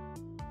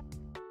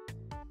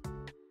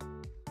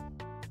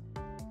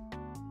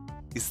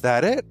 Is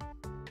that it?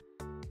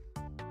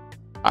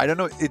 I don't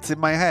know. It's in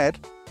my head.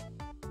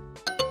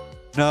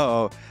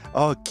 No.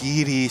 Oh,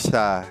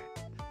 Girisha.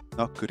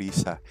 Not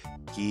Grisha.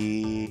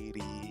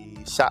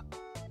 Girisha.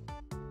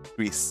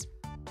 Greece.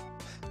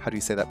 How do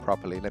you say that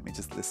properly? Let me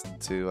just listen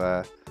to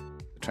the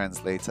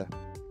translator.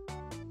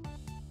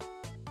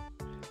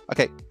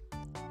 Okay.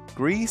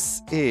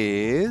 Greece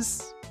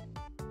is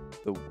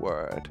the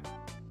word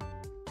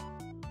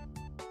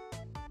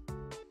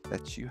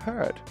that you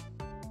heard.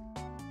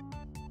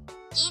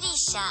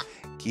 Girisha.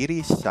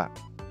 Girisha.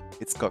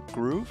 It's got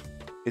groove.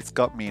 It's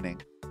got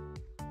meaning.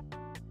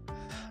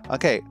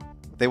 Okay.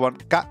 They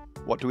want ga.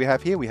 What do we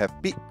have here? We have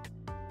bi.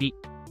 Bi.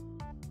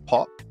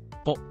 Po.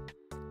 Po.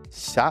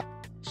 Sha.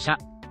 Sha.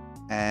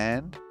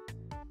 And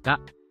Ga.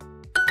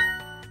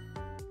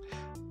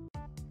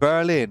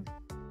 Berlin.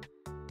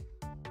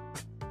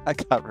 I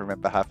can't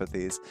remember half of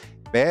these.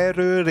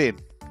 Berlin.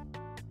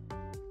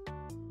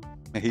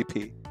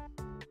 Maybe.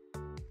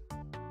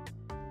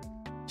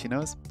 She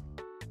knows?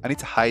 I need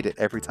to hide it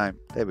every time.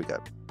 There we go.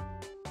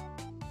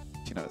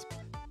 She knows.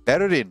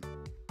 Berurin.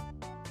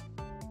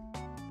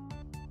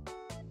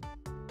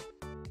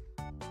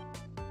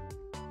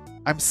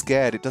 I'm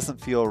scared. It doesn't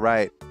feel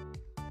right.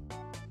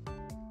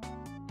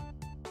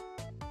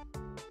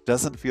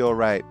 Doesn't feel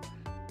right.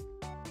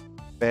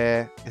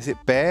 Is it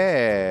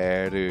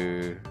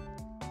berurin?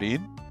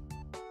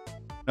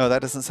 No,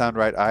 that doesn't sound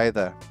right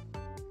either.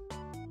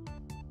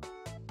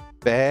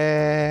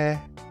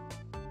 Berurin?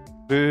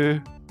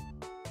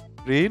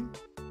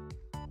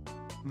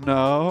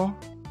 No.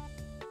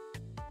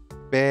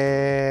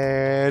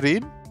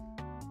 Berin?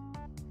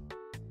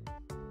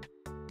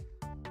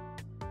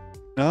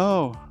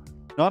 No.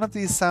 None of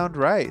these sound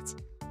right.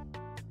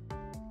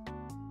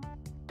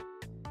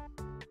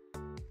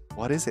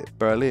 What is it?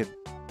 Berlin.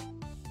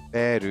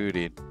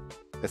 Berurin.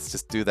 Let's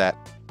just do that.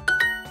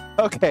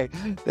 Okay,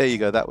 there you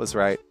go. That was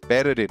right.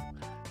 Berurin.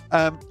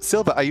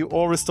 Silva, are you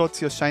all restored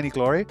to your shiny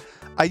glory?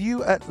 Are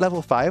you at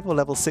level 5 or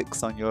level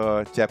 6 on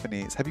your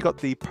Japanese? Have you got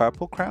the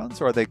purple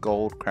crowns or are they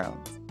gold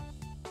crowns?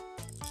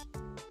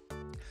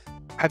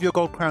 Have your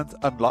gold crowns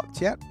unlocked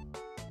yet?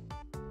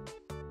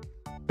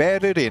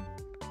 Berurin.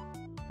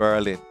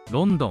 Berlin.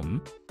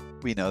 London.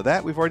 We know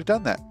that. We've already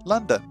done that.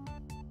 London.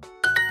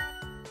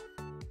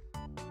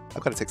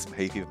 I've got to take some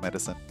hay fever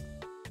medicine.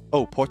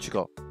 Oh,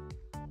 Portugal.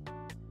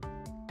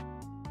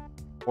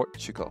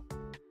 Portugal.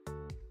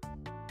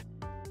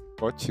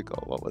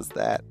 Portugal. What was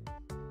that?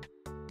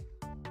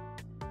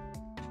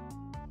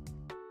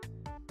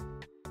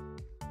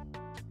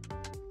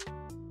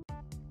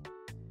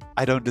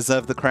 I don't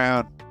deserve the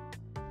crown.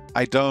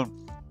 I don't.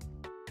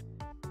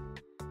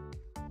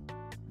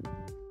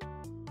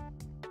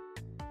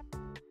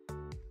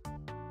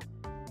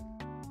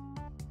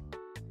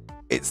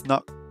 It's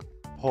not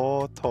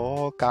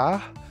Portugal.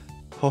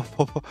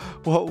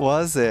 What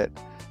was it?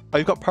 Oh,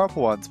 you've got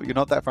purple ones, but you're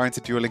not that far into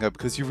Duolingo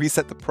because you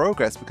reset the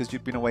progress because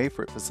you've been away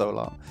for it for so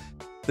long.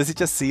 Does it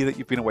just see that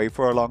you've been away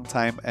for a long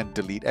time and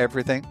delete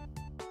everything?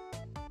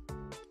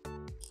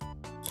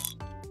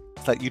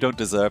 It's like you don't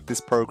deserve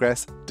this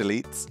progress.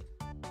 Deletes.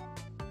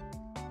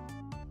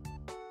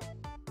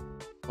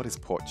 What is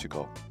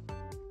Portugal?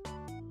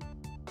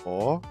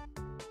 Or?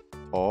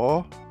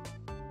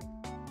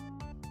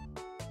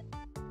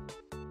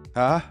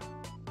 Huh?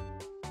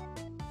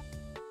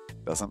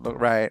 Doesn't look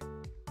right.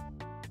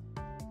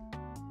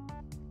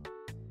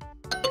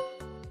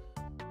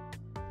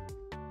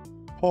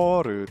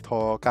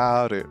 Portugal.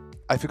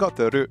 I forgot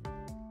the ru.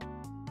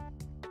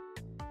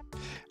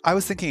 I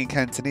was thinking in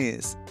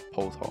Cantonese.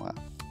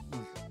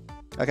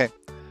 Okay.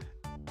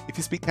 If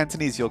you speak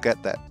Cantonese, you'll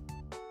get that.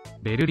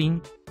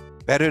 Berlin.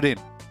 Berlin.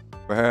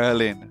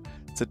 Berlin.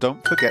 So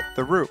don't forget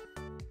the ru.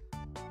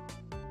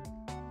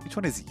 Which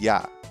one is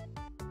ya?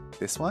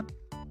 This one?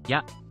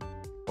 Ya.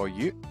 Or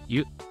you?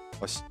 You.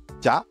 Or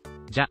ja?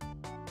 Ja.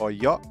 Or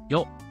yo?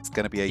 Yo. It's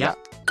going to be a Ya. ya.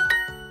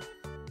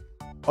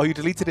 Oh, you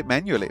deleted it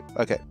manually.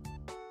 Okay.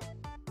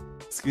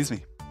 Excuse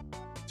me.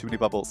 Too many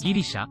bubbles. ギ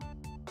リシャ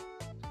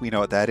We know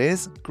what that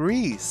is.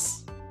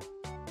 Greece.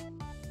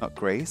 Not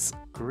Grace.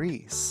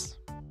 Greece.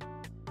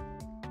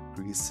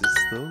 Greece is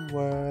the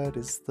word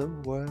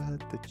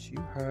that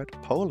you heard.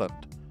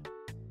 Poland.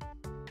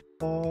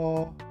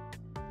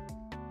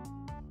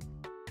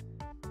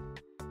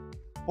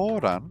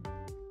 Oran.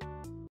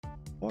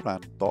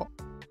 Orando.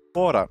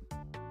 Oran.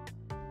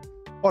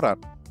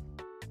 Oran.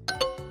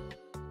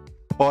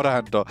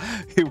 Porando.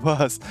 It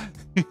was.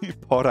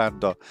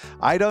 Porando.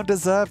 I don't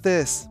deserve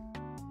this.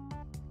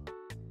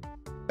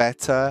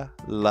 Better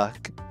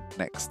luck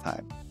next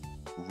time.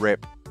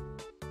 Rip.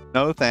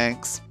 No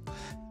thanks.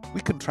 We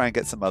can try and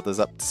get some others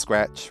up to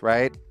scratch,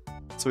 right?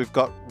 So we've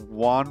got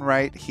 1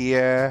 right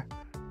here.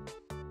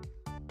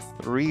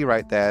 3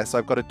 right there. So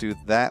I've got to do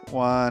that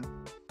one.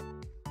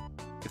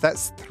 If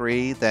that's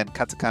 3, then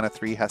Katakana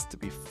 3 has to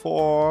be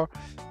 4.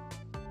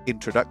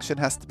 Introduction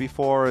has to be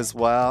 4 as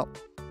well.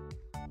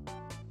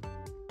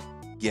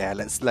 Yeah,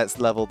 let's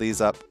level these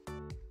up.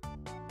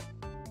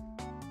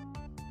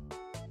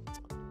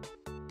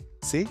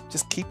 See?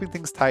 Just keeping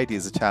things tidy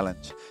is a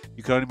challenge.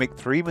 You can only make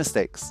 3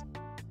 mistakes.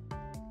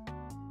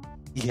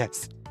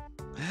 Yes.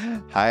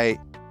 Hi.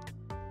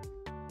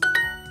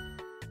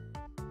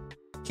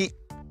 Ki.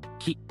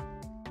 Ki.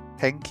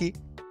 Tenki.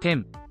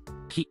 Ten.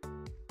 Ki.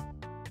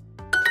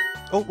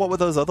 Oh, what were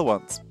those other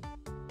ones?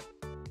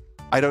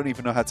 I don't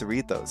even know how to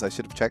read those. I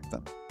should have checked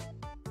them.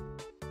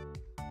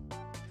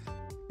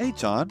 Hey,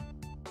 John.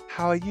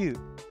 How are you?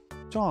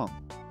 John.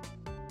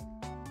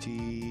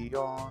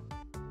 Jion.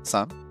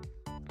 Son.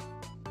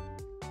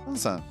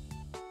 John-san.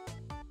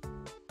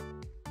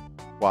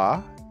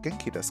 Wa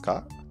genki desu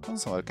ka?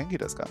 John-san wa genki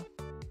desu ka?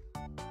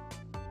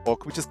 Or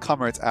can we just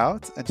comma it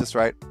out and just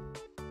write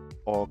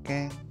O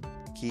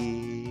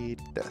genki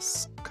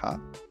desu ka?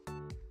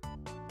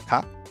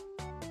 Ka?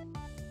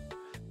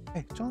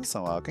 Hey,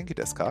 John-san wa genki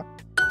desu ka?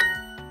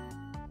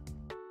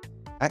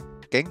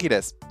 Genki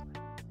desu.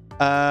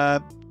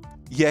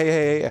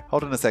 Yeah.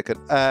 Hold on a second.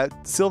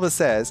 Silver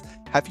says,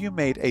 have you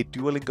made a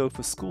Duolingo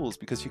for schools?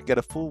 Because you can get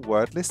a full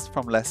word list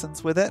from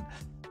lessons with it.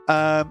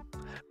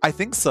 I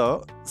think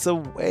so. So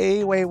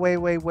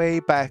way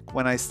back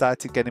when I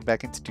started getting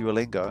back into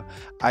Duolingo,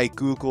 I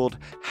Googled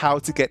how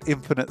to get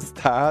infinite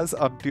hearts.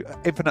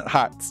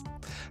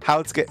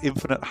 How to get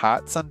infinite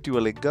hearts on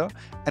Duolingo.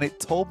 And it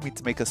told me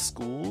to make a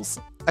school's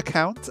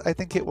account, I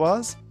think it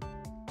was.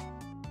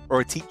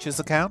 Or a teacher's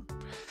account.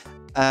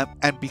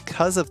 And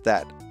because of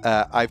that,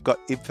 I've got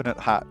infinite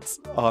hearts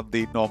on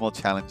the normal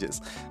challenges.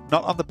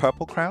 Not on the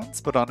purple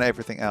crowns, but on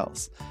everything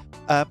else.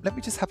 Let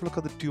me just have a look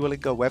on the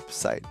Duolingo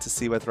website to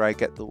see whether I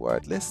get the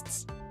word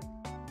lists.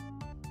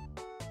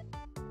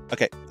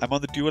 Okay, I'm on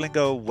the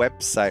Duolingo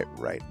website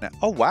right now.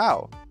 Oh,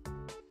 wow.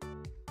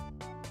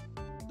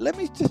 Let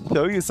me just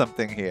show you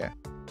something here.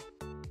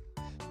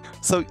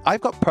 So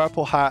I've got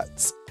purple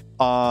hearts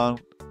on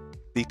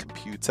the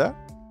computer.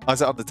 Oh,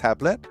 is it on the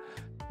tablet?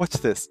 Watch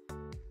this.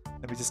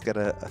 Let me just get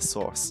a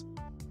source.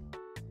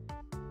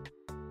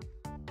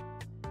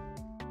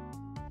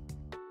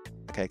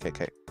 Okay.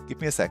 Give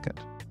me a second.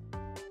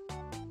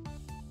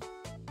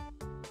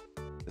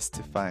 Just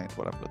to find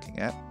what I'm looking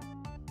at.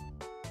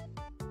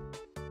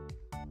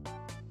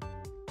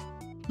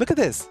 Look at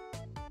this.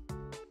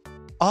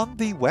 On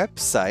the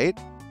website,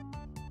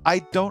 I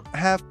don't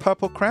have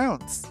purple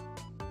crowns.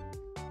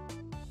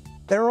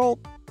 They're all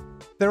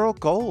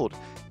gold.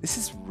 This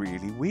is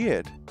really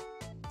weird.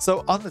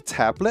 So on the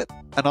tablet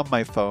and on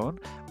my phone,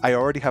 I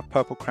already have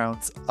purple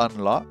crowns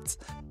unlocked.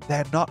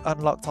 They're not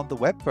unlocked on the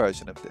web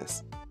version of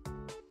this.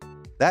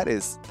 That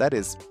is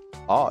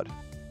odd.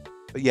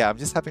 But yeah, I'm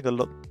just having a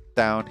look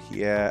down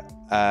here.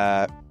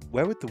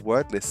 Where would the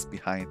word list be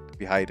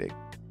hiding?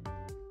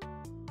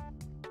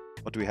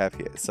 What do we have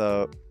here?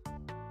 So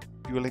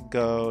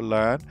Duolingo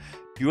Learn.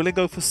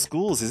 Duolingo for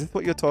schools. Is this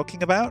what you're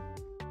talking about?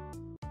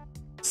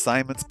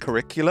 Simon's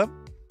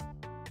curriculum.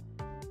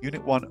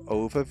 Unit 1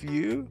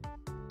 overview.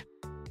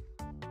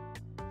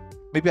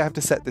 Maybe I have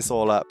to set this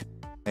all up.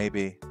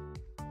 Maybe.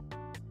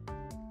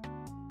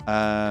 Do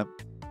I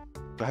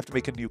have to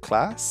make a new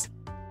class?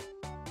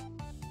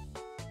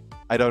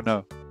 I don't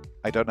know.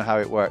 I don't know how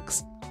it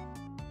works.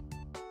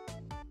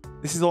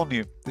 This is all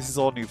new. This is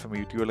all new for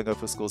me, Duolingo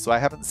for schools. So I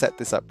haven't set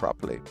this up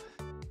properly.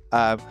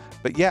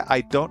 But yeah,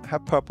 I don't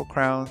have purple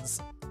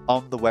crowns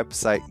on the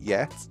website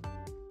yet.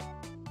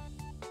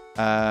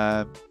 We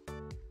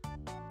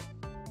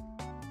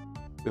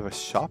have a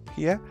shop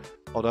here.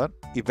 Hold on.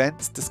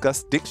 Events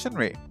discuss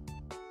dictionary.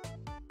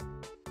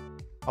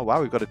 Oh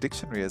wow, we've got a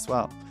dictionary as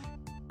well.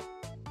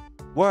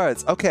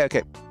 Words.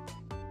 Okay.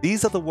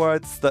 These are the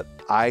words that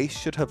I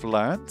should have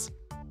learned.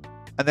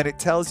 And then it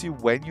tells you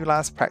when you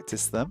last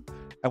practiced them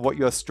and what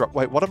you're strong.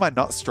 Wait, what am I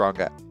not strong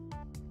at?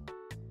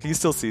 Can you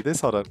still see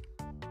this? Hold on.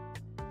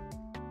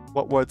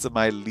 What words am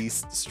I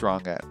least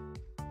strong at?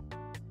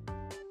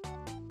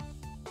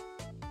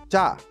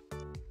 Ja.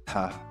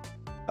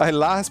 I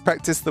last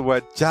practiced the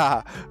word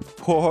ja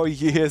 4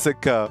 years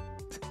ago.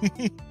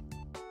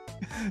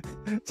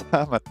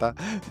 Ja, mata.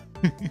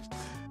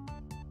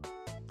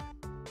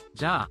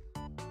 Ja.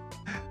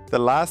 The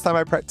last time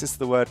I practiced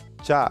the word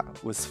ja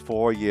was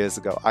 4 years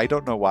ago. I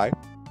don't know why.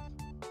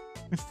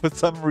 For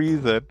some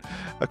reason,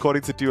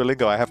 according to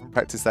Duolingo, I haven't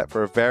practiced that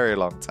for a very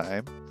long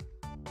time.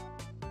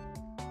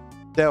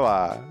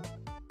 Dewa.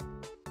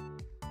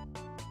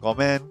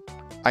 Gomen.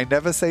 I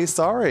never say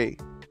sorry.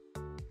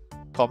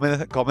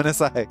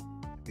 Gomenasai.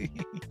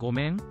 ご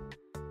めん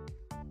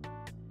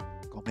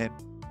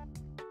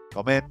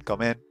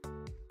Gomen.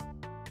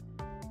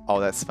 Oh,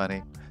 that's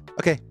funny.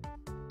 Okay.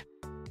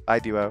 Bye,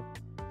 Duo.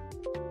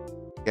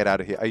 Get out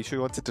of here. Are you sure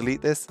you want to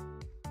delete this?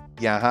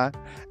 Yeah,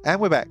 And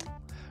we're back.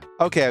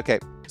 Okay.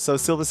 So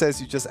Silver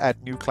says you just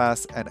add new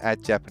class and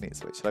add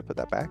Japanese. Wait, should I put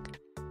that back?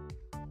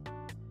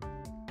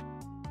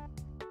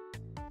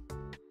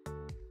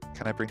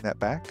 Can I bring that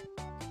back?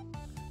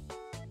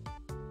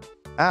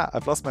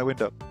 I've lost my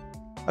window.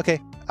 Okay,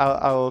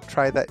 I'll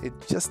try that in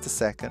just a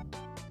second.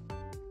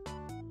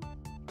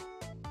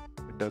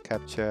 Window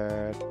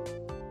captured.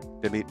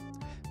 Delete.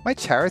 My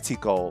charity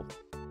goal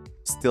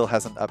still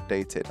hasn't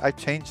updated. I've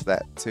changed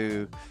that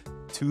to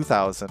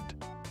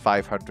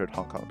 2,500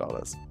 Hong Kong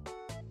dollars.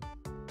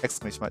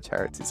 Exclamation mark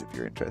charities if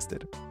you're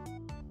interested.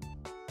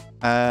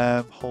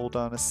 Hold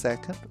on a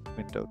second.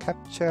 Window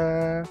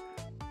capture.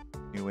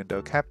 New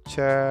window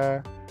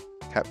capture.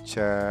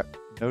 Capture.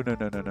 No.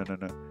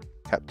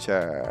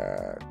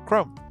 Capture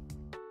Chrome.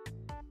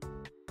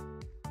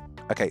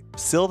 Okay,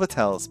 Silver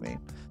tells me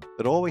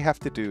that all we have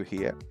to do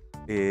here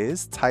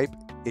is type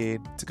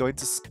in to go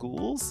into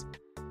schools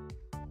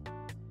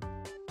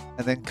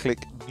and then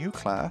click new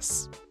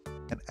class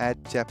and add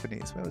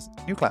Japanese. Where was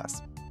it? New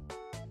class?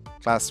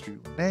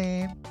 Classroom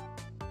name,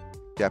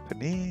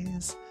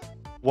 Japanese.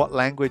 What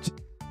language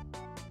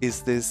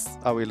is this?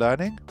 Are we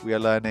learning? We are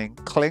learning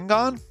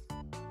Klingon,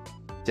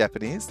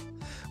 Japanese.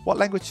 What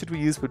language should we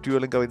use for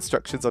Duolingo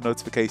instructions or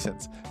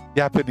notifications?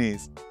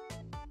 Japanese.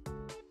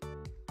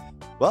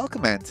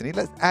 Welcome, Anthony.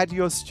 Let's add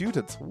your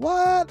students.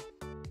 What?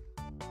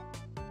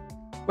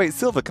 Wait,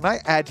 Silver, can I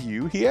add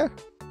you here?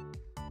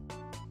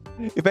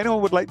 If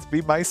anyone would like to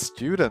be my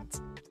student.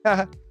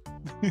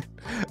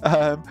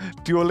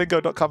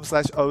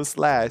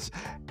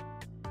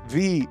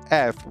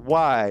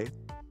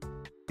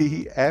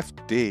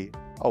 Duolingo.com/o/VFYPFD.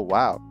 Oh,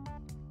 wow.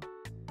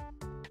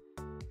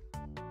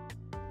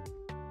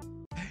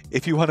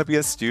 If you want to be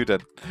a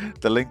student,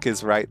 the link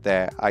is right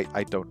there.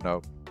 I don't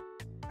know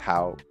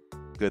how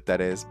good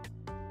that is.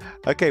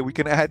 Okay, we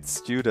can add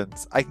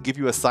students. I can give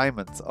you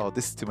assignments. Oh,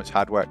 this is too much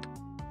hard work.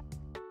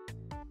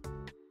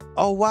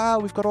 Oh, wow,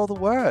 we've got all the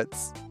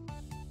words.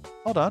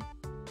 Hold on.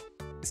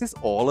 Is this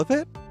all of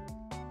it?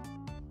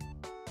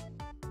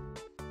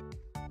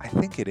 I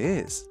think it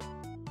is.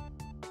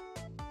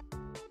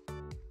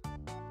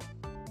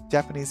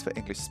 Japanese for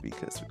English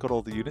speakers. We've got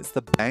all the units.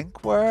 The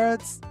bank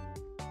words.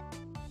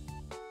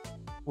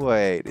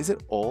 Wait, is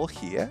it all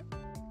here?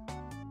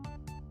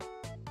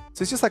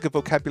 So it's just like a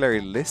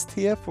vocabulary list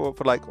here for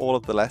like all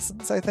of the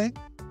lessons, I think.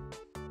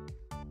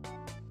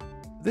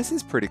 This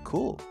is pretty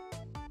cool.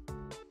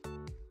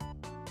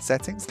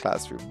 Settings,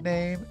 classroom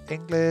name,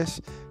 English.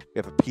 We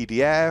have a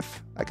PDF.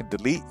 I can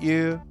delete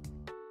you.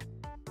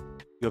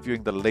 You're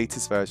viewing the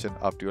latest version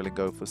of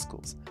Duolingo for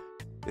schools.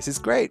 This is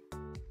great.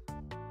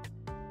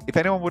 If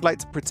anyone would like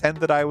to pretend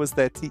that I was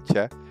their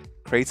teacher,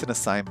 create an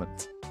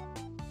assignment.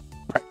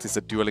 Practice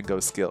a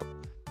Duolingo skill.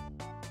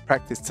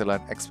 Practice to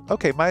learn.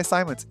 Okay, my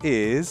assignment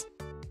is,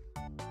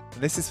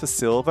 and this is for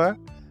Silver,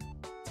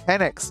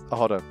 10x. Oh,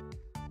 hold on.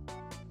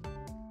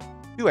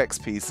 2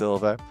 XP,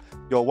 Silver.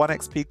 Your 1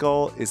 XP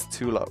goal is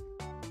too low.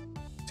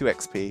 2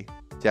 XP,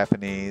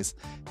 Japanese.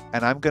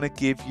 And I'm going to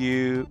give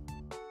you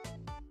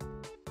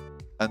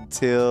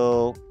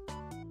until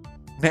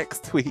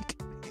next week.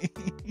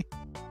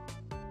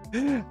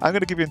 I'm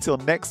going to give you until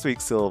next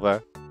week,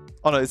 Silver.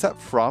 Oh no, is that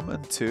from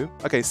and to?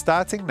 Okay,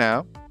 starting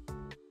now.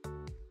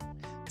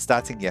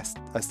 Starting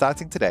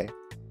today.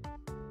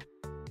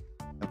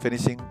 I'm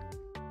finishing.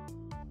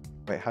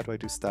 Wait, how do I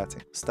do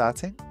starting?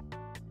 Starting.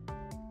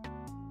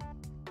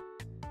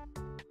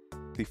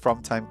 The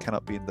from time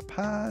cannot be in the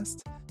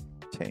past.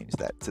 Change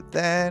that to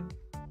then.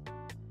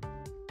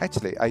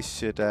 Actually, I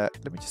should,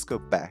 let me just go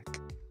back.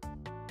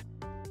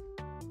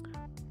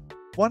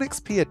 1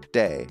 XP a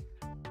day.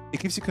 It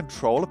gives you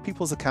control of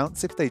people's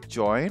accounts if they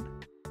join.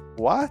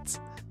 What?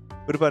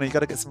 Budabana, you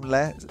gotta get some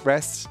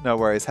rest. No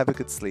worries. Have a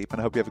good sleep, and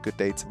I hope you have a good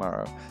day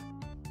tomorrow.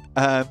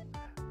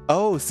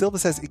 Oh, Silver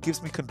says it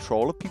gives me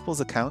control of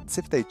people's accounts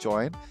if they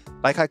join.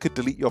 Like I could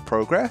delete your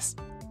progress?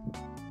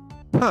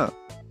 Huh.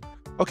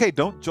 Okay,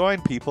 don't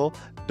join, people.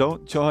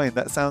 Don't join.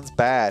 That sounds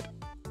bad.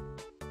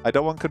 I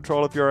don't want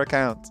control of your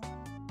account.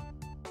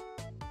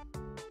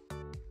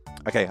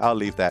 Okay, I'll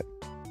leave that.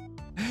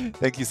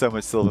 Thank you so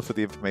much, Silver, for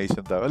the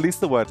information, though. At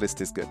least the word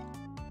list is good.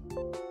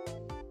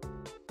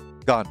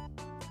 Gone.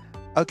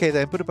 Okay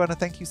then, Budabana,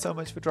 thank you so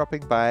much for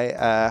dropping by.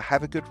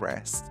 Have a good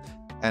rest.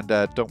 And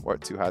don't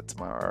work too hard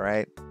tomorrow,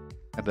 alright?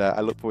 And I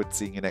look forward to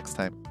seeing you next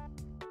time.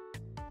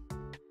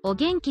 お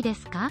元気で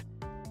すか?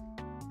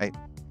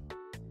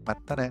 ま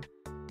たね。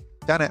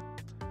じゃあね。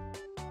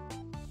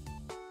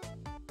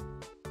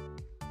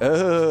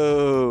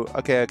Oh,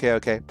 okay.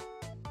 I'm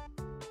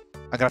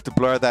gonna have to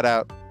blur that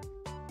out.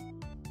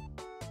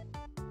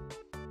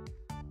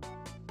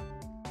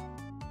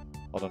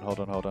 Hold on.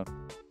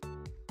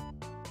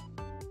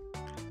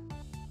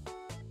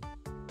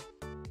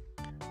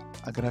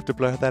 I'm gonna have to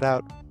blur that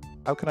out.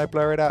 How can I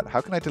blur it out? How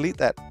can I delete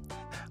that?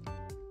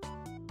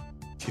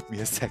 Give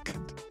me a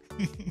second.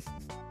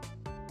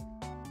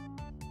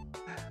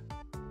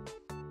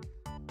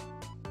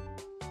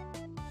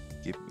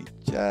 Give me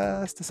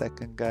just a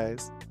second,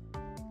 guys,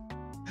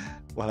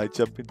 while I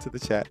jump into the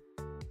chat.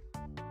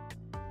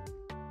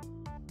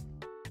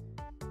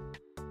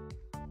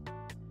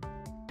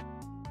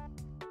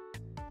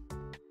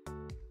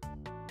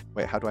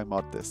 Wait, how do I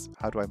mod this?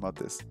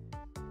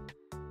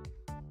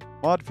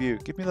 Mod view.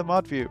 Give me the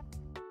mod view.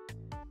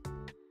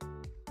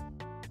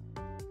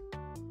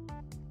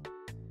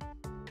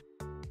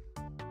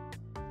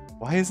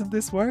 Why isn't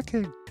this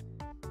working?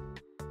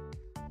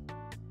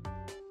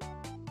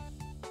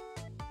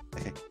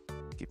 Okay,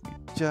 give me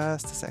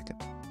just a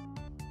second.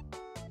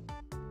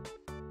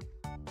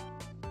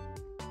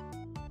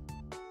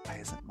 Why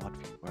isn't mod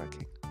view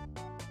working?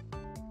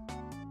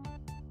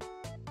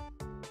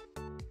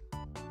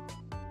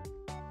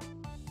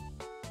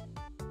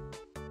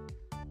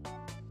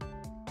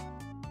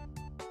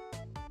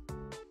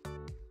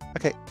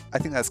 Okay, I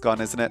think that's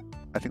gone, isn't it?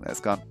 I think that's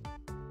gone.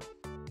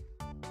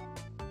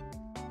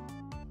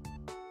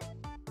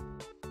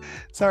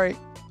 Sorry.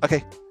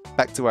 Okay,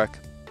 back to work.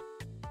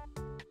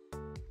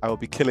 I will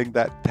be killing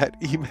that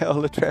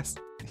email address.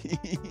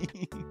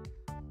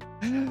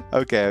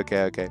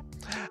 Okay.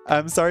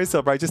 I'm sorry,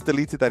 Silver. I just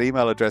deleted that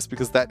email address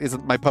because that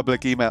isn't my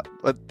public email.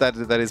 That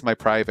is my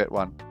private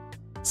one.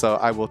 So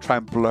I will try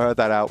and blur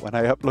that out when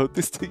I upload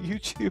this to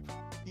YouTube.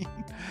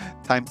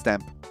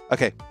 Timestamp.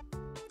 Okay,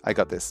 I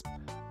got this.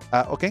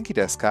 O genki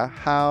desu ka?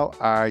 How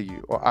are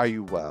you? Or are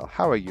you well?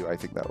 How are you? I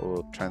think that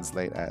will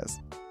translate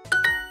as.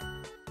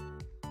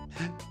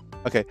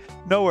 Okay,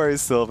 no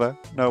worries, Silver.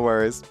 No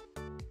worries.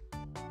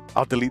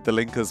 I'll delete the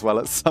link as well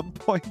at some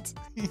point.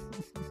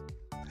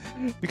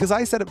 Because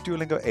I set up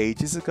Duolingo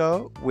ages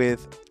ago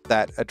with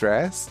that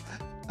address.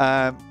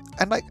 And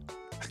like,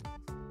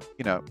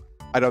 you know,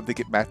 I don't think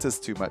it matters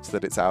too much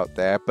that it's out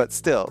there, but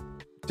still,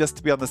 just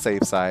to be on the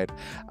safe side,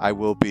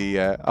 I'll be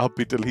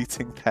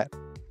deleting that.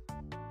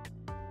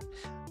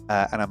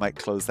 And I might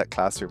close that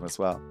classroom as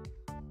well.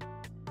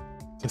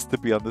 Just to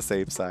be on the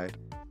safe side.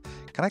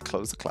 Can I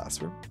close the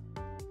classroom?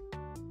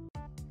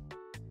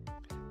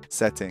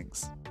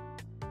 Settings.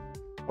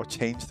 Or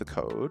change the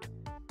code.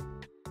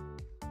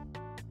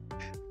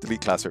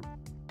 Delete classroom.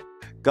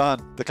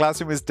 Gone. The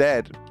classroom is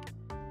dead.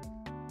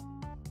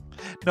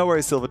 No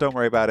worries, Silver. Don't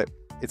worry about it.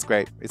 It's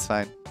great. It's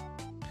fine.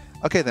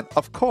 Okay, then,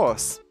 of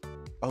course.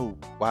 Oh,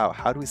 wow.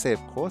 How do we say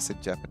of course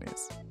in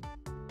Japanese?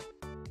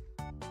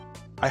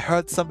 I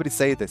heard somebody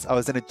say this. I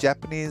was in a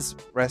Japanese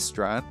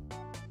restaurant.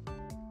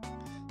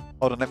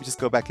 Hold on, let me just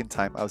go back in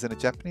time. I was in a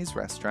Japanese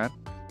restaurant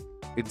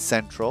in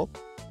Central.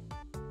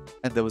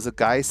 And there was a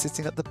guy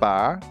sitting at the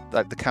bar,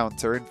 like the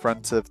counter in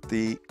front of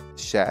the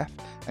chef.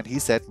 And he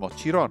said,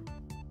 mochiron.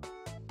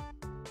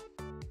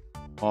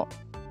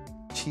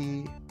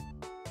 Mochiron.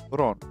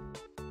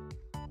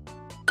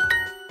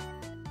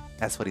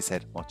 That's what he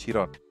said,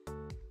 mochiron.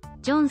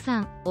 ジョンさ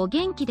ん、お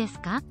元気です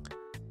か？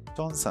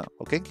 John さん、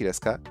お元気で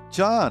すか？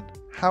 John,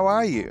 how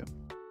are you?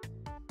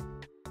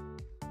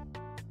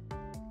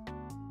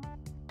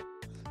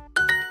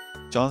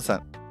 John さ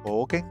ん、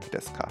お元気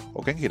ですか？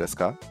お元気です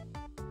か？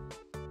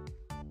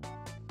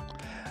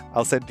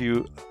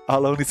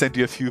 I'll only send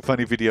you a few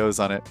funny videos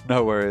on it.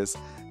 No worries.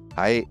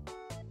 はい。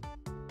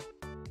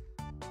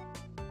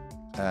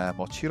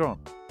もちろん。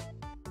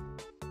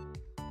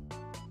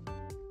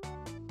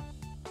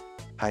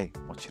はい、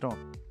もちろん。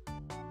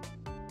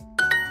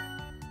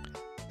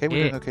Okay,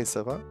 we're doing okay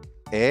so far.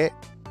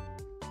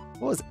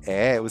 What was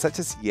Was that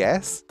just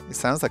yes? It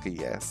sounds like a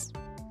yes.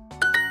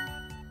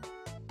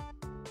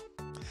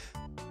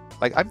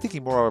 Like, I'm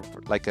thinking more of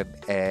like an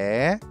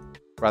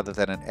rather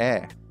than an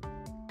I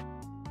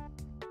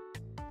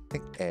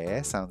think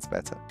sounds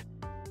better.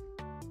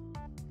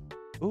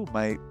 Ooh,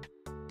 my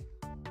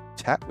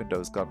chat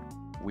window's gone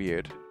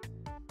weird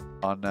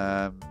on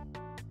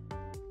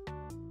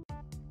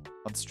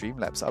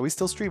Streamlabs. Are we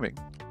still streaming?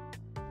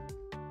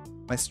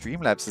 My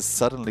Streamlabs has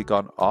suddenly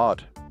gone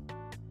odd.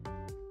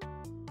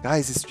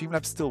 Guys, is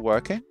Streamlabs still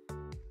working?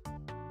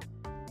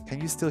 Can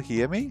you still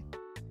hear me?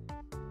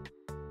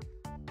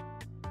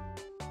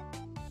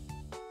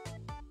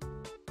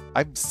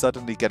 I'm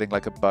suddenly getting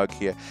like a bug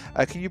here.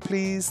 Can you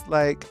please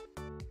like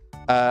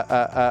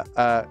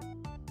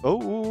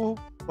oh,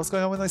 what's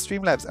going on with my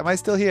Streamlabs? Am I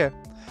still here?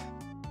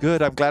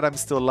 Good, I'm glad I'm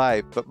still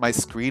live, but my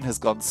screen has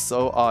gone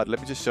so odd. Let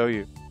me just show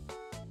you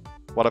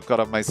what I've got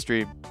on my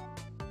stream.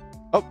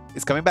 Oh,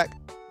 it's coming back.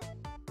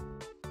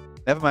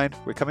 Never mind,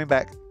 we're coming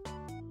back.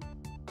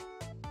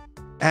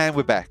 And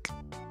we're back.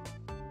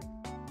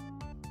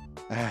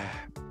 You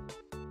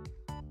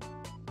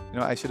know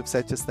what I should have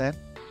said just then?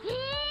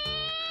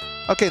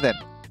 Okay then.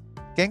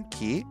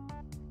 Genki.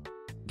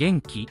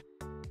 元気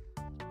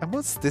And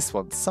what's this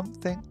one?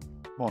 Something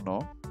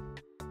mono.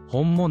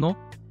 本物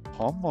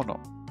Honmono.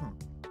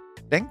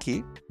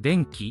 Denki.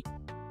 電気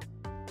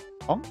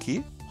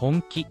Honki.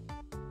 本気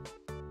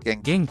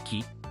Genki. 元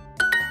気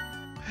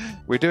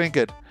We're doing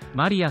good.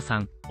 マリアさ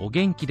ん、お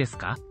元気です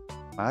か？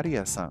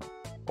 Maria-san.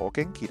 O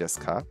genki desu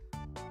ka?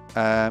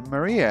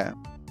 Maria.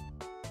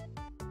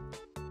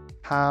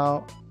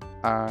 How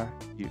are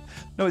you?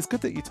 No, it's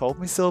good that you told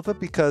me, Silver,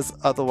 because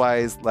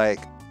otherwise, like,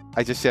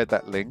 I just shared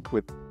that link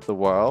with the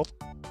world.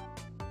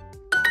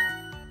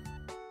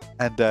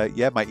 And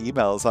yeah, my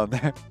email's on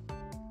there.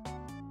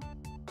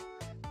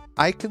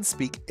 I can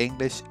speak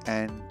English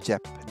and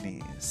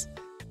Japanese.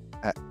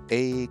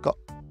 Eigo.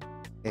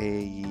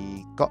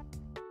 Eigo.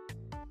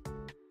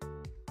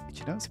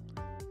 Ichi knows.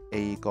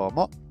 Eigo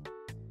mo.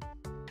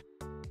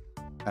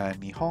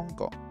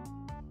 Nihongo.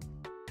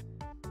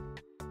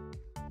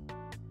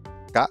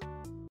 Ga.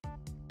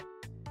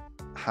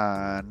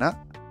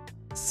 Hanasemasu.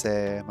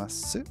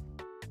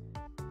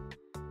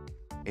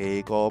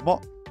 Eigo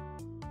mo.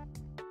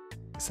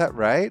 Is that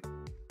right?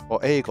 Or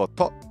eigo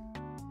to?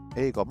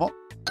 Eigo mo.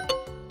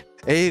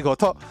 Eigo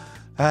to.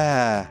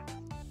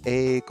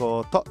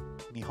 Eigo to.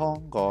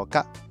 Nihongo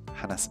ga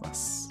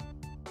hanasemasu.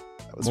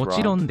 That was も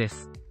ちろ wrong. んで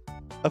す。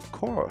 Of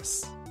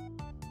course.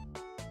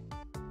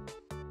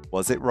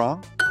 Was it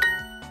wrong?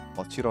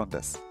 もちろん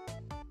です.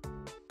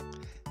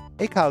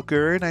 Hey Kyle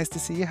Guru, nice to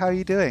see you. How are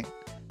you doing?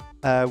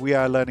 We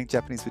are learning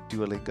Japanese with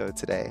Duolingo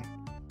today.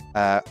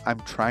 I'm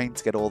trying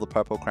to get all the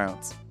purple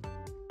crowns.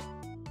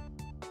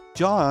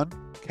 John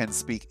can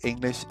speak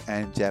English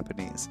and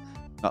Japanese.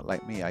 Not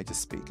like me, I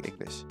just speak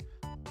English.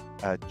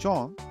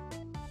 John,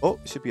 oh,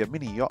 it should be a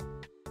mini yo.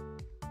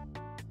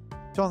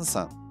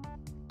 John-san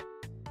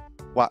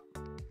wa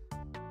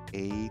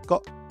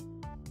eigo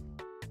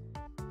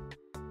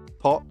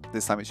to.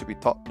 This time it should be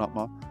to, not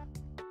mo.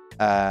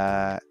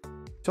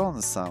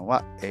 John-san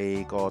wa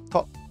eigo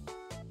to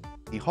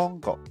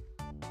Nihongo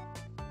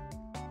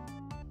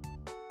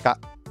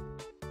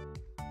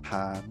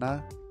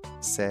話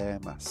せ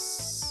ま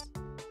す。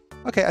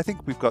Okay, I think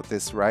we've got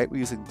this right.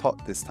 We're using と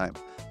this time.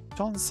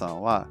 ジョンさ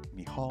んは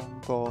日本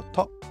語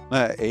と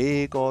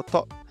英語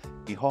と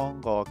日本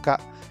語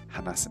が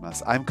話せま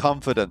す。I'm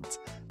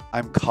confident.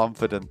 I'm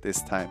confident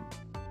this time.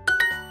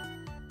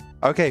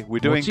 Okay,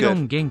 we're も doing ちろ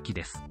good. ん元気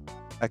です。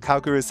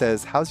Calgary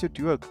says, how's your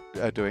duo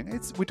doing?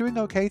 We're doing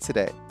okay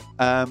today.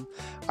 I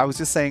was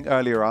just saying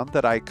earlier on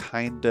that I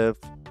kind of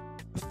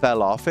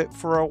fell off it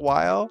for a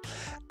while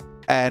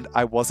and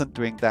I wasn't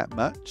doing that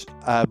much,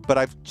 but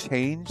I've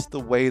changed the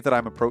way that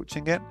I'm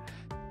approaching it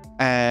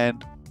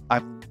and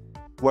I'm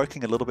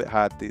working a little bit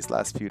hard these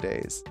last few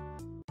days.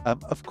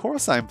 Of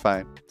course I'm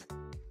fine.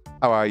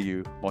 How are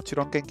you? もち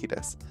ろん元気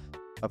です.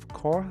 Of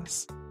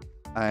course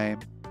I'm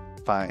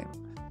fine.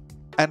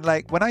 And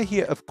like when I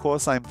hear of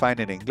course I'm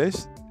fine in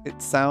English,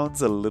 it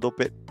sounds a little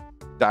bit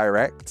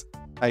direct,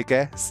 I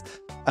guess.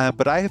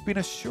 But I have been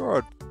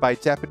assured by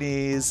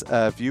Japanese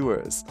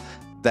viewers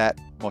that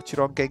もち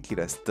ろん元気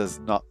です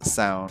does not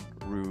sound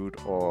rude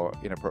or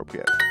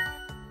inappropriate.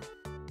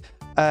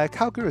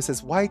 Calgary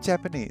says, why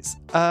Japanese?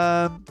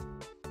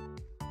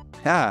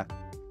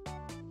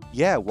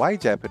 Yeah, why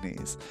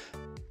Japanese?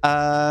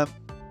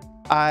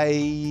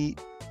 I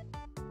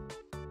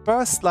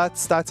first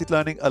started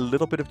learning a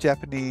little bit of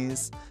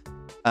Japanese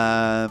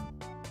a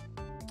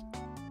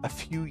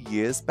few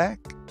years back,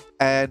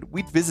 and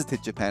we'd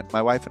visited Japan.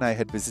 My wife and I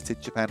had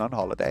visited Japan on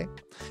holiday,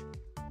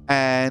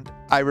 and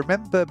I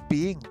remember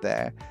being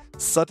there,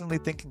 suddenly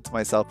thinking to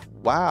myself,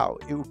 wow,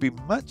 it would be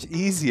much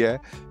easier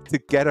to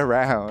get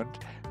around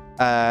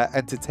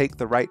and to take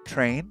the right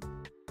train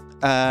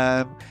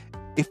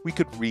if we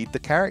could read the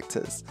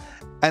characters.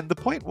 And the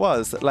point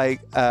was that,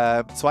 like,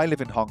 so I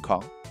live in Hong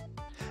Kong,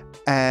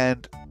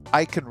 and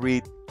I can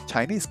read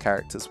Chinese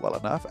characters well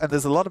enough, and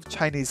there's a lot of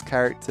Chinese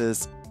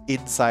characters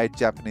inside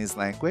Japanese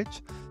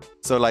language.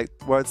 So like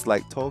words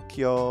like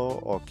Tokyo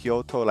or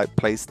Kyoto, like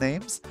place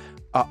names,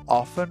 are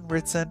often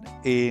written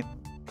in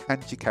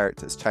kanji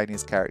characters,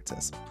 Chinese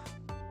characters.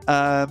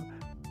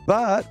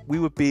 But we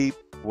would be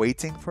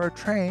waiting for a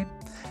train,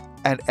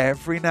 and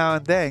every now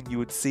and then you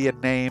would see a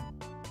name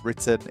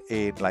written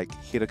in like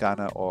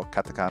hiragana or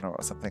katakana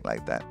or something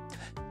like that.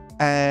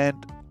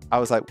 And I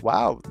was like,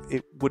 wow,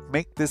 it would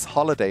make this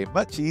holiday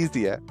much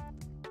easier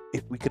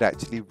if we could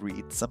actually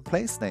read some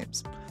place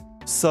names.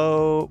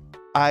 So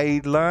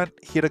I learned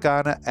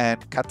hiragana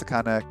and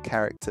katakana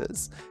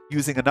characters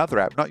using another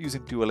app, not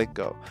using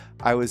Duolingo.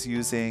 I was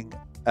using 2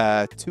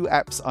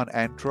 apps on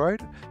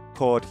Android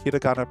called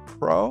Hiragana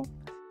Pro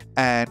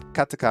and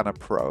Katakana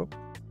Pro.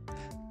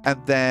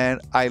 And then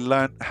I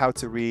learned how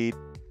to read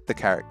the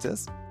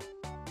characters.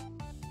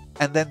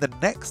 And then the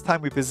next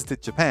time we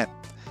visited Japan,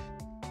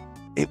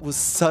 it was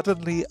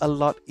suddenly a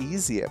lot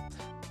easier.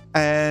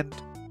 And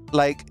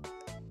like,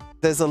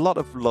 there's a lot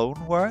of loan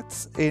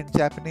words in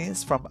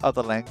Japanese from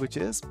other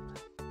languages.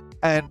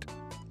 And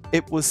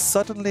it was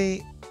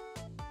suddenly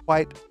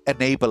quite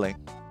enabling,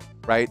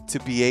 right, to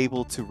be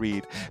able to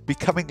read.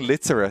 Becoming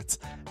literate,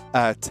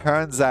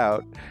 turns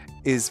out,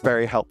 is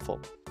very helpful.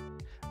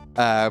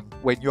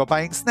 When you're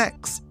buying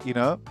snacks, you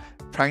know,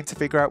 trying to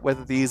figure out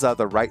whether these are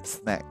the right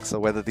snacks or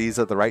whether these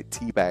are the right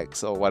tea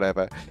bags or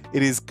whatever.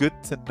 It is good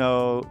to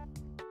know,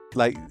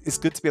 like, it's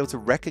good to be able to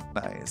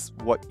recognize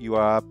what you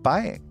are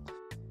buying.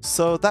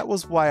 So that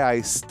was why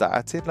I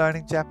started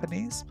learning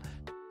Japanese.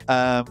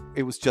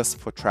 It was just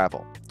for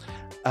travel.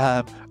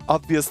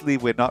 Obviously,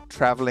 we're not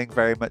traveling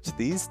very much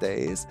these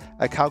days.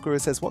 Calgary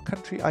says, what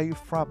country are you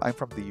from? I'm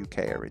from the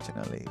UK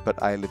originally,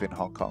 but I live in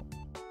Hong Kong.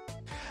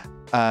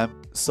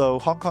 So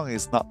Hong Kong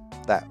is not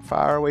that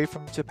far away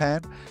from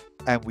Japan.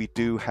 And we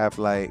do have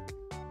like,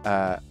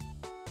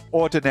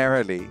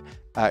 ordinarily,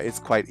 it's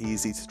quite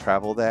easy to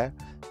travel there.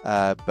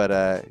 But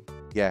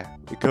yeah,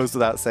 it goes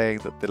without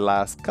saying that the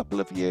last couple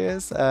of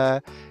years,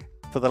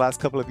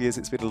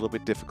 it's been a little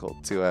bit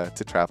difficult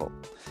to travel.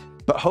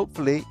 But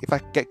hopefully, if I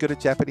can get good at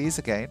Japanese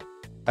again,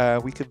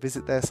 we can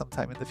visit there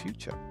sometime in the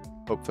future.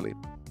 Hopefully.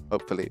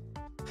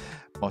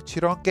 もち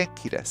ろん元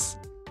気です.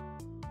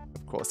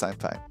 Of course, I'm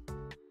fine.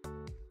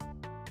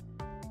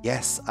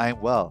 Yes, I'm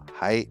well.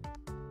 はい。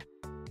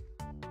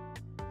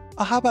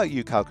How about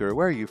you, Calgary?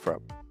 Where are you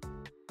from?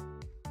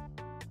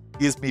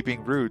 Here's me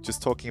being rude,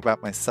 just talking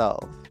about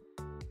myself.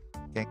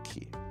 元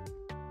気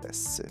で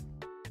す。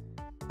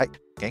はい、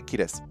元気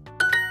です。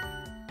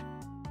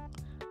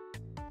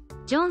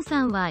ジョン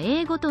さんは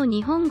英語と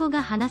日本語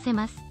が話せ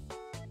ます。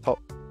と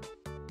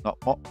の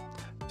も、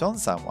ジョン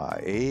さんは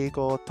英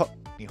語と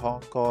日本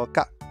語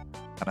が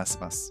話せ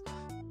ます。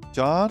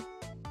John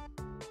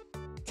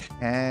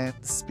can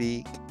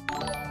speak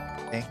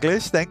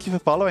English. Thank you for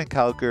following,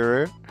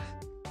 Calgary.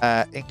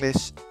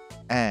 English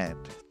and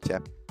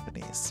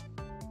Japanese.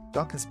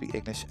 John can speak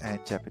English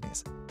and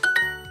Japanese.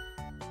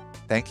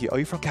 Thank you. Oh,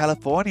 you're from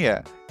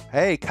California.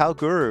 Hey, Cal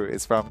Guru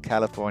is from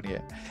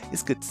California.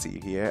 It's good to see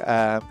you here.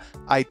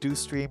 I do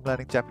stream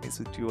learning Japanese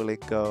with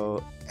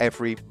Duolingo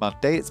every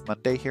Monday. It's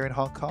Monday here in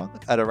Hong Kong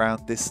at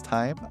around this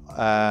time.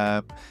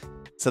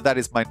 So that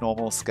is my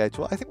normal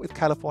schedule. I think with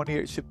California,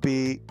 it should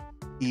be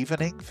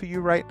evening for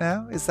you right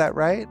now. Is that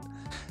right?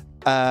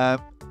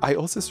 I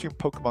also stream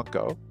Pokemon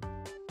Go,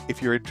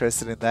 if you're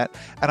interested in that.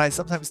 And I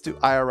sometimes do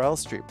IRL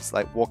streams,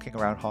 like walking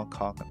around Hong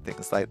Kong and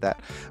things like that.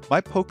 My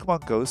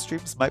Pokemon Go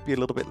streams might be a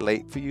little bit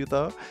late for you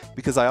though,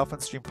 because I often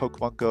stream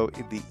Pokemon Go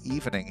in the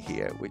evening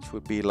here, which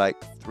would be like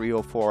 3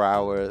 or 4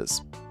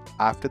 hours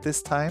after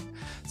this time.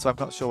 So I'm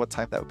not sure what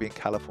time that would be in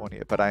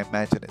California, but I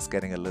imagine it's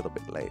getting a little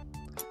bit late.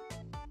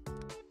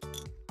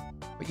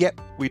 But yep,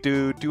 we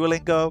do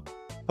Duolingo,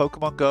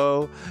 Pokemon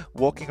Go,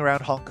 walking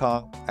around Hong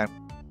Kong, and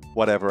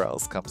whatever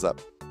else comes up.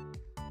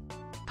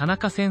 田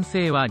中先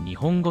生は日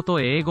本語と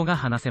英語が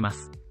話せま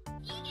す。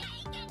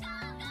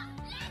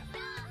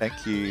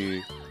Thank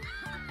you.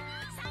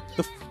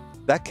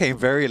 That came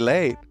very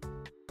late.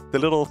 The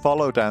little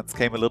follow dance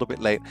came a little bit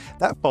late.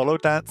 That follow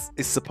dance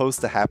is supposed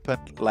to happen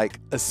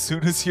like as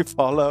soon as you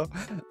follow.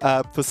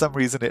 For some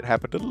reason it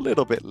happened a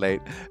little bit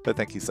late, but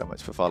thank you so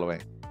much for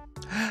following.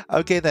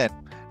 Okay then.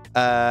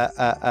 田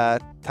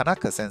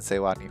中先生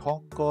は日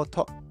本語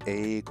と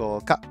英語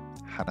が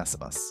話せ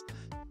ます。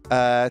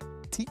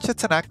Teacher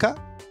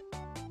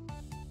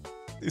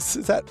Tanaka?Is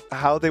that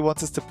how they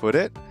want us to put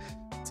it?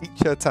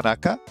 Teacher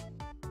Tanaka?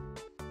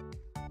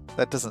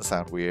 That doesn't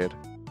sound weird.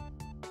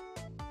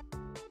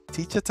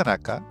 Teacher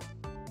Tanaka?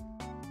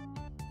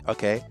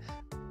 Okay.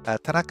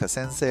 Tanaka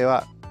先生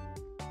は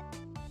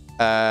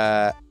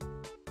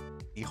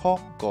日本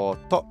語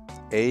と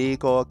英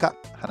語が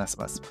話せ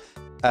ます。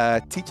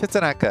Teacher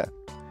Tanaka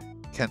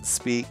can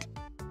speak,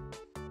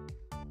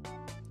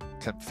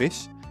 can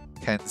fish,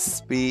 can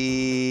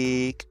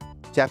speak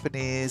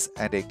Japanese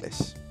and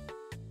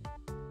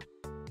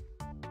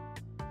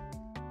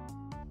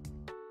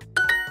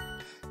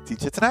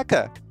English.Teacher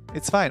Tanaka,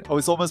 it's fine. Oh,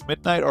 it's almost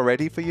midnight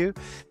already for you?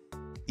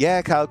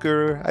 Yeah,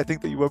 Calguru, I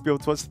think that you won't be able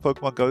to watch the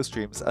Pokemon Go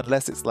streams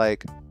unless it's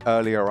like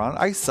earlier on.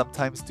 I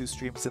sometimes do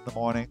streams in the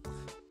morning,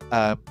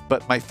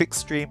 but my fixed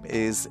stream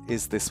is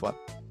this one.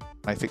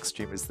 My fixed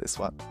stream is this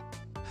one.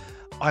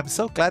 Oh, I'm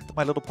so glad that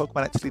my little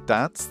Pokemon actually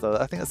dance, though.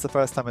 I think that's the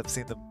first time I've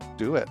seen them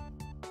do it.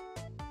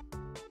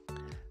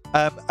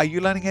 Are you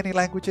learning any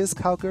languages,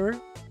 Calguru?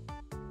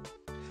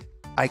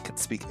 I can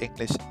speak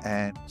English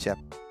and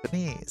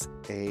Japanese.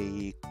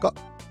 英語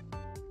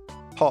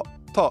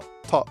と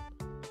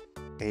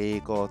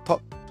英語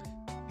と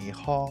日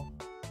本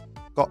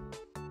語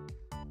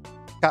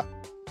が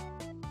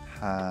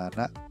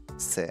話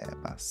せ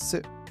ます。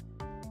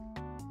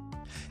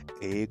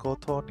英語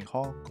と日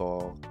本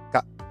語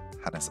が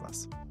話せま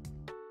す。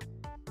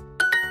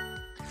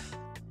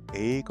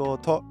英語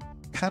と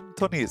カン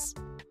トニーズ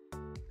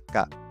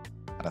が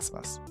話せ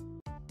ます。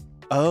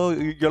Oh,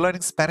 you're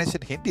learning Spanish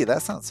and Hindi.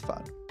 That sounds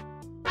fun.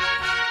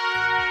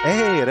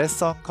 Hey,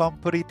 lesson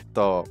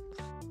completo.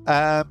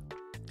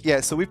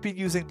 Yeah, so we've been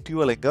using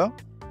Duolingo.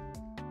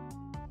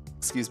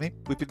 Excuse me.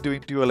 We've been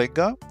doing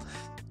Duolingo.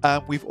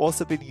 We've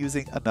also been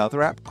using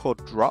another app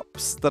called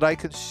Drops that I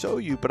can show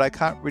you, but I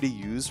can't really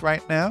use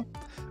right now.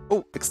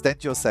 Oh,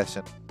 extend your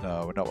session.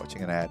 No, we're not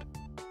watching an ad.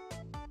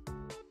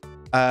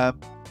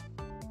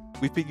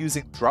 We've been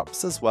using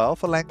Drops as well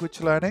for language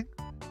learning.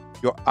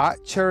 Your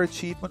Archer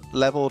achievement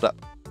leveled up.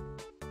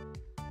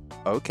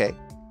 Okay,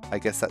 I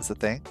guess that's the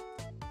thing.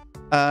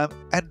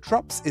 And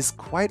Drops is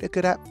quite a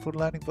good app for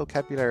learning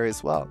vocabulary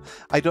as well.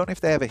 I don't know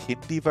if they have a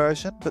Hindi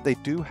version, but they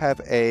do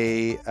have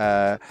a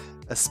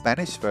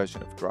Spanish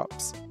version of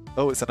Drops.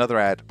 Oh, it's another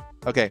ad.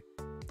 Okay.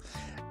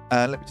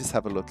 Let me just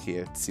have a look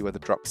here to see whether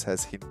Drops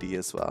has Hindi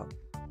as well.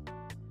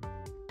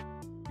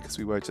 Because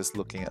we were just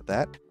looking at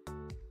that.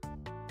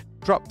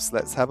 Drops,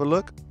 let's have a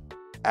look.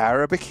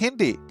 Arabic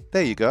Hindi.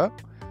 There you go.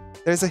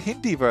 There's a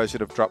Hindi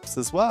version of Drops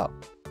as well.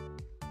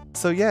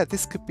 So yeah,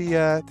 this could be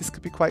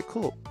quite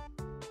cool.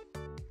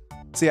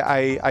 So yeah,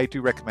 I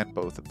do recommend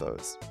both of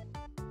those.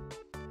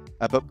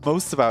 But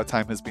most of our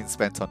time has been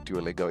spent on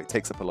Duolingo. It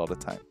takes up a lot of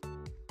time.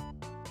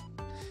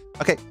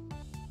 Okay,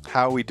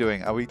 how are we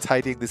doing? Are we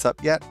tidying this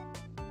up yet?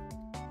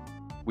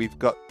 We've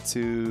got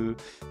to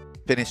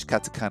finish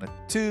Katakana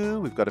 2.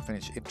 We've got to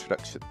finish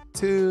Introduction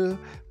 2.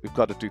 We've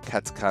got to do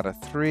Katakana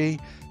 3.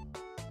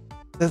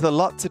 There's a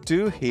lot to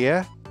do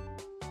here.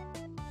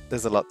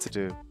 There's a lot to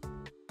do.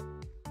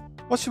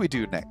 What should we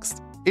do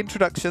next?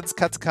 Introductions,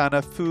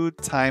 Katakana, food,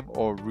 time,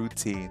 or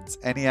routines?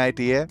 Any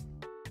idea?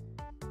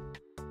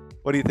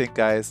 What do you think,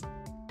 guys?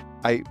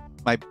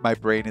 My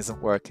brain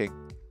isn't working.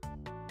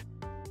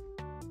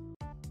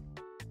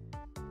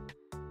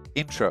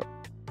 Intro,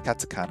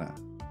 Katakana,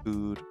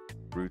 food,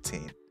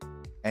 routine.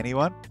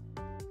 Anyone?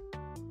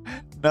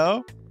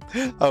 No?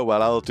 Oh,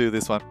 well, I'll do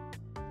this one.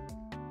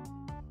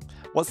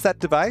 What's that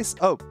device?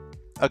 Oh,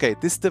 okay.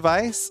 This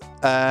device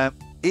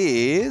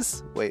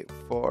is, wait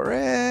for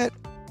it,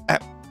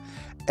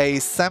 a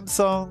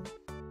Samsung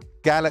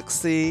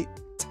Galaxy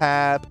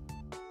Tab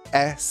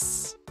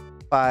S5e.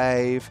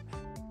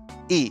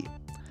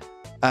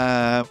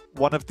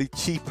 One of the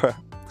cheaper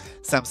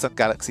Samsung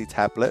Galaxy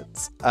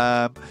tablets.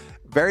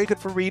 Very good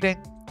for reading,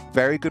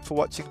 very good for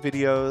watching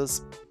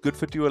videos, good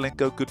for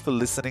Duolingo, good for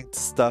listening to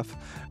stuff,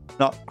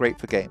 not great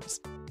for games.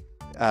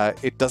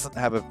 It doesn't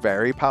have a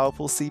very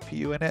powerful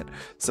CPU in it.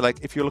 So like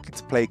if you're looking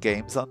to play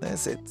games on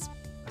this, it's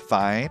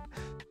fine.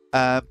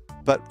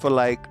 But for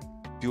like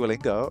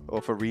Duolingo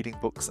or for reading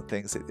books and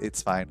things,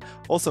 it's fine.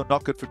 Also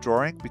not good for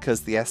drawing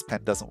because the S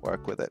Pen doesn't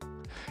work with it.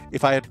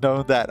 If I had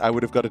known that, I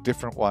would have got a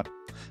different one.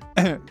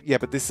 Yeah,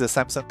 but this is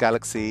a Samsung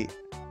Galaxy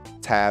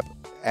Tab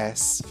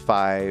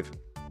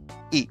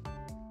S5e.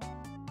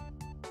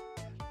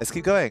 Let's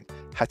keep going.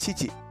 8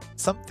時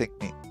something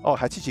に。Oh,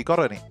 8時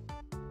頃に。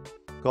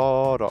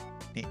頃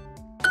に。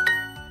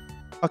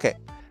Okay.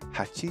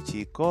 8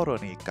時頃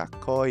に学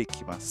校行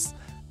きます。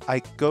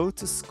I go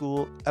to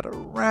school at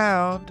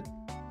around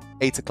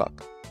 8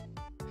 o'clock.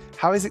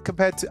 How is it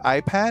compared to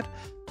iPad?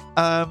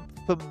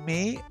 For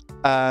me,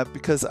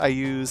 because I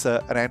use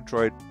an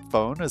Android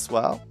phone as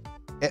well.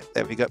 Yeah,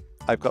 there we go.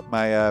 I've got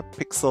my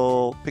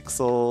Pixel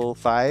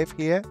 5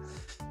 here.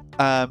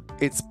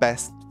 It's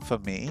best for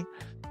me.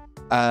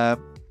 I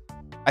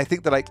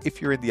think that like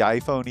if you're in the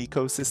iPhone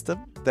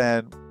ecosystem,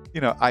 then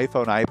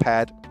iPhone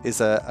iPad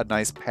is a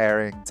nice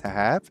pairing to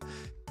have.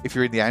 If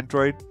you're in the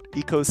Android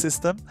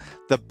ecosystem,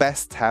 the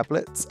best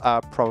tablets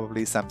are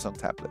probably Samsung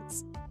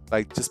tablets,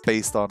 like just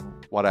based on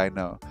what I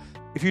know.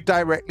 If you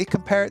directly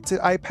compare it to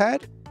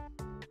iPad,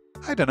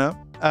 I don't know.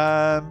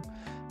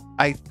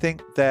 I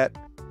think that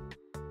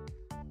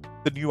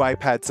the new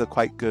iPads are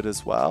quite good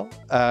as well.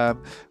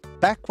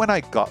 Back when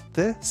I got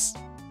this,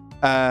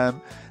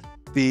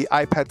 the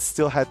iPad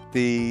still had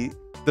the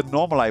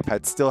normal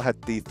iPad still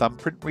had the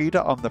thumbprint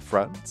reader on the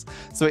front.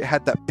 So it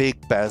had that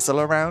big bezel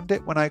around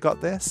it when I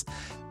got this.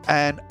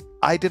 And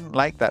I didn't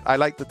like that. I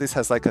like that this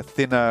has like a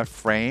thinner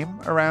frame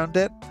around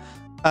it.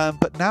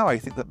 But now I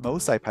think that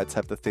most iPads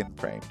have the thin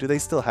frame. Do they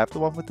still have the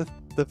one with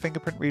the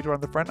fingerprint reader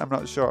on the front? I'm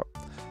not sure.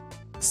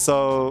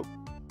 So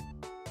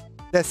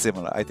they're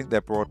similar. I think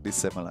they're broadly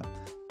similar.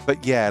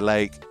 But yeah,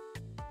 like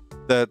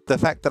the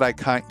fact that I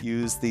can't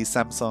use the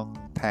Samsung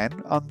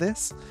Pen on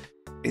this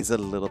is a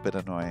little bit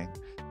annoying.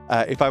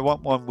 If I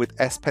want one with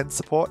S Pen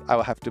support, I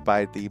will have to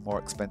buy the more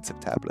expensive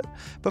tablet.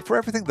 But for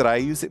everything that I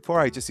use it for,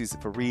 I just use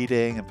it for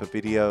reading and for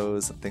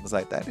videos and things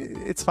like that.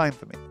 It's fine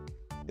for me.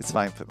 It's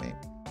fine for me.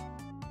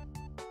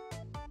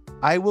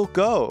 I will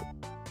go.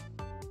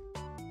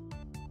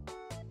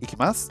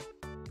 Ikimasu?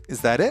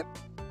 Is that it?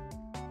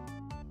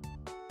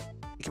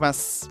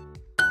 Ikimasu.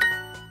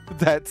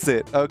 That's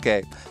it.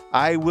 Okay.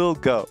 I will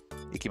go.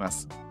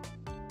 Ikimasu.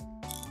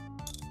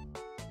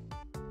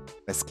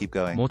 Let's keep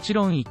going. もち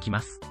ろん行き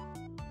ます。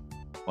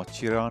も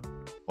ちろん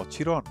行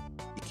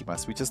きま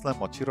す. We just learned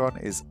もちろん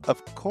is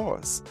of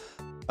course.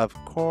 Of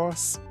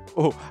course.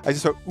 Oh, I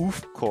just wrote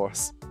of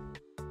course.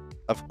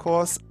 Of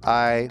course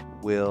I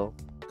will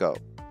go.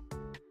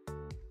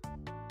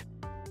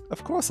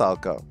 Of course I'll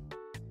go.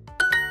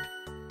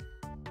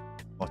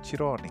 もち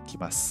ろん行き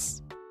ま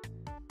す.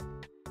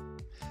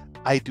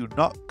 I do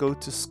not go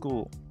to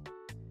school.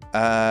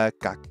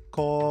 学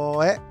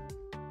校へ.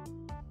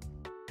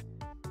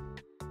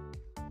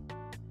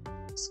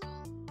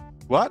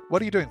 What?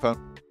 What are you doing, phone?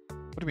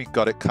 What do you mean,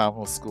 got it,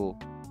 Carmel School?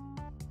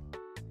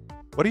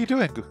 What are you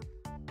doing?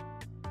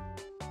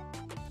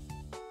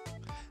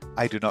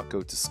 I do not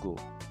go to school.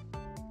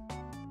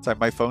 Sorry,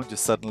 my phone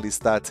just suddenly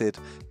started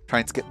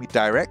trying to get me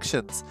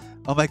directions.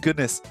 Oh my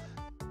goodness.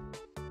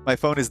 My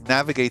phone is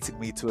navigating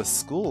me to a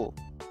school.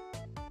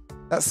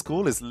 That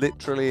school is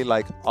literally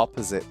like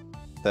opposite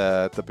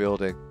the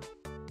building.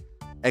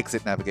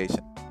 Exit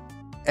navigation.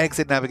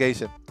 Exit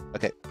navigation.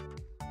 Okay.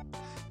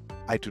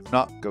 I do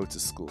not go to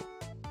school.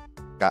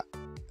 学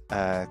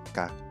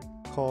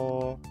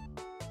校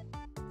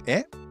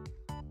へ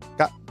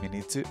がミ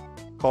ニツ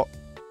コ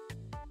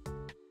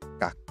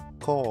学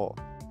校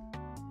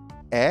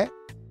へ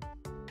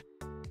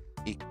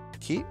行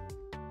き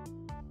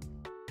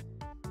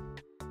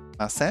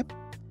ません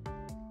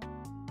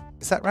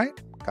Is that right?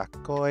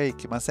 学校へ行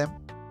きません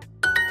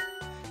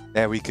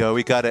There we go,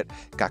 we got it.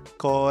 学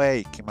校へ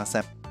行きませ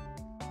ん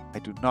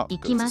I do not go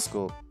to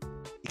school.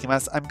 行きま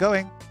す I'm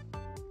going.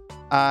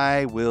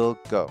 I will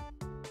go.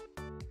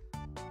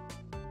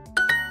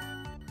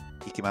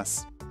 行きま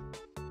す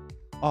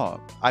Oh,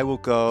 I will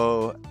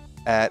go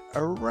at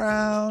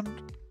around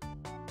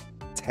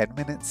 10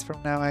 minutes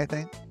from now, I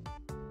think.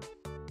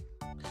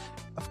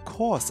 Of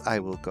course I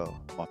will go.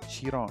 も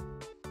ちろん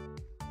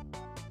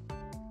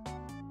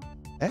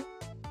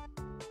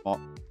も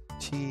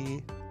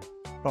ち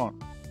ろん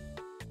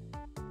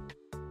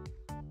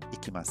行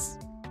きます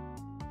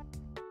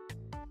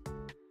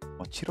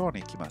もちろん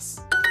行きま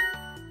す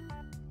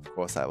Of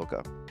course I will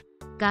go.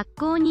 学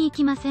校に行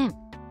きません。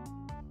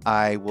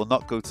I will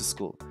not go to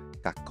school.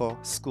 学校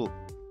school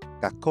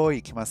学校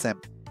行きません。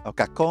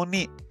学校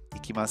に行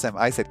きません。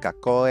I said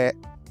学校へ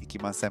行き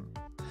ません。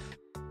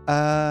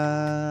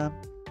I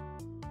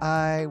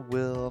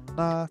will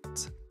not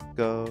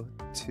go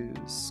to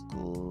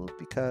school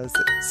because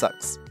it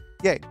sucks.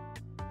 Yay!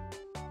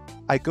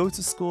 I go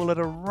to school at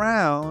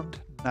around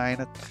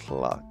 9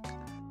 o'clock.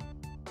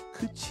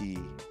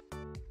 9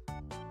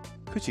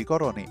時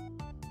頃に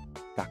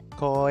学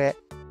校へ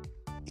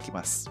行き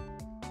ます。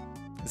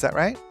Is that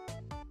right?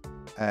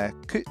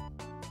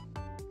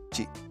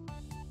 Chi.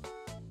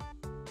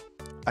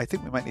 I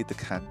think we might need the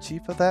kanji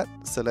for that,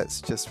 so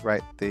let's just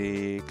write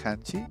the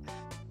kanji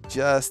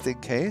just in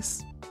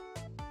case.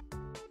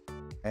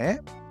 Eh?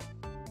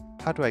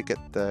 How do I get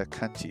the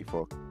kanji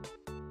for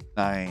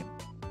 9?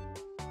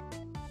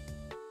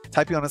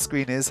 Typing on a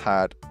screen is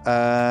hard.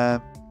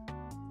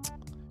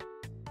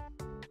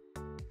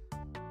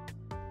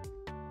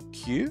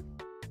 Q?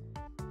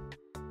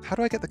 How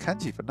do I get the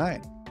kanji for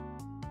 9?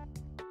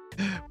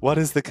 What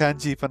is the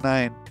kanji for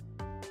 9?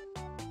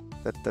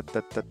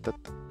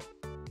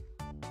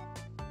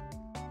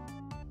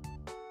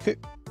 Ku.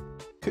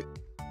 Ku.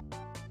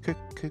 Ku,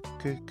 ku,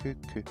 ku, ku,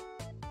 ku.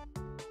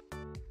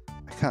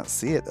 I can't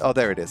see it. Oh,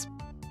 there it is.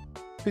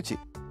 Kuchi.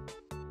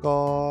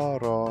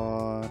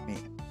 Goro ni.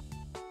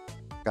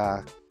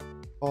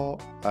 Gakko.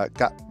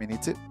 Ga.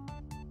 Minitsu.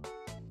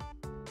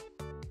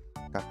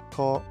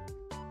 Gakko.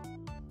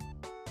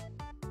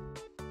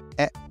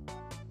 E.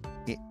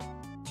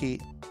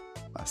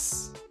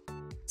 Ikimasu.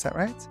 Is that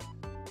right?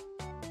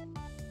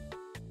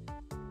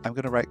 I'm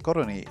going to write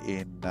goro ni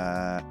in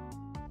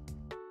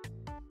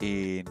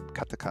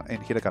katakana,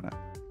 in hiragana.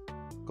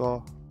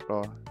 Goro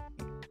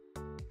ni.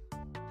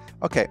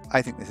 Okay,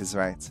 I think this is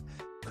right.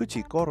 9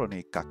時頃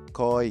に学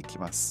校へ行き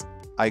ます.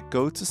 I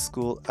go to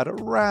school at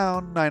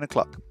around 9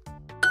 o'clock.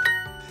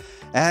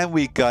 And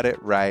we got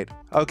it right.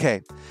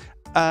 Okay.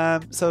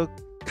 So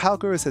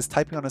Calgary says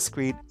typing on a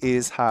screen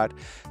is hard.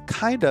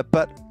 Kinda,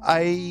 but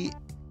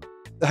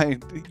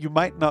you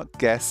might not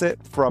guess it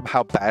from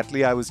how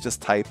badly I was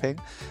just typing.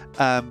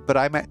 But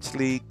I'm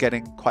actually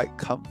getting quite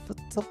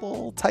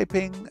comfortable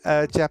typing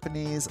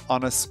Japanese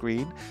on a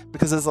screen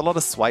because there's a lot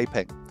of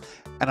swiping,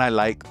 and I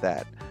like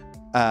that.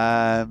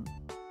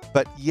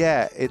 But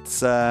yeah,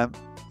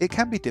 it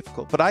can be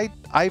difficult. But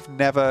I've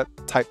never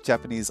typed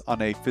Japanese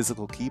on a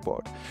physical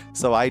keyboard,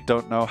 so I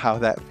don't know how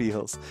that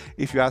feels.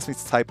 If you ask me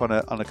to type on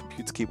a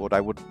computer keyboard,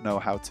 I wouldn't know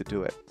how to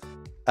do it.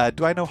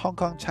 Do I know Hong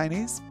Kong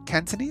Chinese?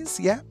 Cantonese?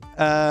 Yeah.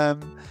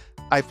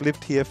 I've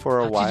lived here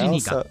for a 8時 while.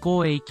 に So, 学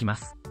校へ行きま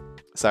す。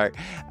 sorry.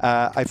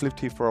 I've lived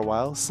here for a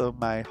while, so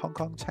my Hong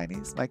Kong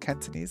Chinese, my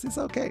Cantonese is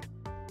okay.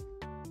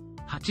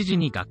 8時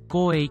に学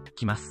校へ行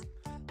きます。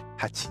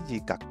 8時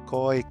学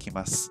校へ行き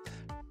ます。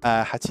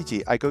8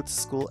時 I go to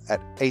school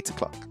at 8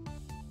 o'clock.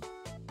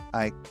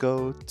 I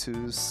go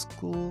to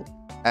school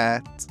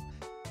at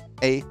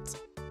 8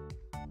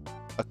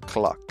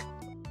 o'clock.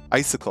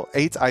 Icicle.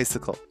 8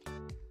 icicle.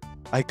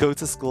 I go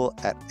to school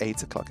at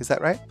 8 o'clock. Is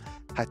that right?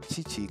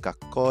 8時学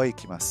校へ行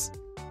きます.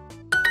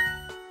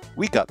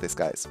 We got this,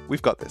 guys.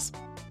 We've got this.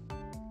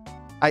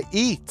 I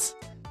eat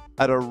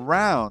at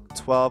around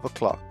 12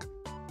 o'clock.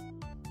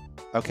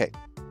 Okay.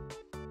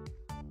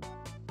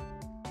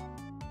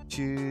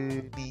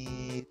 12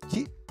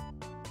時.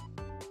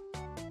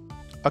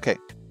 Okay.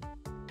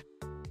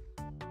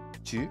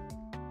 12.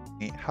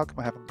 How come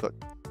I haven't got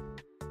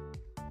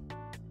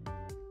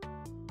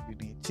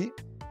 12時?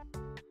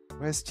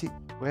 Where's Chi?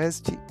 Where's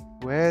Chi?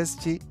 Where's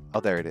Chi? Oh,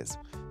 there it is.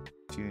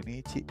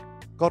 12時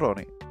頃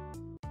に.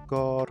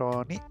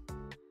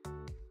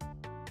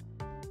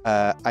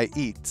 I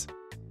eat.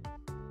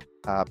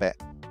 食べ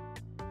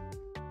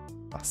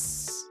ま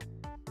す.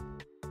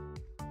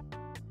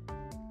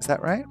 Is that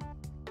right?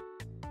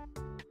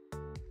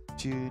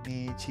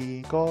 12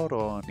時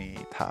頃に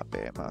食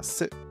べま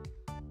す.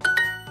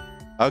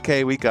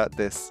 Okay, we got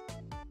this.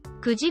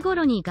 9時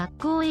頃に学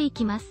校へ行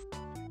きます。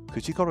9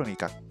時頃に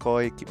学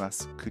校へ行きま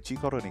す. 9時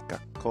頃に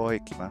学校へ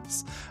行きま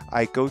す.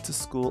 I go to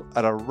school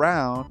at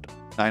around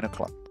 9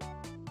 o'clock.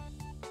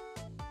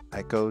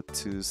 I go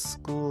to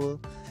school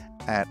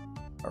at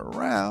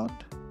around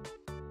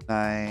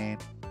 9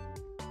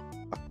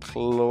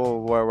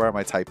 o'clock. Where am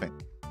I typing?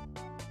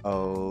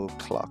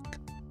 O'clock.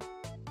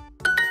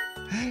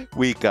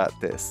 We got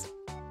this.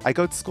 I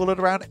go to school at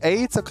around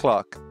 8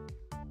 o'clock.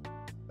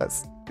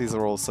 These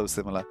are all so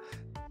similar.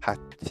 8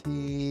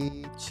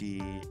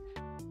時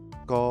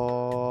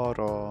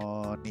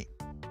頃に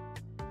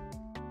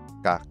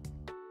学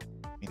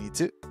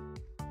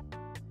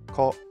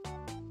校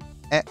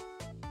へ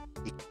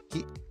行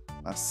き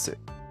ます.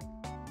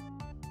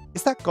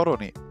 Is that 頃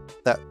に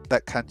that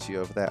kanji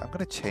over there? I'm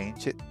going to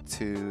change it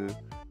to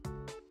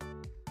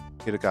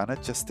hiragana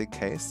just in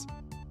case.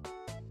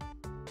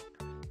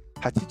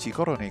 8時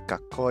頃に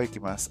学校へ行き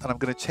ます. And I'm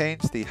going to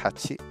change the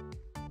 8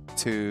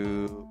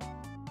 to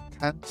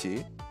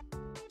kanji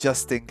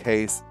just in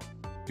case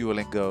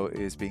Duolingo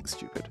is being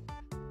stupid.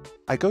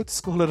 I go to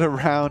school at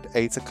around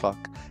 8 o'clock.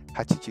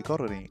 8時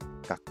頃に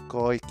学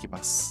校へ行き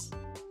ます.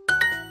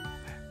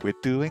 We're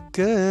doing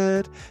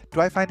good. Do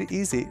I find it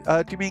easy?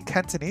 Do you mean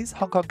Cantonese?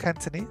 Hong Kong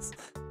Cantonese?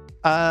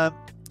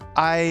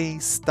 I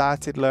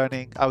started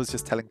learning, I was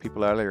just telling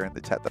people earlier in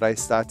the chat that I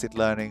started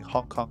learning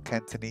Hong Kong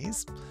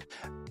Cantonese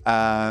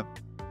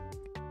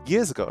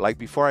years ago, like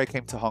before I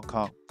came to Hong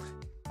Kong.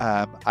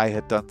 I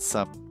had done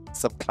some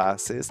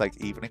classes, like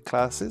evening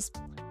classes.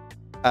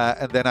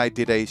 And then I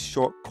did a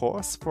short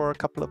course for a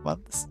couple of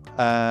months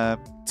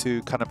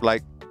to kind of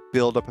like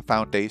build up a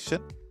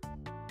foundation.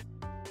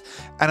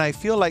 And I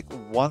feel like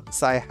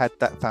once I had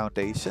that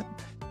foundation,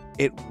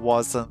 it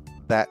wasn't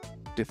that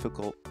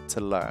difficult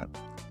to learn.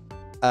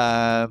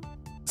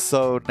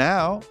 So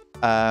now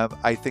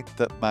I think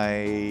that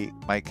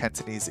my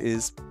Cantonese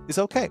is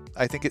okay.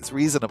 I think it's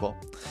reasonable.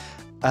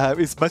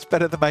 It's much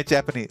better than my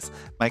Japanese.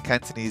 My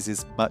Cantonese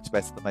is much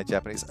better than my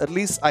Japanese. At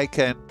least I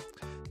can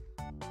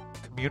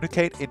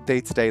communicate in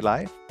day-to-day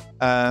life.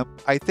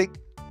 I think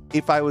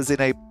if I was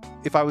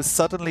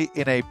suddenly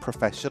in a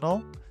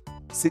professional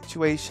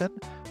situation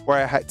where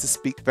I had to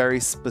speak very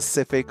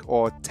specific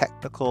or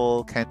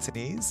technical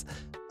Cantonese,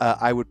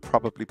 I would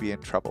probably be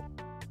in trouble.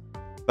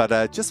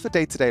 But just for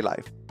day-to-day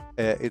life,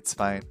 it's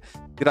fine.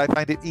 Did I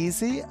find it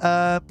easy?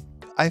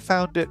 I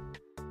found it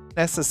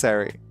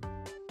necessary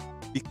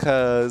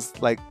because,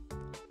 like,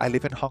 I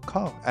live in Hong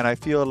Kong, and I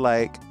feel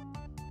like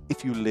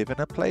if you live in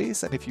a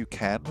place and if you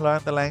can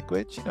learn the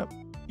language, you know,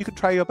 you can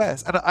try your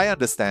best. And I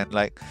understand,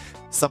 like,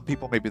 some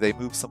people, maybe they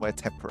move somewhere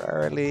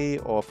temporarily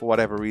or for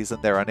whatever reason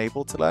they're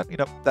unable to learn. You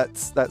know,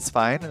 that's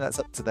fine and that's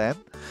up to them.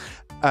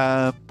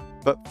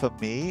 But for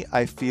me,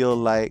 I feel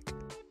like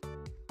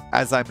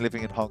as I'm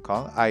living in Hong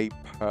Kong, I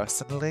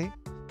personally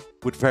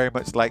would very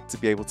much like to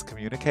be able to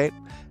communicate.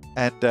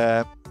 And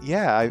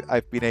yeah,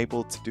 I've been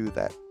able to do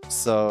that.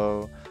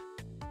 So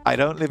I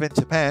don't live in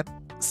Japan,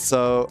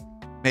 so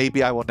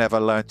maybe I will never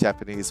learn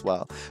Japanese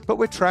well. But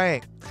we're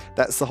trying.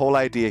 That's the whole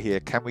idea here.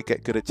 Can we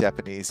get good at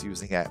Japanese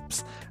using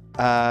apps?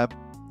 I'm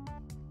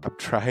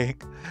trying.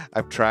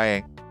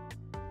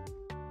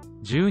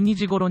 12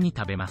時頃に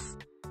食べます。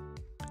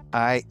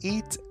I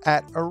eat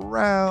at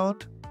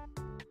around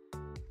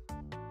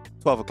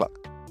 12 o'clock.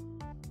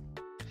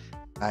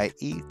 I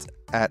eat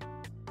at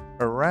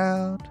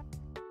around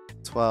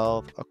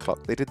 12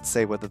 o'clock. They didn't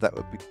say whether that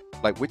would be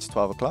like which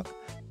 12 o'clock.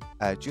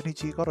 12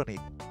時頃に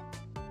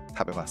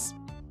食べます。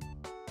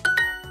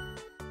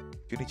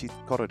12時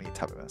頃に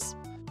食べます。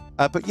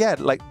But yeah,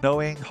 like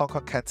knowing Hong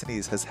Kong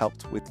Cantonese has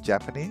helped with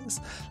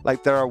Japanese.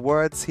 Like there are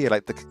words here,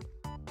 like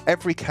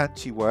every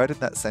kanji word in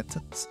that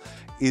sentence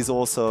is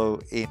also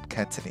in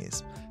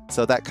Cantonese.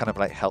 So that kind of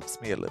like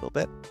helps me a little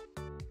bit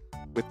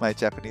with my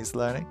Japanese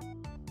learning.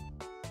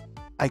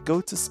 I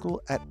go to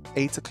school at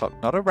 8 o'clock,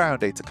 not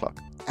around 8 o'clock,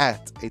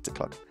 at 8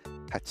 o'clock.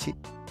 8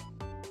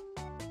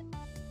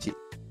時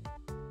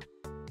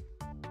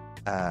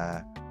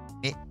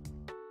に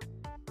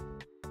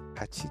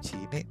8時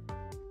に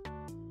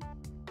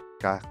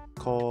学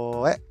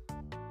校へ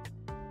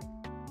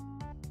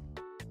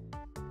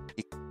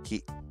行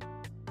き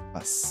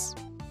ます。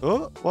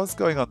Oh, what's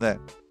going on there?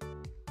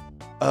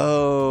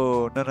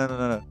 Oh,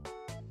 no.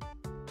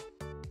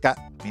 が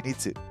身に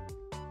つ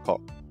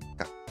こ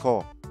学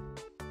校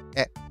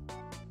へ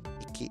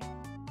行き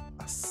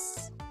ま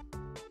す。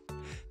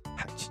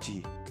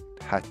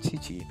8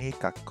時に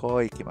学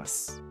校へ行きま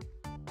す。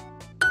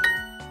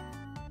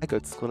I go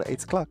to school at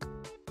 8 o'clock.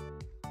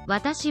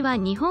 私は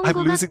日本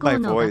語学校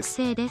の学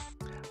生です。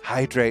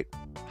Hydrate.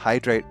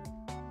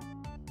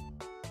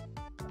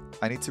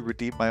 I need to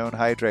redeem my own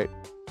hydrate.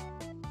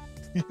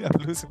 I'm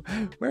losing.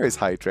 Where is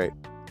hydrate?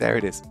 There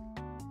it is.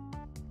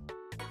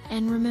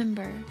 And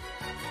remember,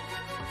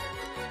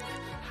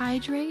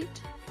 hydrate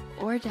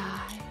or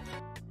die.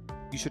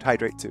 You should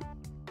hydrate too.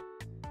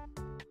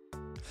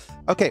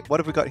 Okay, what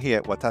have we got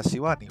here? 私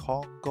は日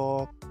本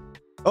語。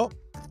Oh,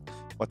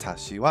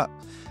 私は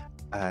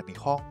日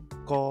本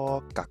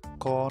語学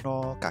校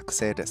の学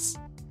生です。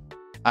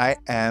I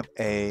am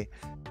a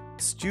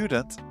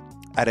student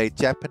at a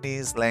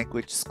Japanese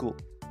language school.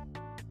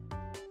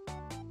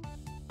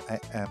 I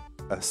am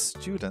a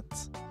student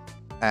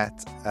at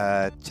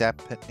a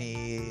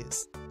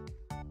Japanese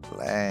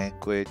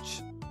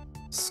language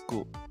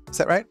school. Is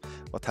that right?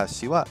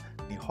 私は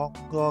日本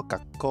語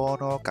学校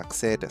の学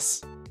生で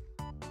す。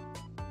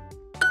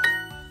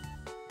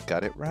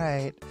Got it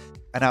right.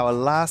 And our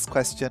last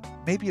question,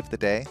 maybe of the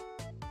day.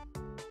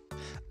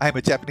 I'm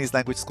a Japanese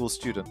language school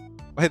student.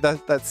 Wait,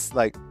 that's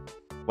like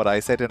what I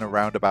said in a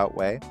roundabout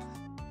way.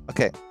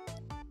 Okay.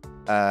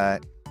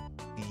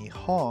 日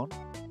本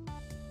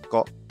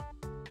語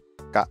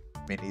が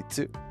身に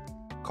つ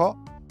こ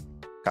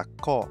学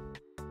校。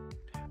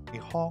日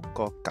本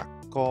語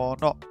学校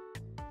の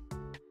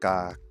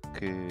学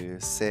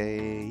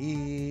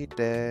生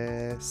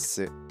で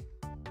す。Is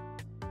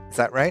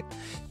that right?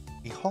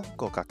 日本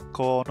語学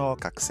校の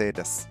学生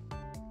です。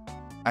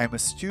I'm a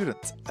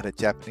student at a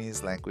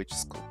Japanese language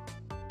school.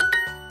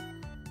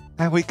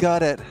 And we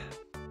got it.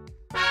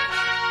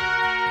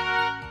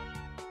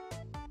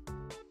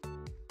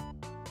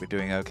 We're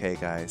doing okay,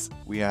 guys.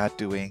 We are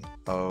doing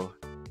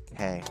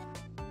okay.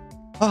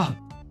 Oh.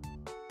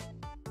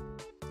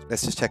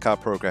 Let's just check our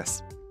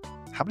progress.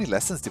 How many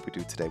lessons did we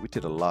do today? We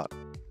did a lot.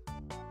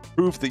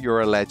 Prove that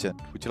you're a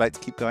legend. Would you like to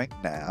keep going?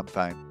 Nah, I'm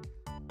fine.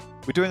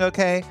 We're doing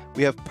okay.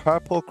 We have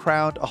Purple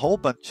Crowned a whole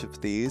bunch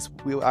of these.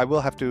 I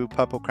will have to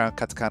Purple Crown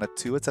Katakana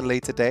 2 at a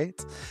later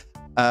date.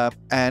 And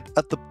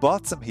at the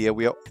bottom here,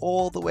 we are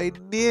all the way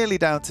nearly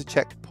down to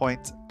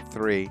checkpoint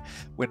 3.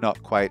 We're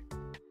not quite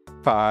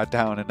far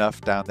down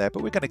enough down there,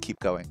 but we're going to keep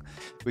going.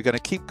 We're going to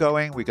keep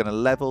going. We're going to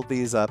level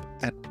these up.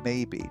 And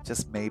maybe,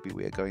 just maybe,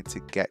 we are going to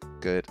get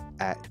good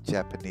at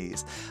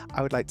Japanese.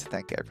 I would like to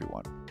thank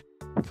everyone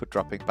for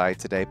dropping by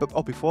today.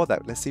 But before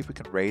that, let's see if we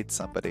can raid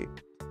somebody.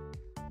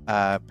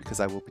 Because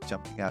I will be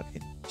jumping out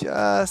in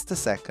just a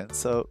second.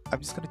 So I'm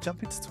just going to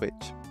jump into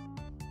Twitch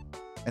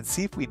and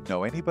see if we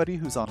know anybody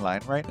who's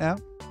online right now.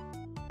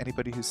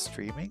 Anybody who's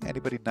streaming?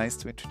 Anybody nice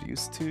to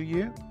introduce to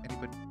you?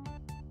 Anybody?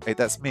 Hey,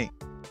 that's me.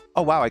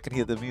 Oh wow, I can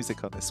hear the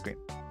music on this screen.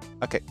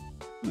 Okay,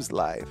 who's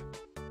live?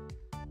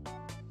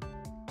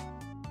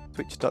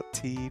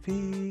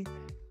 Twitch.tv.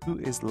 Who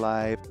is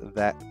live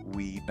that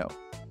we know?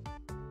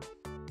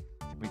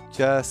 Give me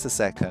just a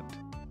second.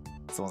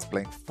 Someone's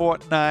playing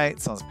Fortnite,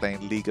 someone's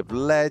playing League of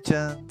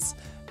Legends.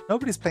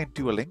 Nobody's playing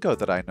Duolingo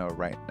that I know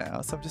right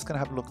now, so I'm just going to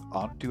have a look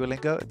on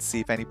Duolingo and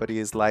see if anybody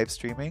is live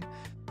streaming.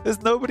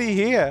 There's nobody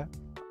here.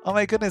 Oh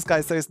my goodness,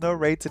 guys, there's no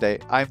raid today.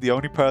 I'm the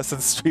only person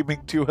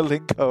streaming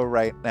Duolingo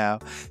right now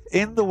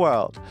in the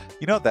world.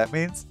 You know what that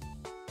means?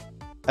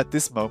 At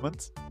this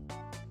moment,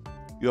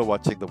 you're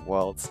watching the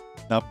world's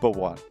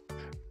 #1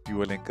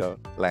 Duolingo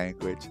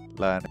language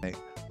learning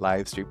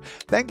live stream.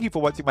 Thank you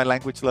for watching my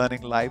language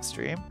learning live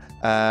stream,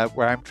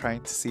 where I'm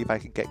trying to see if I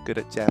can get good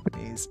at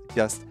Japanese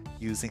just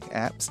using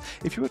apps.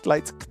 If you would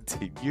like to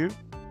continue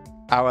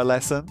our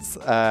lessons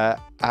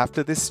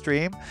after this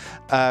stream,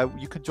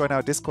 you can join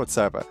our Discord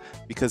server,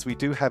 because we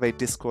do have a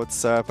Discord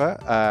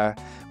server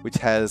which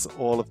has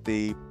all of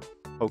the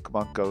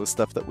Pokemon Go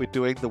stuff that we're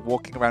doing, the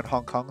walking around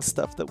Hong Kong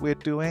stuff that we're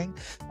doing.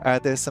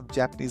 There's some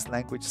Japanese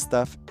language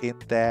stuff in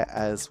there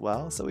as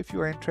well. So if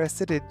you're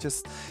interested in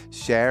just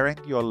sharing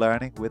your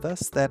learning with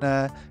us, then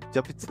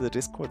jump into the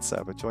Discord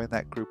server, join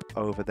that group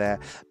over there.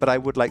 But I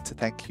would like to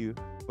thank you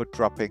for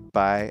dropping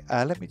by.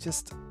 Let me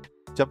just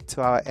jump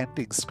to our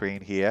ending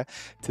screen here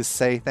to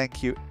say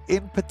thank you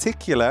in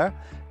particular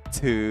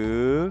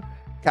to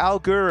Cal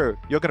Guru,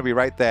 you're going to be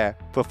right there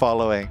for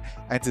following,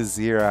 and to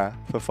Zira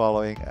for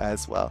following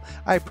as well.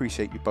 I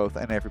appreciate you both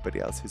and everybody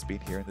else who's been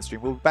here in the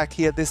stream. We'll be back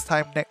here this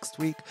time next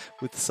week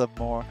with some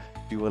more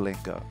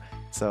Duolingo.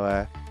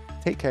 So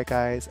take care,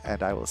 guys,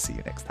 and I will see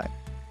you next time.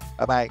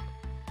 Bye-bye.